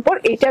কাপড়ের উপর।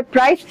 এটার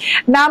প্রাইস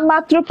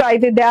নামমাত্র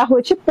প্রাইসে দেওয়া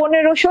হয়েছে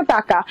 1500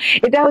 টাকা,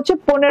 এটা হচ্ছে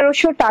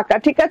 1500 টাকা,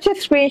 ঠিক আছে।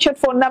 স্ক্রিনশট,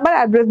 ফোন নাম্বার,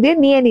 অ্যাড্রেস দিয়ে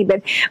নিয়ে নিবেন।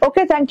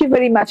 ওকে, থ্যাংক ইউ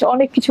ভেরি মাচ,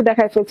 অনেক কিছু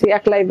দেখাই ফেলছি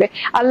এক লাইভে।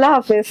 আল্লাহ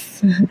হাফেজ।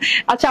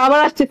 আচ্ছা, আবার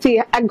আসতেছি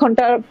 1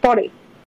 ঘন্টা পরে।